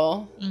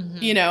people,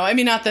 I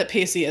mean, not that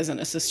Pacey isn't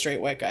a cis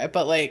straight white guy,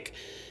 but like,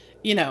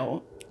 he's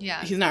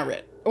not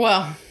rich.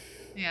 Well,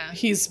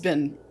 he's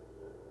been,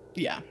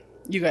 you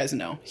guys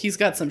know, he's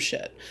got some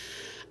shit.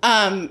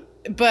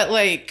 But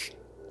like,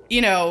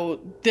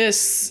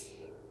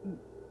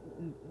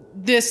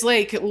 this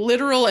like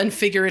literal and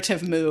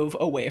figurative move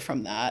away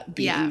from that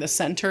being the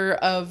center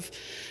of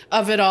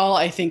of it all,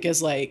 I think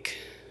is like,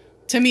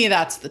 to me,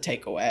 that's the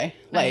takeaway.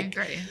 Like,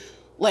 I agree.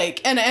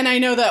 Like, and I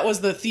know that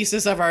was the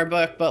thesis of our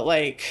book, but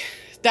like,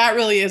 that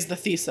really is the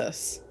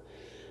thesis.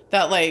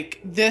 That like,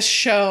 this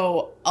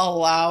show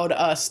allowed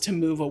us to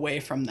move away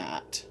from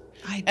that.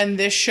 And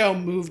this show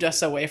moved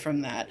us away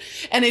from that.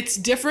 And it's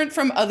different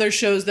from other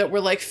shows that were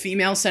like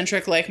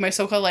female-centric, like My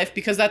So-Called Life,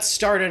 because that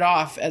started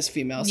off as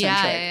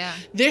female-centric. Yeah.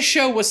 This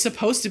show was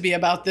supposed to be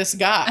about this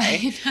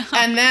guy.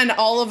 And then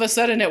all of a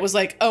sudden it was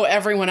like, oh,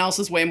 everyone else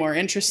is way more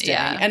interesting.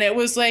 Yeah. And it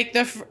was like,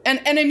 and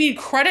I mean,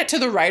 credit to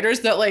the writers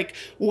that like,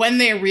 when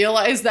they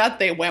realized that,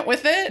 they went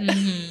with it.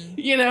 Mm-hmm.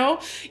 You know?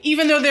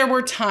 Even though there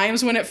were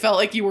times when it felt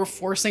like you were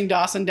forcing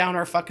Dawson down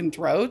our fucking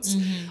throats.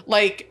 Mm-hmm.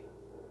 Like,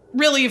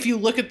 really, if you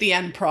look at the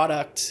end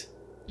product,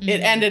 it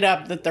ended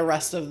up that the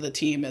rest of the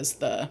team is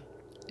the...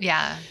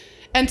 Yeah.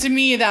 And to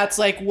me, that's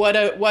like, what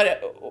a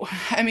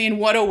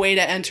way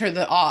to enter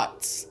the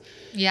aughts.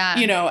 Yeah.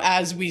 You know,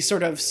 as we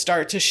sort of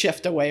start to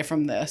shift away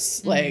from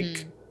this.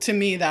 Like, to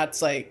me,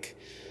 that's like...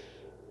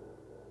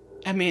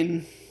 I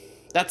mean,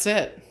 that's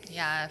it.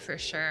 Yeah, for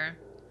sure.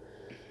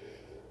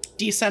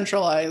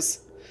 Decentralize.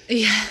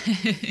 Yeah,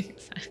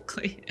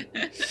 exactly.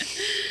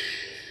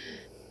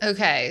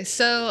 Okay,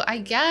 so I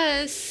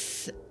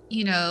guess,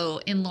 you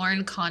know, in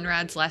Lauren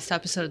Conrad's last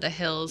episode of The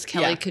Hills,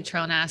 Kelly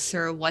Cutrone asks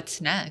her,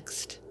 what's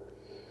next?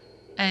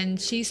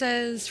 And she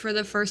says, for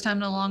the first time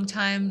in a long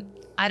time,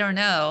 I don't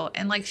know.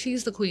 And, like,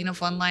 she's the queen of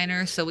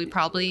one-liners, so we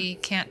probably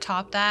can't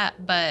top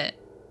that. But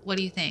what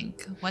do you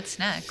think? What's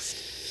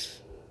next?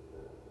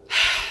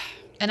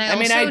 And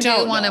I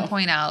do want to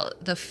point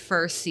out the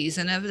first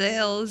season of The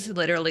Hills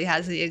literally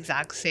has the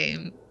exact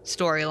same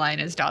storyline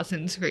as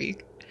Dawson's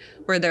Creek.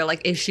 Where they're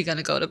like, is she going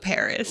to go to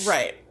Paris?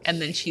 Right.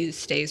 And then she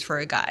stays for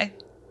a guy.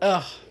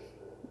 Ugh.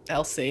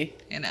 Elsie.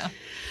 You know?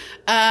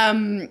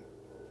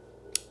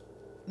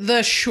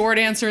 The short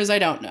answer is I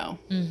don't know.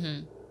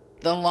 Mm-hmm.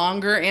 The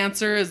longer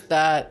answer is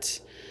that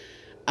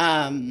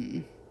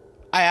I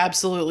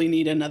absolutely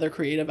need another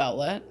creative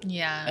outlet.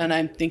 Yeah. And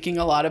I'm thinking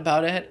a lot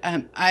about it.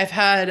 I've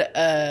thought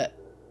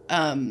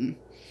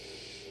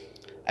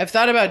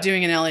about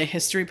doing an LA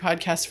history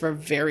podcast for a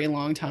very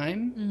long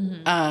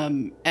time.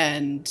 Mm-hmm.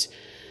 And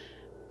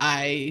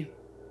I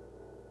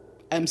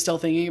am still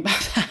thinking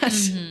about that.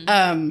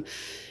 Mm-hmm.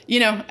 You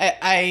know,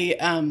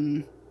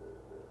 I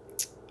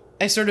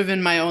sort of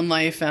in my own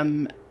life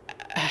I'm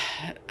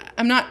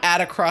not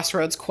at a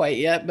crossroads quite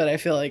yet, but I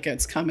feel like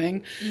it's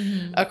coming.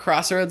 Mm-hmm. A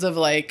crossroads of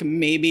like,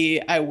 maybe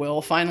I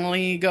will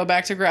finally go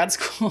back to grad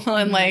school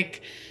and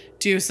like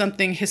do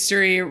something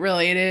history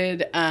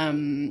related.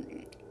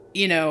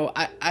 You know,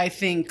 I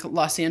think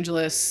Los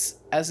Angeles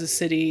as a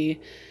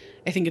city,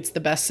 I think it's the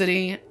best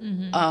city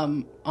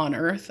on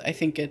earth. I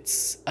think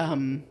it's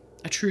a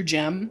true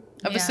gem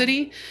of a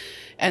city.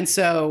 And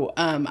so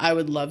I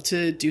would love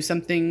to do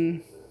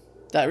something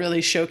that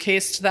really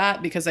showcased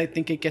that, because I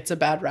think it gets a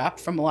bad rap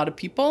from a lot of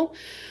people.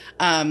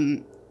 So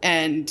I've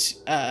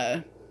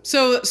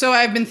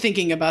been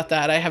thinking about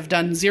that. I have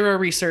done zero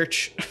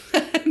research.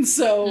 And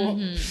so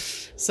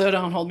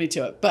don't hold me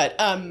to it. But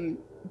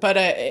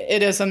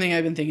it is something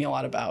I've been thinking a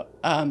lot about.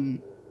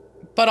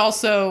 But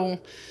also,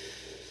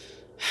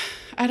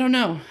 I don't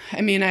know. I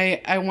mean,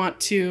 I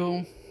want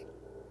to...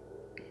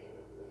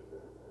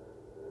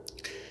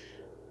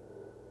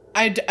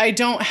 I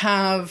don't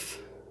have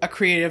a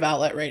creative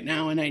outlet right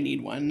now, and I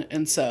need one.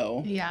 And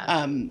so...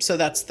 so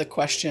that's the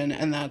question.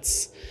 And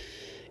that's,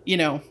 you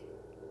know,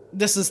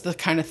 this is the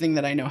kind of thing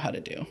that I know how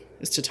to do,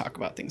 is to talk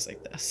about things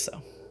like this,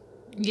 so...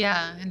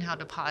 Yeah, and how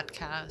to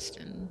podcast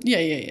and... Yeah.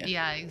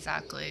 Yeah,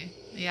 exactly.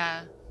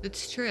 Yeah,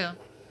 it's true.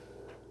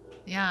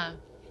 Yeah.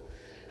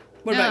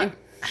 What about you?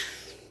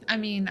 I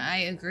mean, I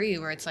agree,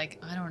 where it's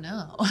like, I don't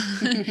know.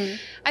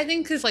 I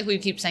think because, like we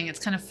keep saying, it's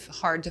kind of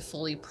hard to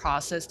fully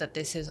process that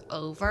this is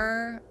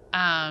over.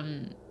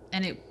 And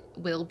it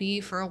will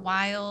be for a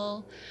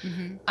while.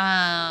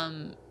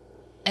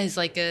 As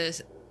like a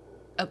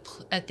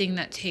thing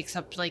that takes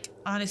up, like,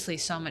 honestly,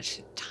 so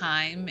much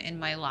time in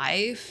my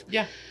life.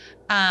 Yeah.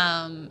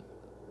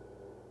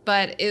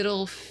 But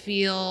it'll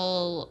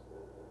feel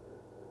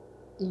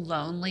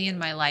lonely in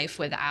my life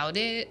without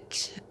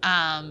it.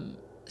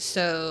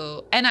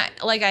 So, and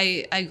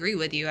I agree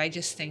with you. I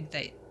just think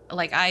that,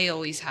 like, I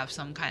always have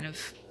some kind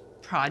of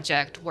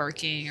project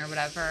working or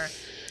whatever.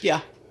 Yeah.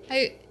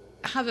 I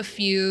have a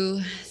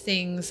few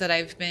things that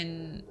I've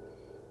been,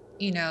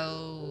 you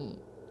know,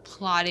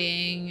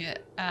 plotting.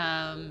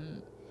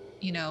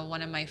 You know,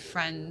 one of my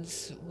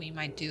friends, we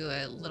might do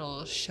a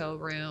little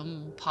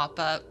showroom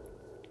pop-up.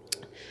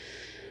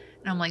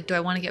 And I'm like, do I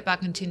want to get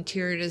back into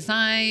interior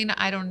design?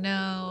 I don't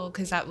know,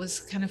 because that was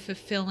kind of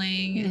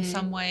fulfilling in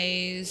some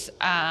ways.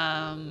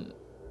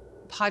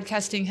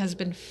 Podcasting has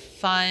been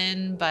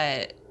fun,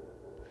 but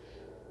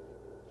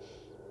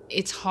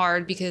it's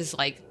hard because,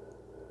 like,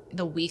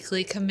 the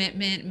weekly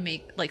commitment,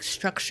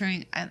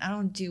 structuring, I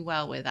don't do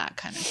well with that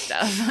kind of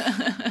stuff.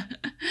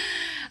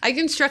 I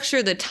can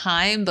structure the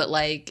time, but,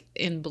 like,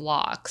 in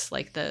blocks,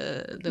 like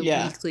the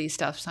weekly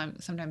stuff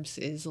sometimes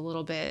is a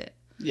little bit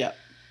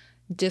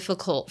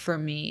difficult for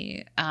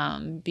me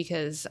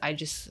because I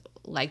just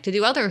like to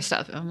do other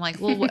stuff. And I'm like,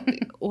 well,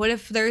 what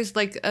if there's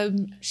like a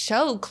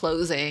show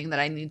closing that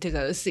I need to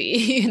go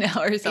see,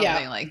 or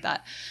something like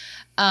that.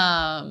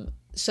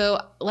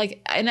 So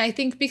like, and I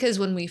think because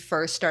when we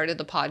first started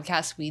the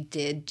podcast, we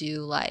did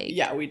do like,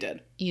 we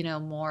did,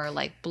 more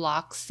like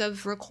blocks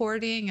of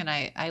recording. And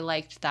I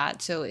liked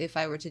that. So if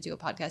I were to do a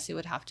podcast, it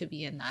would have to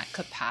be in that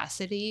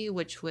capacity,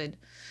 which would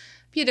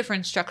be a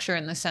different structure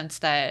in the sense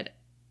that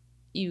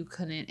you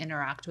couldn't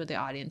interact with the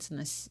audience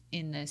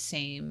in the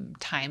same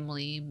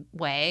timely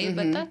way,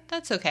 but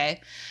that's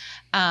okay.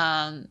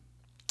 But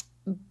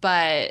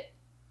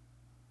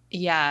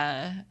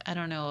yeah, I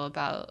don't know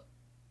about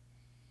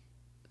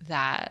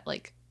that,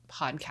 like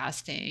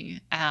podcasting.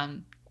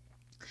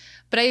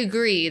 But I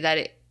agree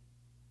that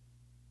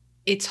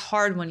it's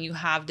hard when you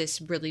have this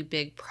really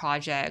big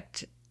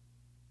project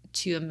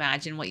to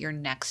imagine what your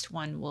next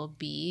one will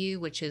be,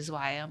 which is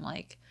why I'm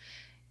like,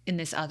 in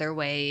this other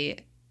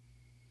way,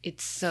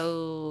 it's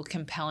so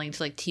compelling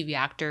to like TV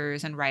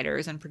actors and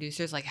writers and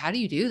producers. Like, how do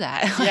you do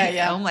that? Like,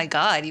 oh my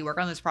God, you work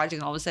on this project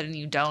and all of a sudden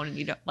you don't, and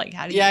you don't like,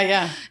 how do you,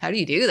 how do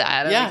you do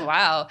that? I'm like,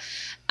 wow.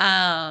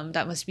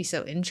 That must be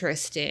so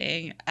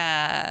interesting.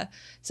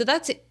 So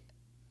that's,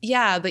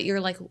 but you're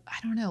like, I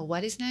don't know,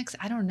 what is next?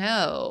 I don't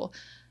know.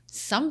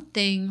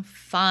 Something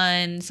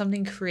fun,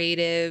 something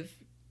creative.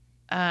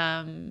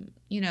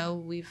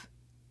 We've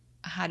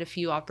had a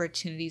few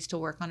opportunities to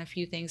work on a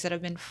few things that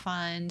have been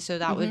fun. So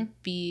that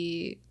would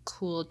be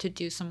cool to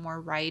do some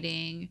more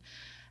writing.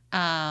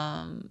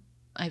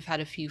 I've had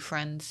a few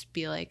friends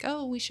be like,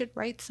 oh, we should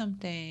write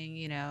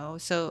something,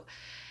 So,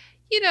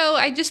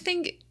 I just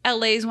think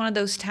LA is one of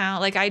those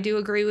towns. Like, I do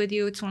agree with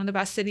you. It's one of the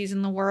best cities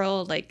in the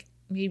world. Like,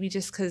 maybe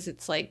just because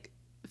it's like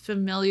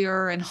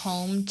familiar and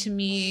home to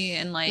me.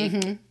 And like,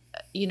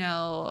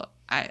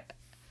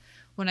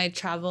 when I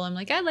travel, I'm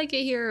like, I like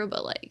it here,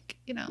 but like,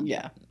 you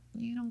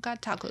don't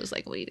got tacos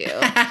like we do,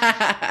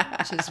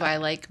 which is why I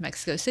like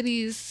Mexico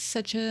City is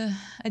such a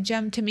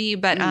gem to me.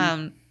 But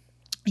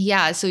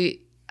so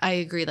I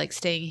agree, like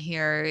staying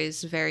here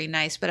is very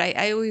nice. But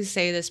I always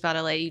say this about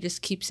LA, you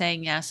just keep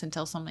saying yes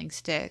until something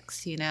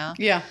sticks,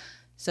 Yeah.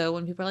 So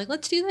when people are like,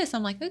 let's do this,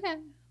 I'm like, okay,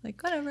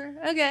 like whatever.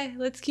 Okay,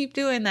 let's keep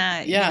doing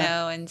that,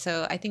 And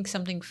so I think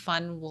something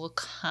fun will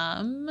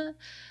come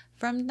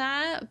from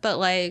that. But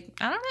like,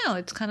 I don't know.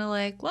 It's kind of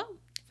like, well,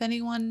 if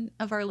anyone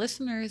of our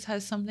listeners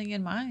has something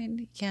in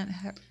mind, can't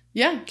hurt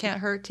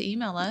to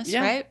email us,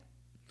 right?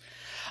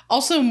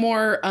 Also,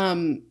 more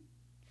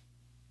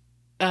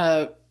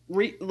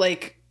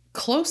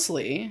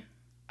closely,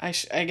 I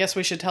guess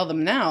we should tell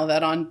them now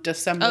that on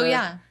December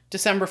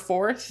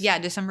 4th. Yeah,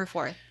 December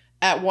 4th.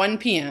 At 1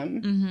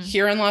 p.m.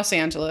 Here in Los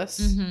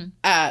Angeles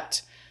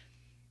at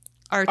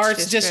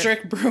Arts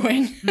District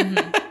Brewing.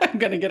 I'm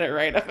going to get it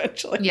right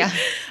eventually. Yeah.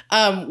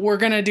 We're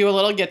going to do a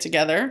little get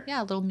together.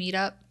 Yeah, a little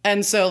meetup.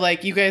 And so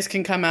like you guys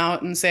can come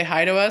out and say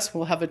hi to us.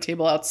 We'll have a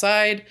table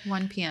outside.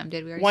 1 p.m.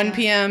 Did we already 1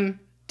 p.m.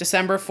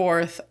 December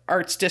 4th,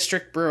 Arts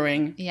District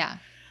Brewing. Yeah.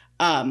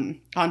 On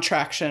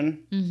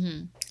Traction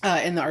in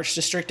the Arts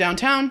District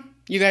downtown.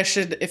 You guys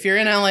should, if you're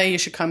in LA, you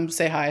should come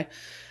say hi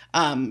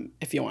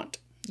if you want.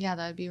 Yeah,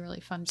 that'd be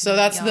really fun. So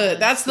that's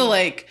the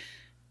like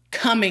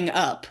coming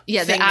up.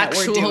 Yeah, the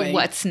actual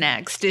what's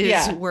next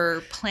is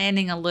we're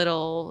planning a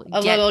little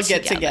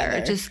get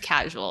together. Just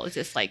casual.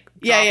 Just like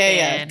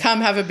in,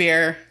 come have a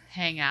beer,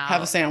 hang out,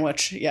 have a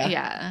sandwich.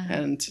 Yeah.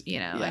 And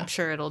I'm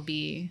sure you'll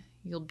be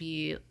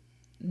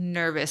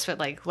nervous, but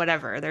like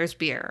whatever, there's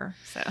beer.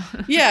 So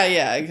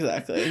yeah,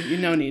 exactly.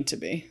 No need to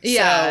be.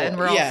 Yeah, and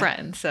we're all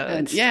friends. So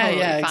it's totally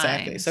fine.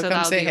 Exactly. So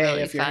come say hey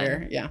really if you're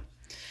here. Yeah.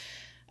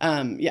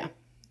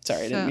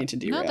 Sorry, I didn't mean to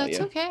derail you. No, that's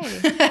okay.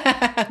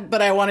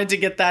 But I wanted to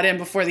get that in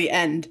before the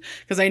end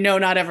because I know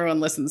not everyone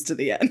listens to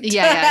the end.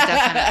 Yeah,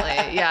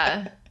 definitely.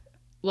 Yeah.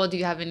 Well, do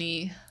you have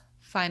any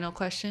final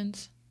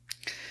questions?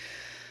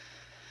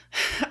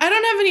 I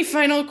don't have any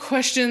final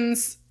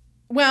questions.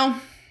 Well,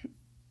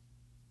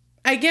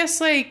 I guess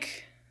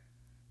like,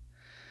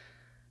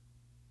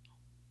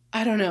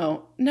 I don't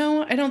know.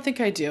 No, I don't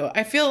think I do.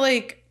 I feel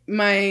like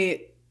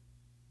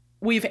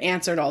we've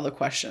answered all the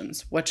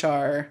questions, which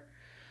are,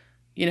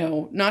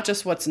 not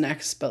just what's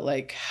next, but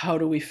like, how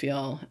do we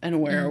feel and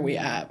where are we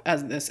at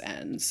as this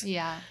ends?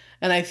 Yeah.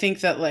 And I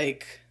think that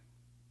like,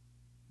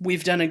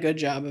 we've done a good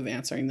job of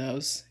answering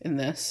those in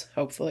this,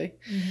 hopefully.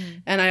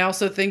 And I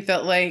also think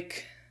that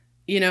like,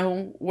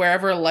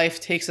 wherever life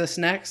takes us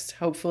next,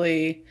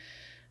 hopefully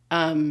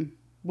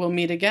we'll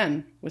meet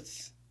again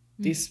with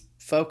these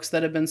folks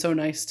that have been so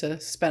nice to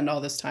spend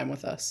all this time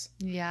with us.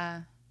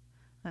 Yeah.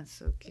 That's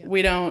so cute.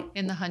 We don't.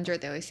 In the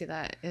 100, they always say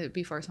that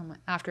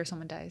after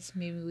someone dies.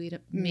 Maybe we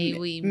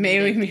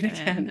meet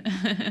again.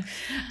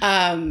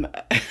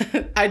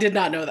 I did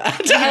not know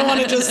that. I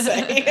want to just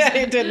say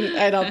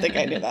I don't think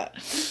I knew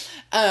that.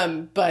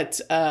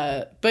 But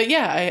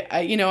yeah,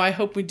 I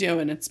hope we do,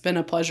 and it's been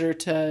a pleasure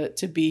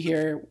to be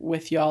here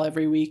with y'all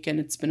every week,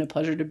 and it's been a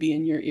pleasure to be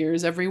in your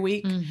ears every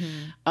week.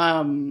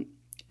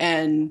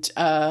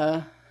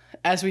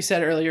 as we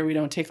said earlier, we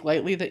don't take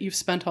lightly that you've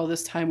spent all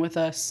this time with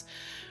us.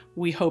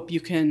 We hope you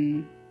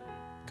can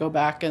go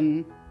back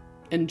and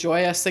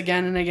enjoy us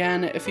again and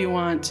again if you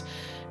want.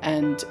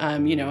 And,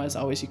 as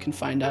always, you can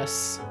find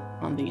us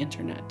on the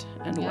internet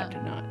and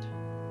whatnot.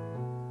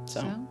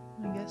 So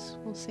I guess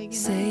we'll say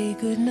goodnight. Say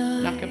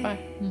goodnight. Not goodbye.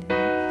 Mm-hmm.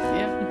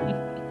 Yeah.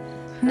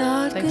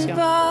 Not Thanks,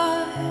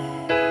 goodbye.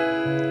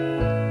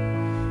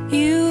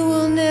 You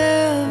will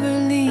never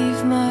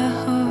leave my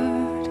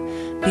heart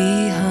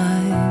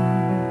behind.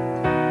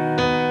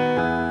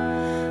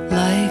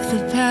 Like the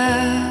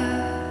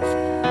path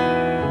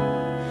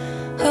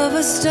of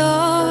a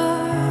star,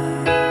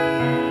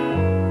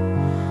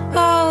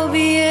 I'll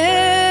be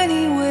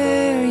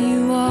anywhere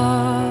you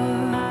are.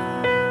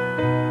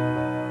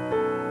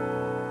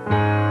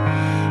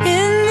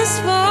 In the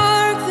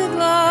spark that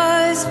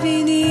lies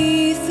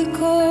beneath the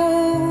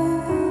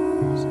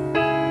coals,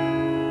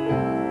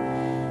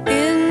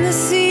 in the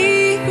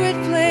secret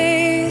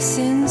place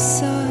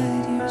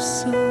inside your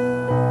soul,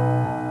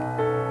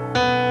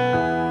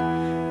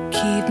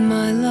 keep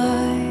my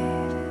light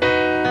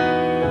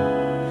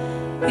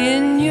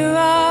in your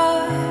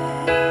eyes.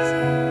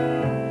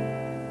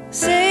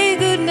 Say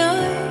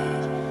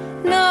goodnight,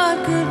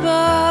 not goodbye.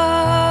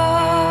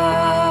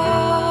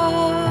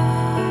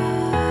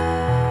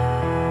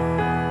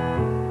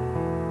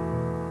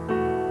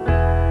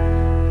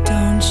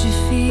 Don't you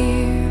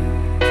fear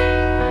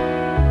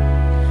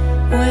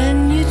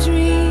when you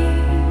dream?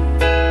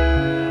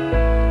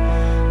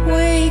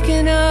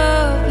 Waking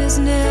up is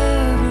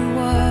never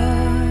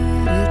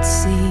what it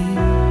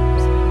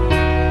seems.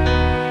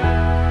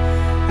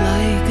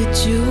 Like a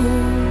jewel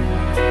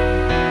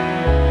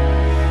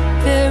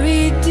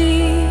buried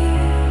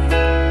deep,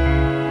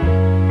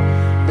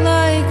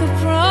 like a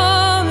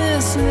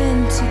promise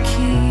meant to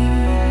keep.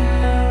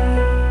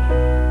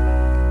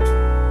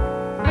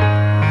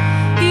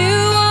 You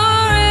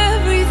are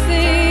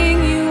everything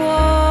you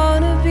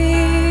wanna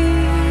be,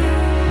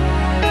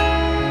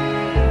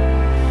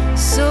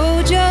 so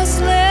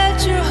just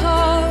let your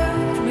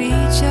heart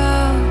reach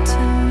out to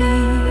me.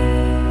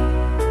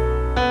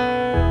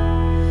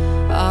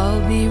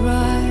 I'll be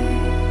right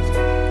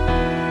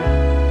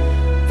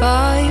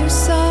by your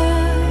side.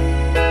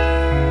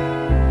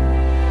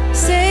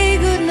 Say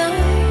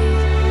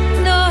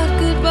goodnight, not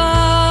goodbye.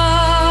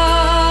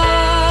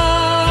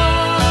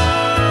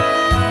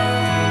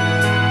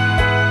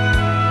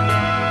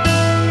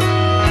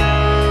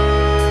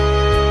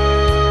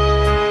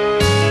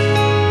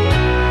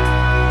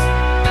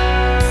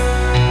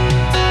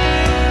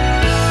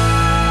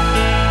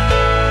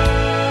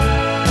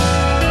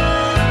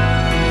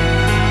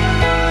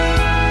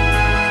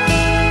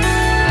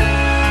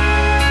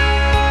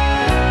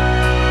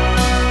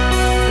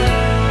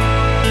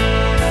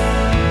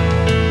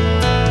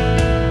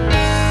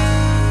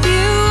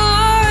 You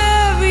are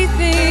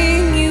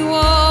everything you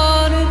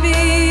wanna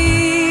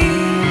be,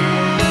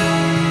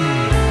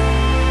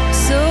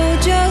 so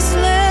just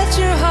let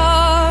your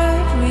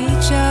heart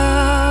reach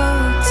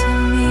out to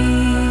me.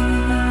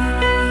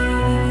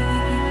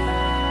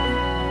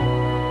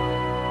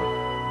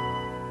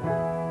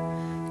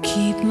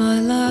 Keep my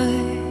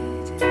light